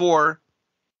wrestled for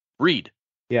Reed.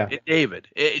 Yeah. And David.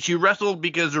 She wrestled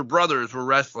because her brothers were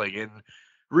wrestling, and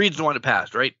Reed's the one that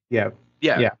passed, right? Yeah.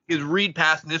 Yeah, because Reed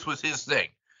passed, and this was his thing.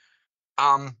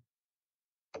 Yeah,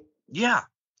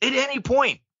 at any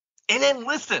point. And then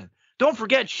listen, don't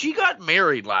forget, she got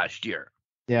married last year.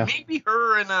 Yeah. Maybe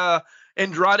her and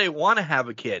Andrade want to have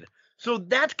a kid. So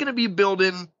that's going to be built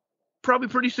in probably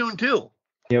pretty soon, too.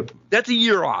 Yep. That's a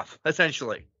year off,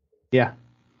 essentially. Yeah.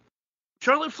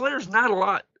 Charlotte Flair's not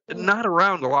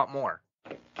around a lot more.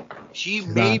 She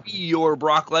may be your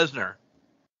Brock Lesnar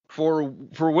for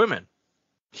women.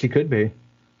 She could be.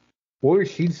 Or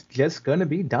she's just going to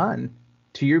be done.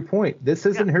 To your point, this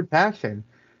isn't her passion.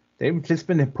 They've just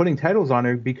been putting titles on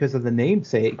her because of the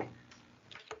namesake.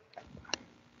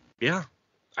 Yeah.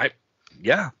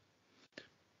 Yeah.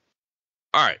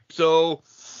 All right. So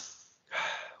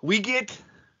we get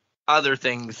other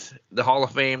things. The Hall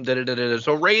of Fame.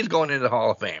 So Ray's going into the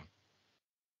Hall of Fame.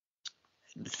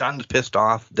 Son's pissed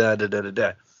off.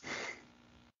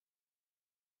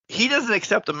 He doesn't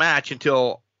accept the match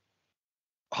until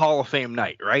Hall of Fame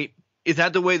night, right? Is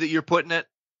that the way that you're putting it?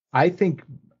 I think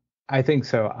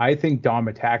so. I think Dom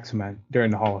attacks him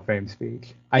during the Hall of Fame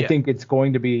speech. I think it's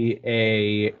going to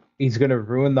be he's going to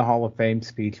ruin the Hall of Fame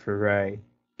speech for Ray.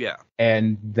 Yeah.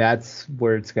 And that's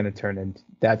where it's going to turn in.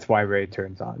 That's why Ray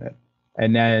turns on it.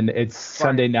 And then it's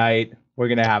Sunday night. We're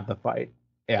going to have the fight.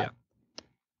 Yeah.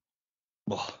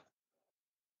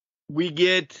 We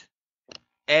get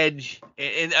Edge.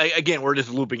 And again, we're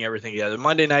just looping everything together.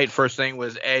 Monday night, first thing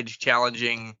was Edge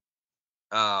challenging.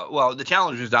 The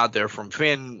challenge was out there from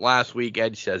Finn last week.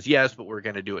 Edge says yes, but we're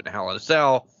going to do it in Hell in a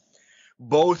Cell.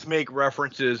 Both make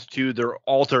references to their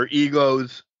alter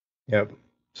egos. Yep.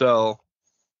 So,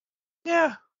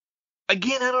 yeah.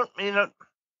 Again,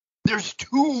 there's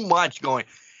too much going.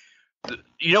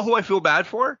 You know who I feel bad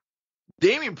for?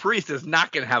 Damian Priest is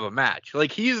not going to have a match.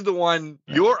 Like, he's the one,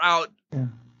 you're out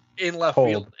in left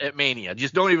field at Mania.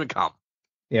 Just don't even come.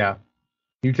 Yeah.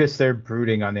 You're just there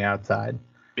brooding on the outside.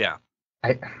 Yeah.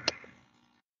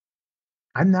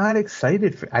 I'm not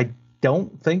excited I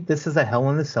don't think this is a Hell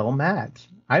in a Cell match.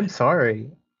 I'm sorry.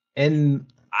 And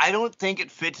I don't think it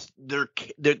fits their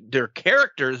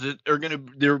characters that are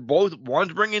they're both,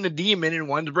 one's bringing the Demon and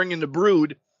one's bringing the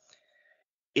Brood.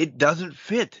 It doesn't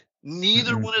fit.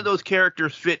 Neither one of those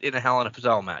characters fit in a Hell in a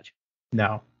Cell match.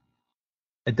 No.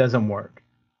 It doesn't work.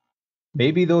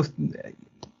 Maybe they're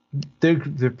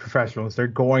professionals. They're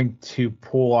going to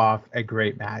pull off a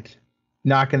great match.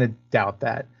 Not going to doubt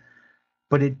that.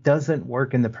 But it doesn't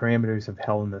work in the parameters of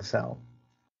Hell in a Cell.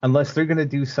 Unless they're going to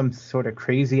do some sort of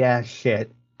crazy ass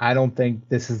shit, I don't think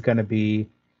this is going to be.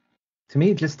 To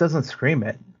me, it just doesn't scream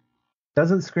it.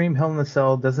 Doesn't scream Hell in a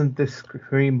Cell. Doesn't this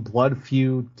scream blood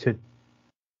feud to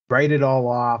write it all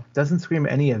off. Doesn't scream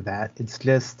any of that. It's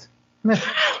just,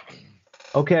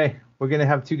 okay, we're going to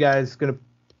have two guys going to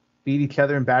beat each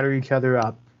other and batter each other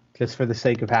up just for the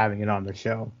sake of having it on the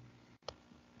show.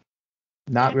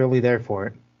 Not really there for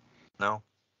it. No.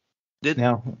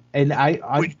 No. And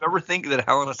would you ever think that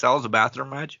Hell in a Cell is a bathroom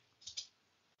match?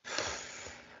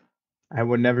 I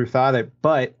would never thought it,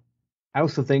 but I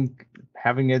also think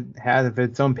having it have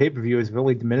its own pay-per-view has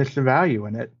really diminished the value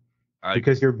in it.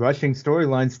 Because you're rushing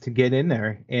storylines to get in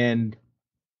there, and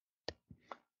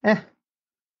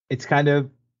it's kind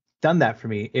of done that for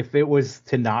me. If it was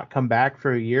to not come back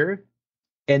for a year,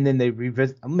 and then they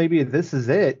revisit, maybe this is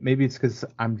it. Maybe it's because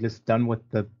I'm just done with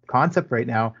the concept right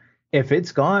now. If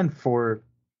it's gone for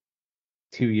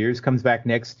 2 years, comes back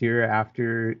next year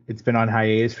after it's been on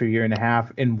hiatus for a year and a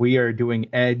half, and we are doing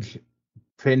Edge,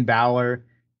 Finn Balor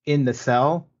in the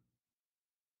Cell,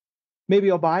 maybe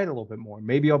I'll buy it a little bit more.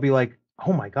 Maybe I'll be like,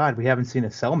 oh my God, we haven't seen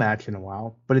a Cell match in a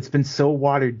while. But it's been so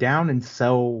watered down and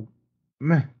so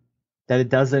that it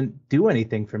doesn't do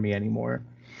anything for me anymore.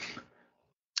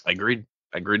 Agreed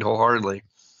wholeheartedly.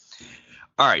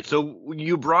 All right, so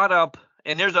you brought up,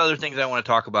 and there's other things I want to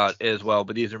talk about as well,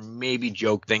 but these are maybe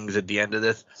joke things at the end of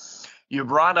this. You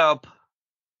brought up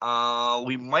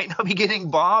we might not be getting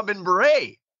Bob and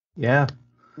Bray. Yeah.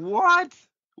 What?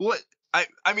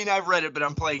 I mean, I've read it, but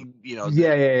I'm playing,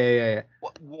 Yeah.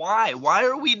 Why? Why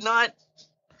are we not?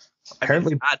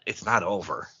 Apparently, it's not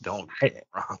over. Don't get me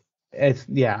wrong.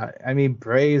 I mean,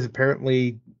 Bray is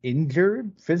apparently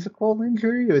injured, physical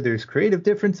injury, or there's creative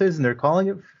differences, and they're calling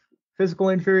it physical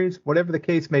injuries, whatever the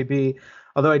case may be.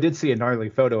 Although I did see a gnarly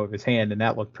photo of his hand, and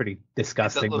that looked pretty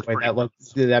disgusting.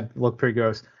 That looked pretty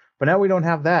gross. But now we don't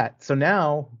have that. So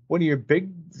now one of your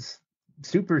big,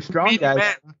 super strong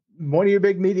guys. One of your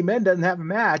big meaty men doesn't have a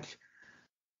match.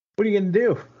 What are you going to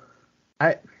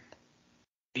do?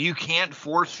 You can't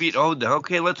force feed. Oh,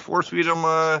 okay, let's force feed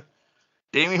him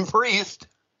Damian Priest.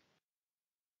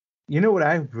 You know what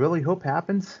I really hope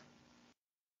happens?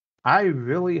 I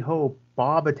really hope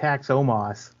Bob attacks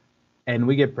Omos and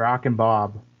we get Brock and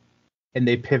Bob and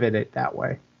they pivot it that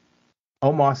way.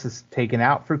 Omos is taken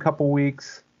out for a couple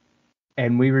weeks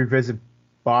and we revisit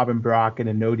Bob and Brock in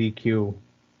a no DQ.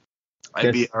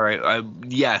 I'd be all right.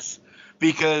 Yes,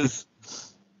 because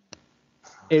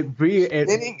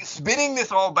spinning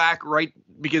this all back, right?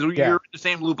 Because you're in the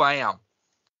same loop I am.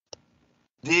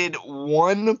 Did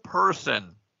one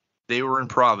person? They were in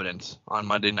Providence on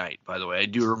Monday night. By the way, I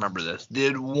do remember this.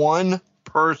 Did one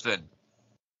person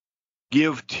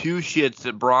give two shits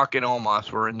that Brock and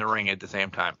Omos were in the ring at the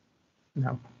same time?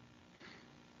 No.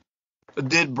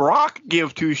 Did Brock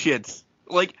give two shits?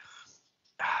 Like,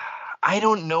 I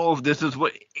don't know if this is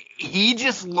what he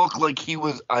just looked like. He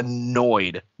was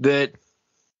annoyed that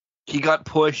he got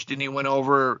pushed and he went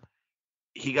over.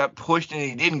 He got pushed and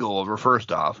he didn't go over,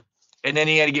 first off. And then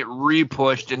he had to get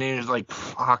re-pushed, and he was like,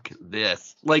 fuck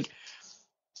this. Like,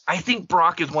 I think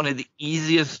Brock is one of the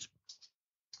easiest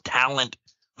talent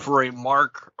for a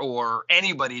Mark or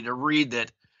anybody to read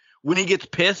that when he gets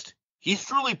pissed, he's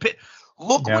truly pissed.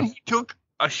 Look when he took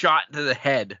a shot to the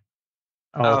head.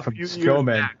 From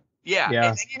Strowman. Yeah. And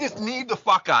then you just need the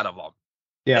fuck out of him.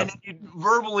 Yeah. And then he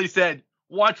verbally said,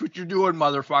 watch what you're doing,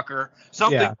 motherfucker.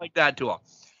 Something like that to him.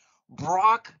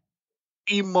 Brock,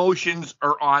 emotions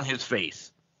are on his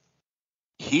face.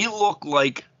 He looked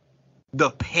like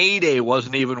the payday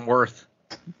wasn't even worth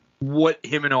what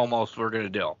him and Omos were going to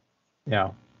do.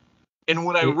 Yeah. And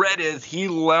what I read is he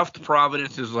left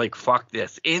Providence is like, fuck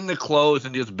this, in the clothes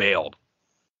and just bailed.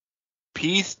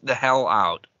 Peace the hell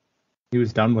out. He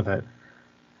was done with it.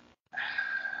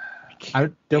 I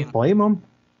don't blame him.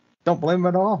 Don't blame him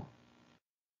at all.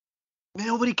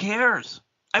 Nobody cares.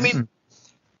 I mean,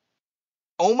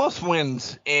 Omos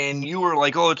wins, and you were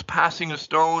like, oh, it's passing the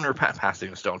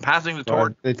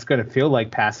torch. It's going to feel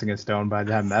like passing a stone by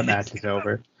the time that match is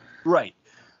over. Right.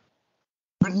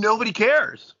 But nobody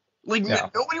cares. Like,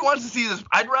 nobody wants to see this.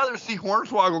 I'd rather see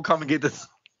Hornswoggle come and get this.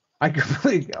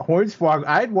 Hornswoggle.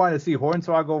 I'd want to see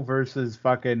Hornswoggle versus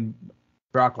fucking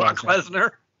Brock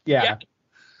Lesnar. Yeah.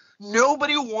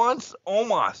 Nobody wants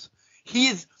Omos.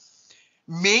 He's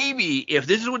maybe, if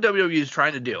this is what WWE is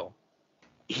trying to do,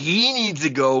 he needs to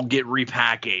go get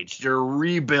repackaged or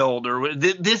rebuild, or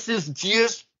this is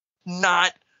just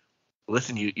not.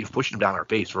 Listen, you've pushed him down our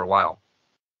face for a while.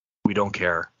 We don't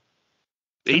care.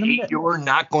 You're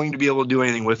not going to be able to do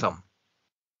anything with him.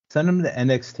 Send him to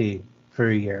NXT for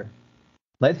a year.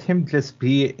 Let him just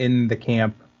be in the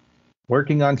camp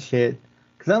working on shit.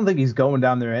 Because I don't think he's going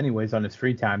down there anyways on his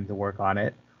free time to work on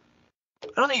it. I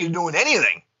don't think he's doing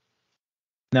anything.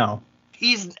 No.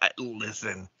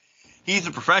 Listen, he's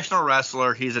a professional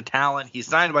wrestler. He's a talent. He's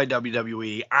signed by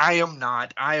WWE. I am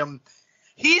not.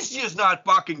 He's just not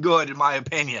fucking good, in my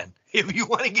opinion. If you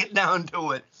want to get down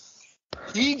to it.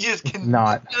 He just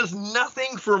does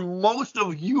nothing for most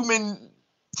of human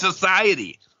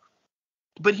society.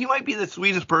 But he might be the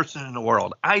sweetest person in the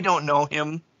world. I don't know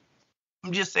him.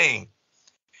 I'm just saying.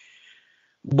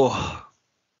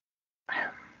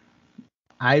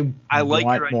 I like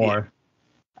want your more.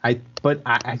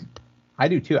 Idea. I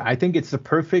do too. I think it's the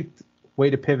perfect way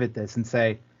to pivot this and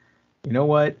say, you know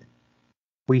what?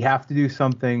 We have to do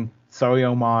something. Sorry,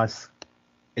 Omos.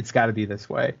 It's got to be this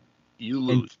way. You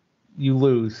lose. You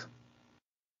lose.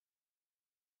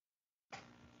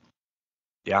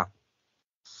 Yeah.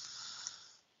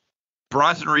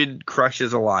 Bronson Reed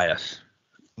crushes Elias.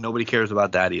 Nobody cares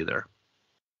about that either.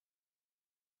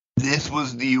 This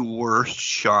was the worst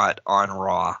shot on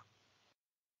Raw.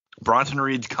 Bronson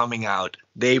Reed's coming out.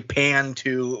 They pan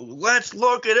to, let's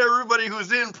look at everybody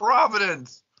who's in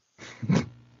Providence.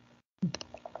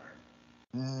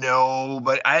 No,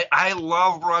 but I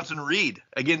love Bronson Reed.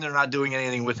 Again, they're not doing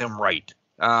anything with him right.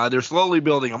 They're slowly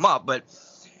building him up, but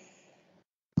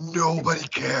nobody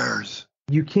cares.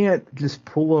 You can't just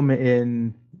pull him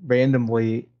in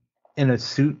randomly in a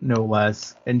suit, no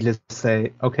less, and just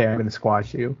say, okay, I'm going to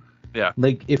squash you. Yeah.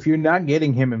 Like, if you're not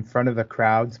getting him in front of the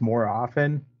crowds more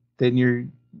often,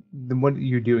 then what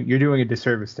you're doing a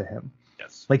disservice to him.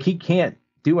 Yes. Like, he can't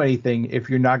do anything if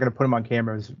you're not going to put him on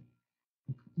cameras.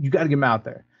 You got to get him out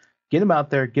there. Get him out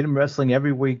there. Get him wrestling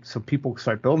every week so people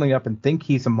start building up and think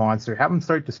he's a monster. Have him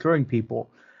start destroying people.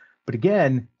 But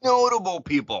again... Notable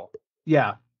people.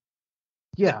 Yeah.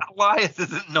 Yeah. Elias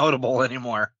isn't notable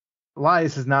anymore.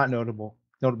 Elias is not notable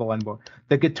anymore.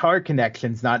 The guitar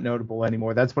connection's not notable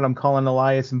anymore. That's what I'm calling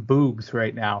Elias and Boobs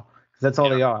right now. Because that's all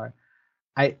they are.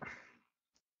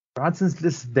 Bronson's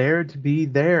just there to be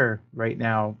there right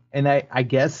now. And I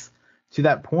guess... to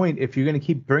that point, if you're going to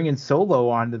keep bringing Solo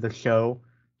onto the show,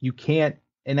 you can't,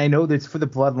 and I know that's for the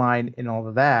bloodline and all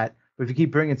of that, but if you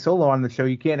keep bringing Solo on the show,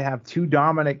 you can't have two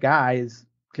dominant guys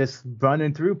just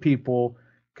running through people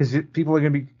because people are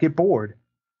going to get bored.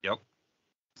 Yep.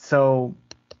 So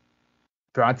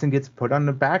Bronson gets put on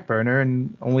the back burner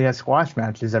and only has squash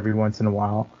matches every once in a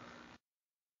while.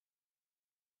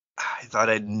 I thought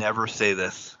I'd never say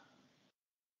this.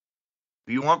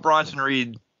 If you want Bronson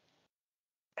Reed,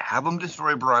 have him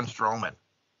destroy Braun Strowman.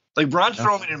 Like, Braun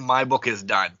Strowman in my book is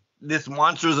done. This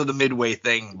Monsters of the Midway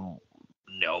thing,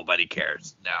 nobody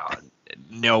cares. No,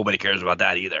 nobody cares about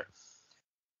that either.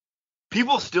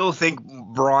 People still think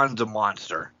Braun's a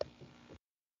monster.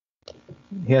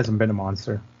 He hasn't been a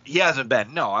monster. He hasn't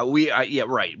been. No, yeah,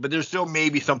 right. But there's still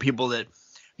maybe some people that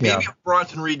maybe if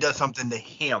Bronson Reed does something to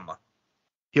him,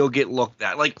 he'll get looked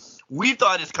at. Like, we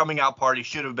thought his coming out party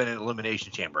should have been an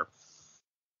Elimination Chamber.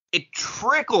 It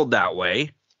trickled that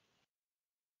way.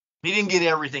 He didn't get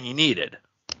everything he needed.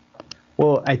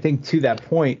 Well, I think to that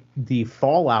point, the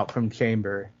fallout from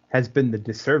Chamber has been the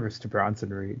disservice to Bronson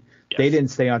Reed. Yes. They didn't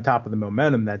stay on top of the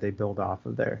momentum that they built off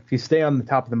of there. If you stay on the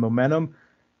top of the momentum,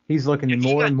 he's looking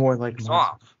more and more like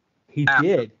off. He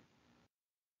did.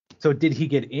 So did he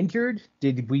get injured?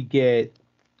 Did we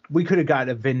could have got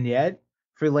a vignette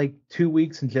for like 2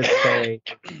 weeks and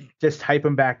just hype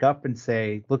him back up and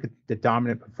say, look at the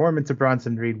dominant performance of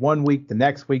Bronson Reed 1 week, the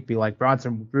next week be like,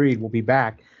 Bronson Reed will be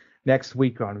back next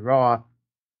week on Raw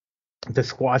to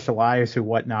squash Elias or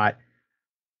whatnot.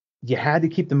 You had to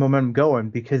keep the momentum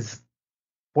going because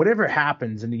whatever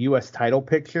happens in the U.S. title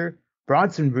picture,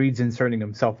 Bronson Reed's inserting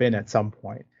himself in at some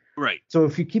point. Right. So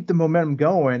if you keep the momentum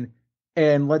going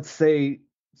and let's say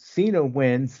Cena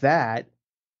wins that,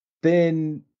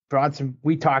 then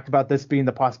we talked about this being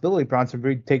the possibility. Bronson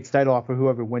Reed takes title off of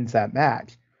whoever wins that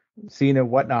match, Cena,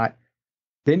 whatnot.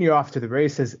 Then you're off to the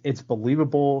races. It's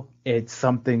believable. It's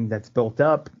something that's built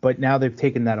up. But now they've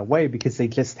taken that away because they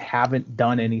just haven't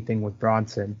done anything with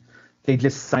Bronson. They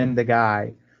just signed the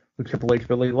guy who Triple H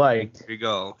really liked. There you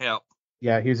go. Yeah.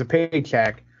 Yeah, here's a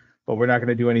paycheck, but we're not going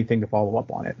to do anything to follow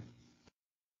up on it.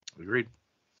 Agreed.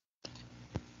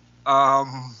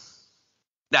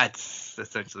 That's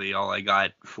essentially all I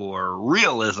got for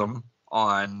realism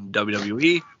on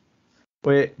WWE.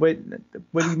 Wait, what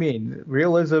do you mean?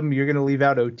 Realism, you're going to leave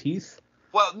out Otis?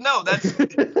 Well, no, that's...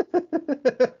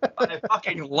 I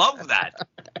fucking love that.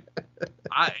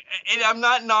 I'm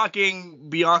not knocking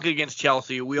Bianca against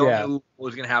Chelsea. We all knew what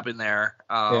was going to happen there.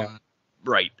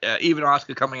 Right. Even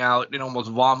Asuka coming out and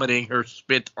almost vomiting her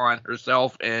spit on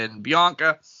herself and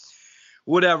Bianca.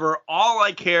 Whatever. All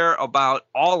I care about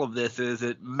all of this is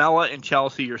that Mella and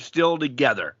Chelsea are still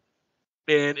together.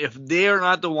 And if they're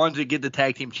not the ones that get the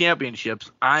tag team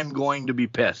championships, I'm going to be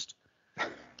pissed.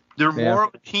 They're more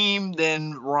of a team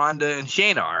than Ronda and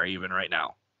Shayna are even right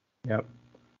now. Yep.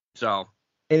 So.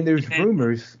 And there's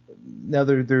rumors. Now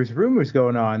there's rumors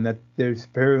going on that there's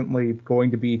apparently going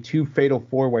to be 2 fatal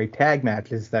 4-way tag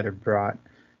matches that are brought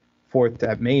forth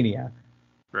at Mania.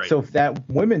 Right. So if that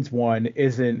women's one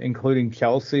isn't including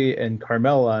Chelsea and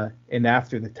Carmella in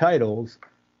after the titles,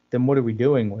 then what are we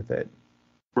doing with it?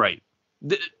 Right.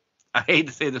 I hate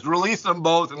to say this. Release them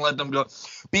both and let them go.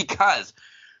 Because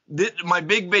my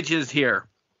big bitch is here.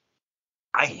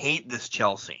 I hate this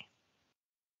Chelsea.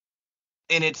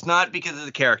 And it's not because of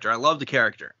the character. I love the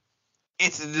character.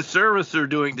 It's a disservice they're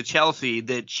doing to Chelsea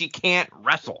that she can't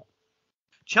wrestle.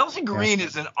 Chelsea Green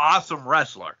is an awesome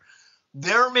wrestler.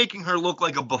 They're making her look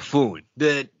like a buffoon.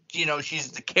 That,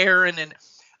 she's the Karen. And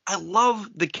I love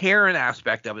the Karen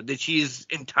aspect of it. That she's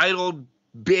entitled,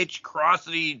 bitch,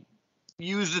 crossity,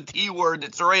 use the T word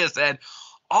that Soraya said.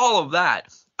 All of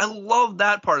that. I love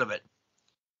that part of it.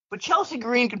 But Chelsea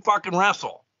Green can fucking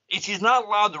wrestle. And she's not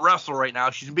allowed to wrestle right now.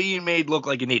 She's being made look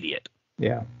like an idiot.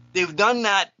 Yeah. They've done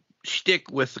that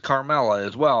shtick with Carmella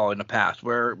as well in the past,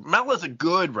 where Mella's a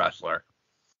good wrestler.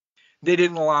 They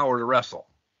didn't allow her to wrestle.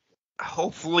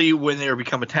 Hopefully when they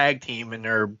become a tag team and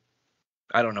they're,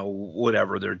 I don't know,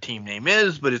 whatever their team name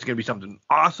is, but it's going to be something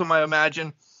awesome, I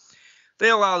imagine. They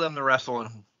allow them to wrestle and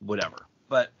whatever.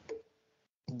 But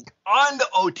on to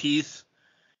Otis.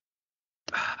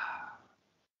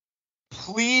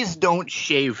 Please don't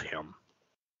shave him.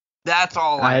 That's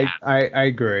all I have. I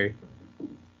agree.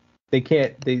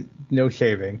 No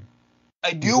shaving.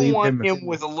 I do want him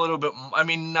with a little bit,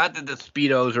 not that the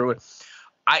Speedos or what.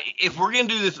 If we're going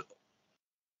to do this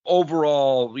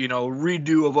overall,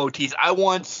 redo of Otis, I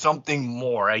want something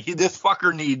more. This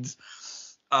fucker needs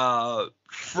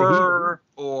fur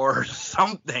or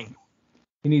something.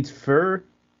 He needs fur,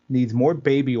 needs more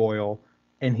baby oil,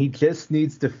 and he just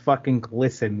needs to fucking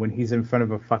glisten when he's in front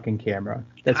of a fucking camera.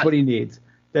 That's what he needs.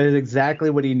 That is exactly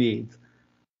what he needs.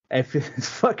 If this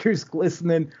fucker's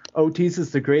glistening, Otis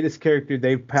is the greatest character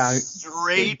they've passed.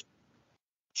 Straight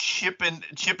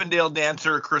Chippendale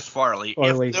dancer Chris Farley.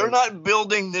 If they're not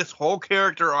building this whole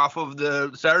character off of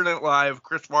the Saturday Night Live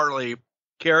Chris Farley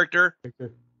character,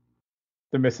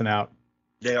 they're missing out.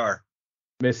 They are.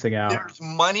 Missing out. There's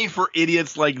money for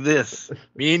idiots like this.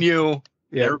 Me and you.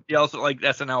 Yeah. Everybody else like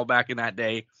SNL back in that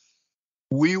day.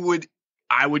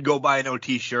 I would go buy an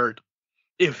OT shirt.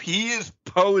 If he is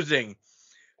posing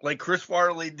like Chris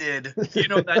Farley did,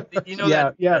 that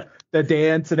the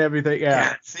dance and everything.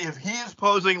 Yeah. See, if he is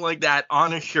posing like that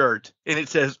on a shirt and it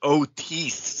says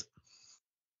Otis,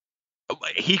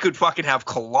 he could fucking have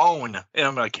cologne. And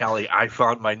I'm like, Kelly, I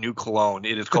found my new cologne.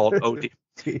 It is called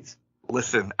Otis.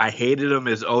 Listen, I hated him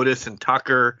as Otis and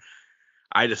Tucker.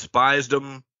 I despised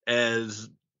him as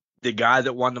the guy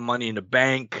that won the Money in the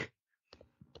Bank.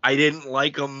 I didn't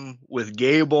like him with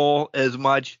Gable as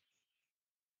much.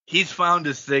 He's found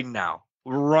his thing now.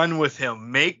 Run with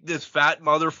him. Make this fat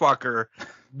motherfucker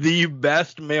the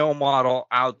best male model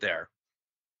out there.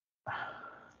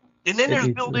 And then there's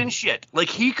built-in shit. Like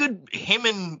him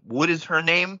and what is her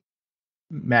name?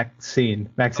 Maxine.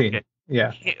 Okay.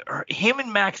 Yeah. Him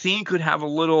and Maxine could have a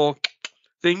little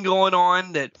thing going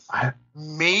on that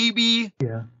maybe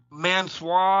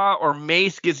Mansois or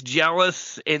Mace gets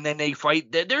jealous and then they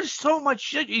fight. There's so much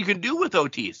shit you can do with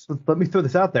Otis. Let me throw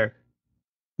this out there.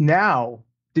 Now,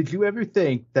 did you ever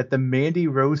think that the Mandy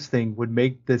Rose thing would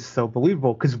make this so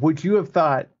believable? Because would you have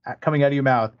thought, coming out of your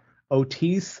mouth,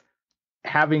 Otis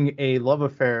having a love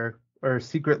affair or a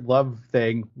secret love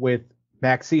thing with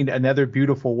Maxine, another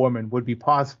beautiful woman, would be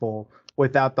possible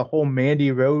without the whole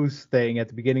Mandy Rose thing at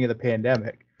the beginning of the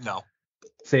pandemic? No.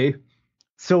 See?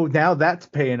 So now that's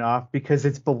paying off because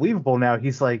it's believable now.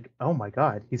 He's like, oh my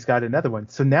God, he's got another one.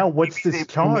 So now what's this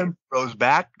charm? Rose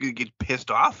back, you get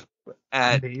pissed off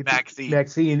at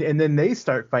Maxine, and then they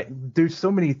start fighting. There's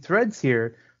so many threads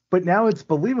here, but now it's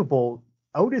believable.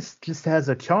 Otis just has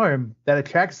a charm that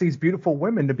attracts these beautiful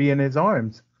women to be in his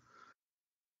arms.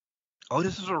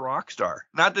 Otis is a rock star.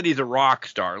 Not that he's a rock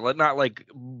star. Not like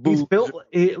he's built.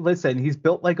 He's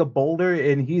built like a boulder,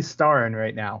 and he's starring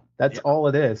right now. That's all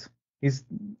it is.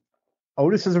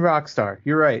 Otis is a rock star.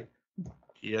 You're right.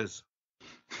 He is.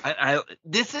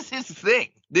 This is his thing.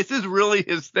 This is really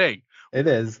his thing. It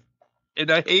is. And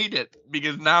I hate it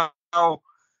because now I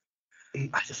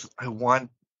want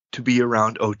to be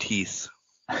around Otis.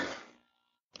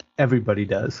 Everybody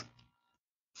does.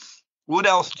 What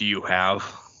else do you have?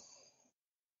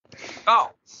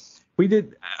 Oh, we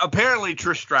did. Apparently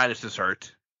Trish Stratus is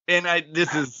hurt. And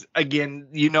this is, again,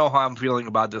 you know how I'm feeling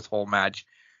about this whole match.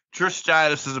 Trish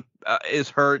Stratus is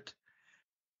hurt.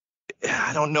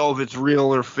 I don't know if it's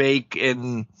real or fake.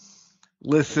 And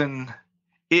listen,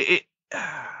 this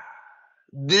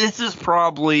is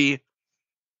probably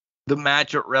the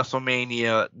match at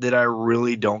WrestleMania that I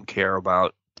really don't care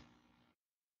about.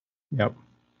 Yep.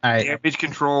 Damage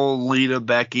Control, Lita,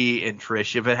 Becky, and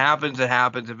Trish. If it happens, it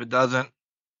happens. If it doesn't,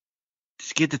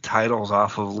 just get the titles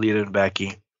off of Lita and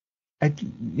Becky.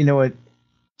 You know what?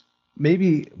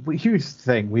 Maybe here's the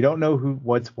thing: we don't know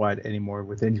what's what anymore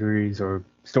with injuries or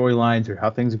storylines or how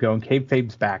things are going.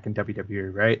 Kayfabe's back in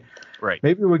WWE, right? Right.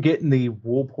 Maybe we're getting the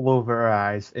wool pulled over our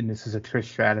eyes, and this is a Trish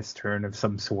Stratus turn of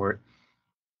some sort.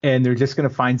 And they're just going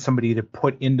to find somebody to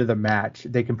put into the match.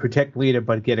 They can protect Lita,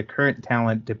 but get a current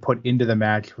talent to put into the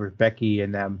match for Becky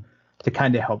and them to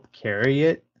kind of help carry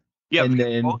it. Yeah, and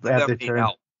then both of them need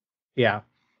help. Yeah,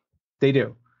 they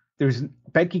do.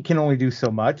 Becky can only do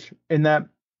so much in that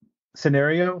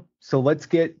scenario. So let's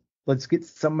get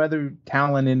some other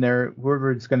talent in there,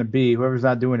 whoever it's going to be, whoever's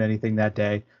not doing anything that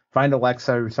day. Find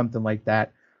Alexa or something like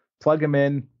that. Plug them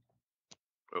in.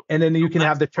 And then you can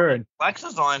have the turn.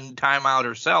 Alexa's on timeout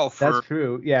herself. That's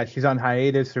true. Yeah, she's on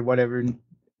hiatus or whatever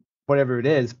it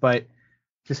is. But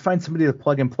just find somebody to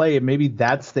plug and play. And maybe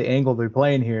that's the angle they're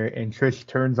playing here. And Trish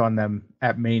turns on them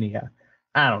at Mania.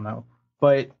 I don't know.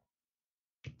 But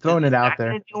throwing it out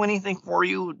there. Is that going to do anything for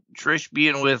you, Trish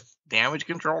being with Damage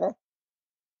Control?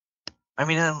 I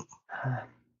mean,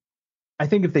 I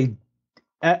think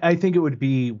I think it would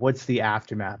be, what's the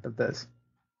aftermath of this?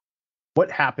 What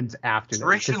happens after that?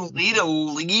 Trish and Lita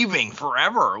leaving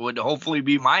forever would hopefully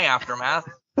be my aftermath.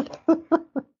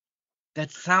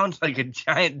 That sounds like a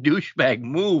giant douchebag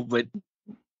move, but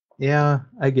yeah,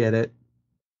 I get it.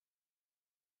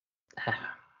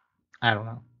 I don't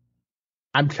know.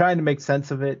 I'm trying to make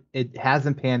sense of it. It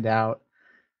hasn't panned out,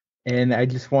 and I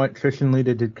just want Trish and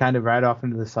Lita to kind of ride off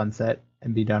into the sunset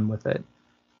and be done with it.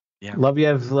 Yeah. Love you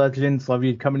as legends. Love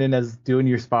you coming in as doing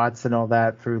your spots and all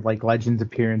that for like legends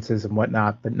appearances and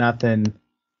whatnot, but nothing.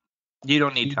 You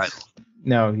don't need titles.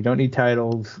 No, you don't need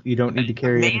titles. You don't need to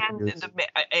carry.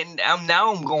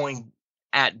 Now I'm going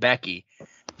at Becky.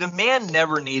 The man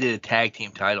never needed a tag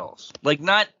team titles. Like,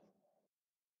 not.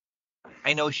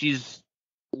 I know she's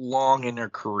long in her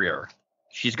career.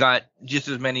 She's got just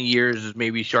as many years as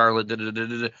maybe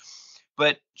Charlotte.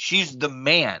 But she's the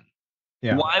man.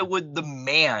 Yeah. Why would the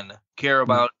man care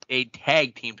about a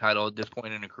tag team title at this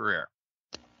point in a career?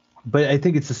 But I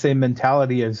think it's the same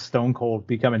mentality as Stone Cold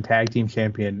becoming tag team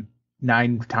champion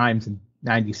 9 times in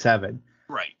 97.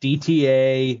 Right.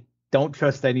 DTA, don't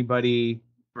trust anybody.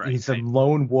 Right. He's a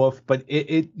lone wolf, but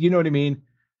it you know what I mean?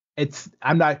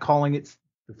 I'm not calling it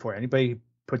before anybody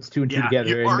puts 2 and 2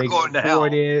 together and makes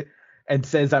it and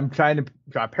says I'm trying to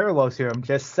draw parallels here. I'm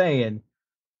just saying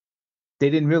they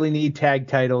didn't really need tag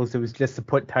titles. It was just to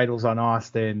put titles on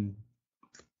Austin,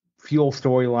 fuel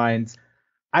storylines.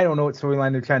 I don't know what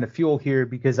storyline they're trying to fuel here,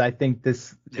 because I think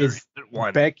this is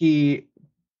Becky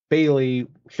Bayley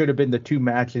should have been the 2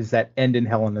 matches that end in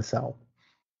Hell in a Cell,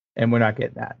 and we're not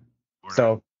getting that.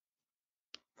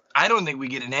 I don't think we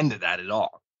get an end to that at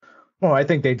all. Well, I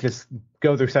think they just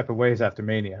go their separate ways after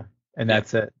Mania, and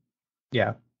that's it.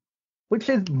 Yeah. Which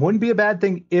wouldn't be a bad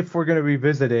thing if we're going to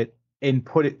revisit it and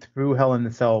put it through Hell in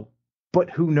a Cell. But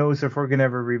who knows if we're going to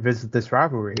ever revisit this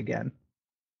rivalry again?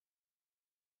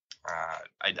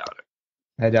 I doubt it.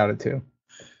 I doubt it too.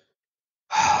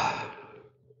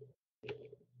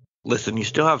 Listen, you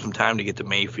still have some time to get to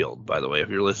Mayfield, by the way, if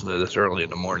you're listening to this early in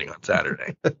the morning on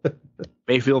Saturday.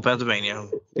 Mayfield, Pennsylvania.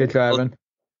 Good driving.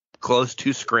 Close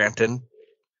to Scranton.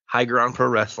 High Ground Pro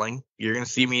Wrestling. You're going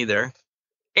to see me there.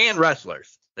 And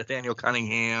wrestlers. Nathaniel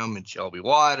Cunningham and Shelby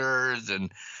Waters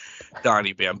and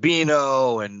Donnie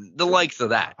Bambino and the likes of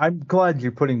that. I'm glad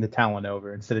you're putting the talent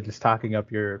over instead of just talking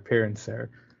up your appearance there.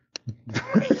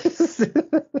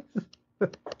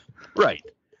 Right.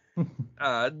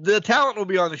 The talent will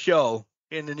be on the show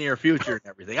in the near future and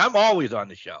everything. I'm always on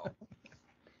the show.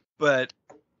 But,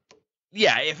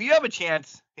 yeah, if you have a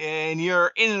chance and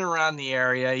you're in and around the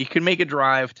area, you can make a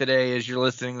drive today as you're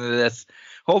listening to this.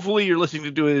 Hopefully you're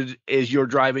listening to it as you're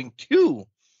driving to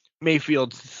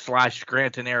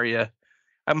Mayfield/Scranton area.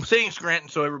 I'm saying Scranton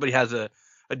so everybody has a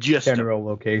gist. General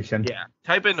location. Yeah.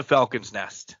 Type in the Falcon's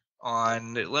Nest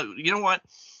on, you know what?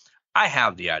 I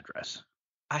have the address.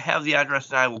 And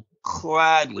I will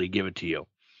gladly give it to you.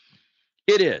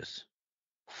 It is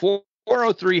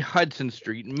 403 Hudson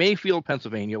Street, Mayfield,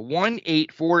 Pennsylvania,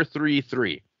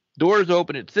 18433. Doors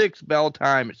open at 6, bell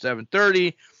time at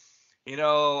 7:30. You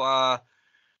know,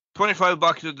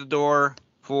 $25 at the door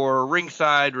for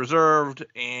ringside reserved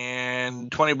and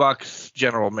 $20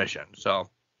 general admission. So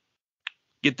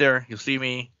get there. You'll see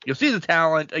me. You'll see the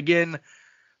talent again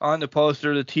on the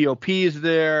poster. The TOP is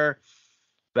there.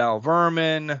 Val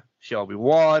Verman, Shelby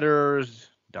Waters,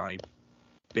 Donnie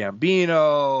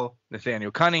Bambino,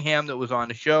 Nathaniel Cunningham that was on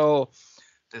the show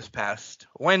this past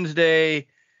Wednesday.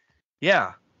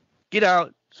 Yeah, get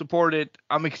out, support it.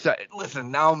 I'm excited. Listen,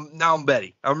 now I'm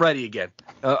Betty. I'm ready again.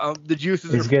 The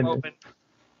juices are flowing.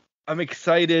 I'm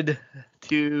excited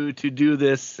to do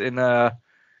this. And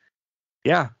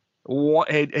yeah.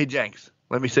 Hey Jenks,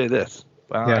 let me say this.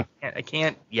 Yeah. I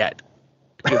can't yet.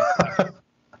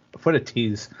 What a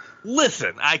tease.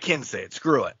 Listen, I can say it.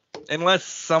 Screw it. Unless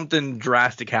something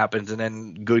drastic happens, and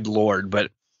then good Lord. But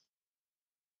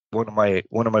one of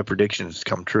my predictions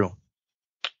come true.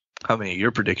 How many of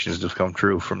your predictions have come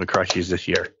true from the Crushies this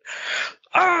year?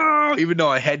 Oh, even though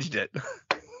I hedged it,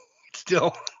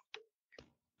 still,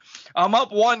 I'm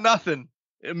up 1-0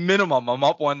 minimum. I'm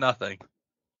up 1-0.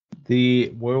 The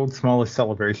world's smallest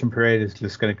celebration parade is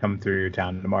just going to come through your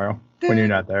town tomorrow when you're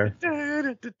not there.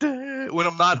 When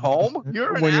I'm not home?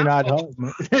 When you're not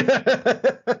home.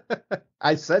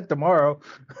 I said tomorrow.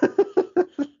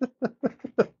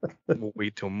 We'll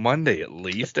wait till Monday at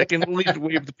least. I can at least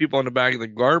wave the people on the back of the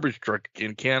garbage truck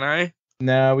again, can't I?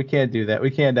 No, we can't do that.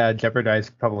 We can't jeopardize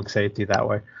public safety that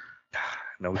way.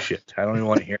 No shit. I don't even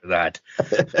want to hear that.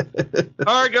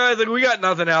 All right, guys. We got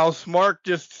nothing else. Mark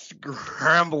just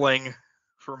scrambling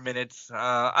for minutes.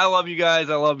 I love you guys.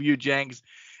 I love you, Jenks.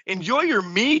 Enjoy your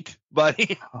meat,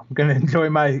 buddy. I'm going to enjoy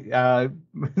my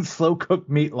slow cooked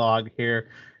meat log here.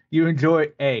 You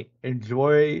enjoy the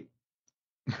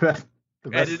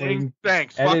editing.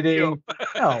 Thanks. Editing.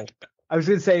 No, I was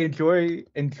going to say enjoy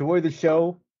the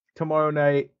show tomorrow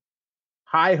night.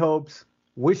 High hopes.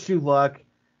 Wish you luck.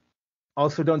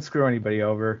 Also, don't screw anybody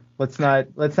over. Let's not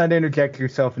interject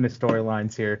yourself into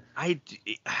storylines here.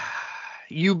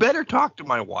 You better talk to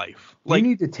my wife. You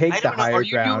need to take the higher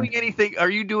ground. Are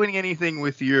you doing anything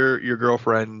with your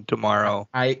girlfriend tomorrow?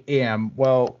 I am.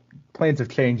 Well, plans have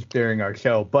changed during our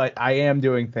show, but I am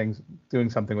doing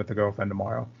something with the girlfriend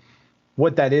tomorrow.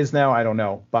 What that is now, I don't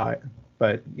know. But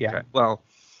yeah. Okay. Well,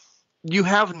 you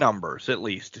have numbers at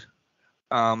least.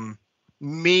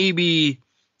 Maybe.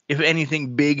 If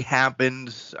anything big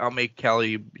happens, I'll make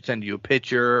Kelly send you a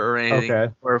picture or anything.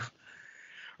 Okay. Or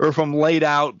if I'm laid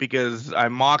out because I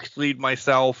Moxley'd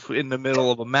myself in the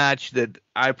middle of a match that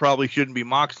I probably shouldn't be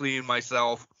Moxleying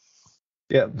myself.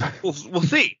 Yeah. We'll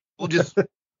see. We'll just.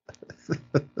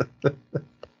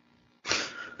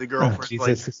 The girlfriend's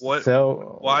Jesus. what?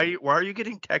 So Why are you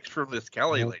getting text from this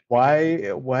Kelly lady?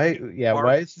 Why? Mark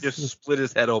Why is just split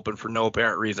his head open for no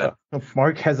apparent reason?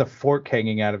 Mark has a fork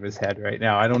hanging out of his head right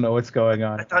now. I don't know what's going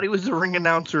on. I thought he was the ring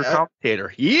announcer commentator.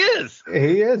 He is.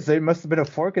 He is. There must have been a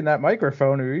fork in that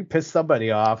microphone, or he pissed somebody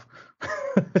off.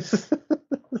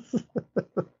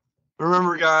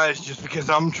 Remember, guys, just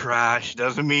because I'm trash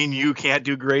doesn't mean you can't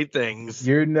do great things.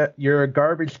 You're a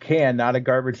garbage can, not a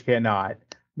garbage cannot.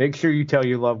 Make sure you tell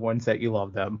your loved ones that you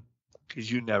love them.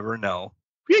 Because you never know.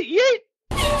 Yeah,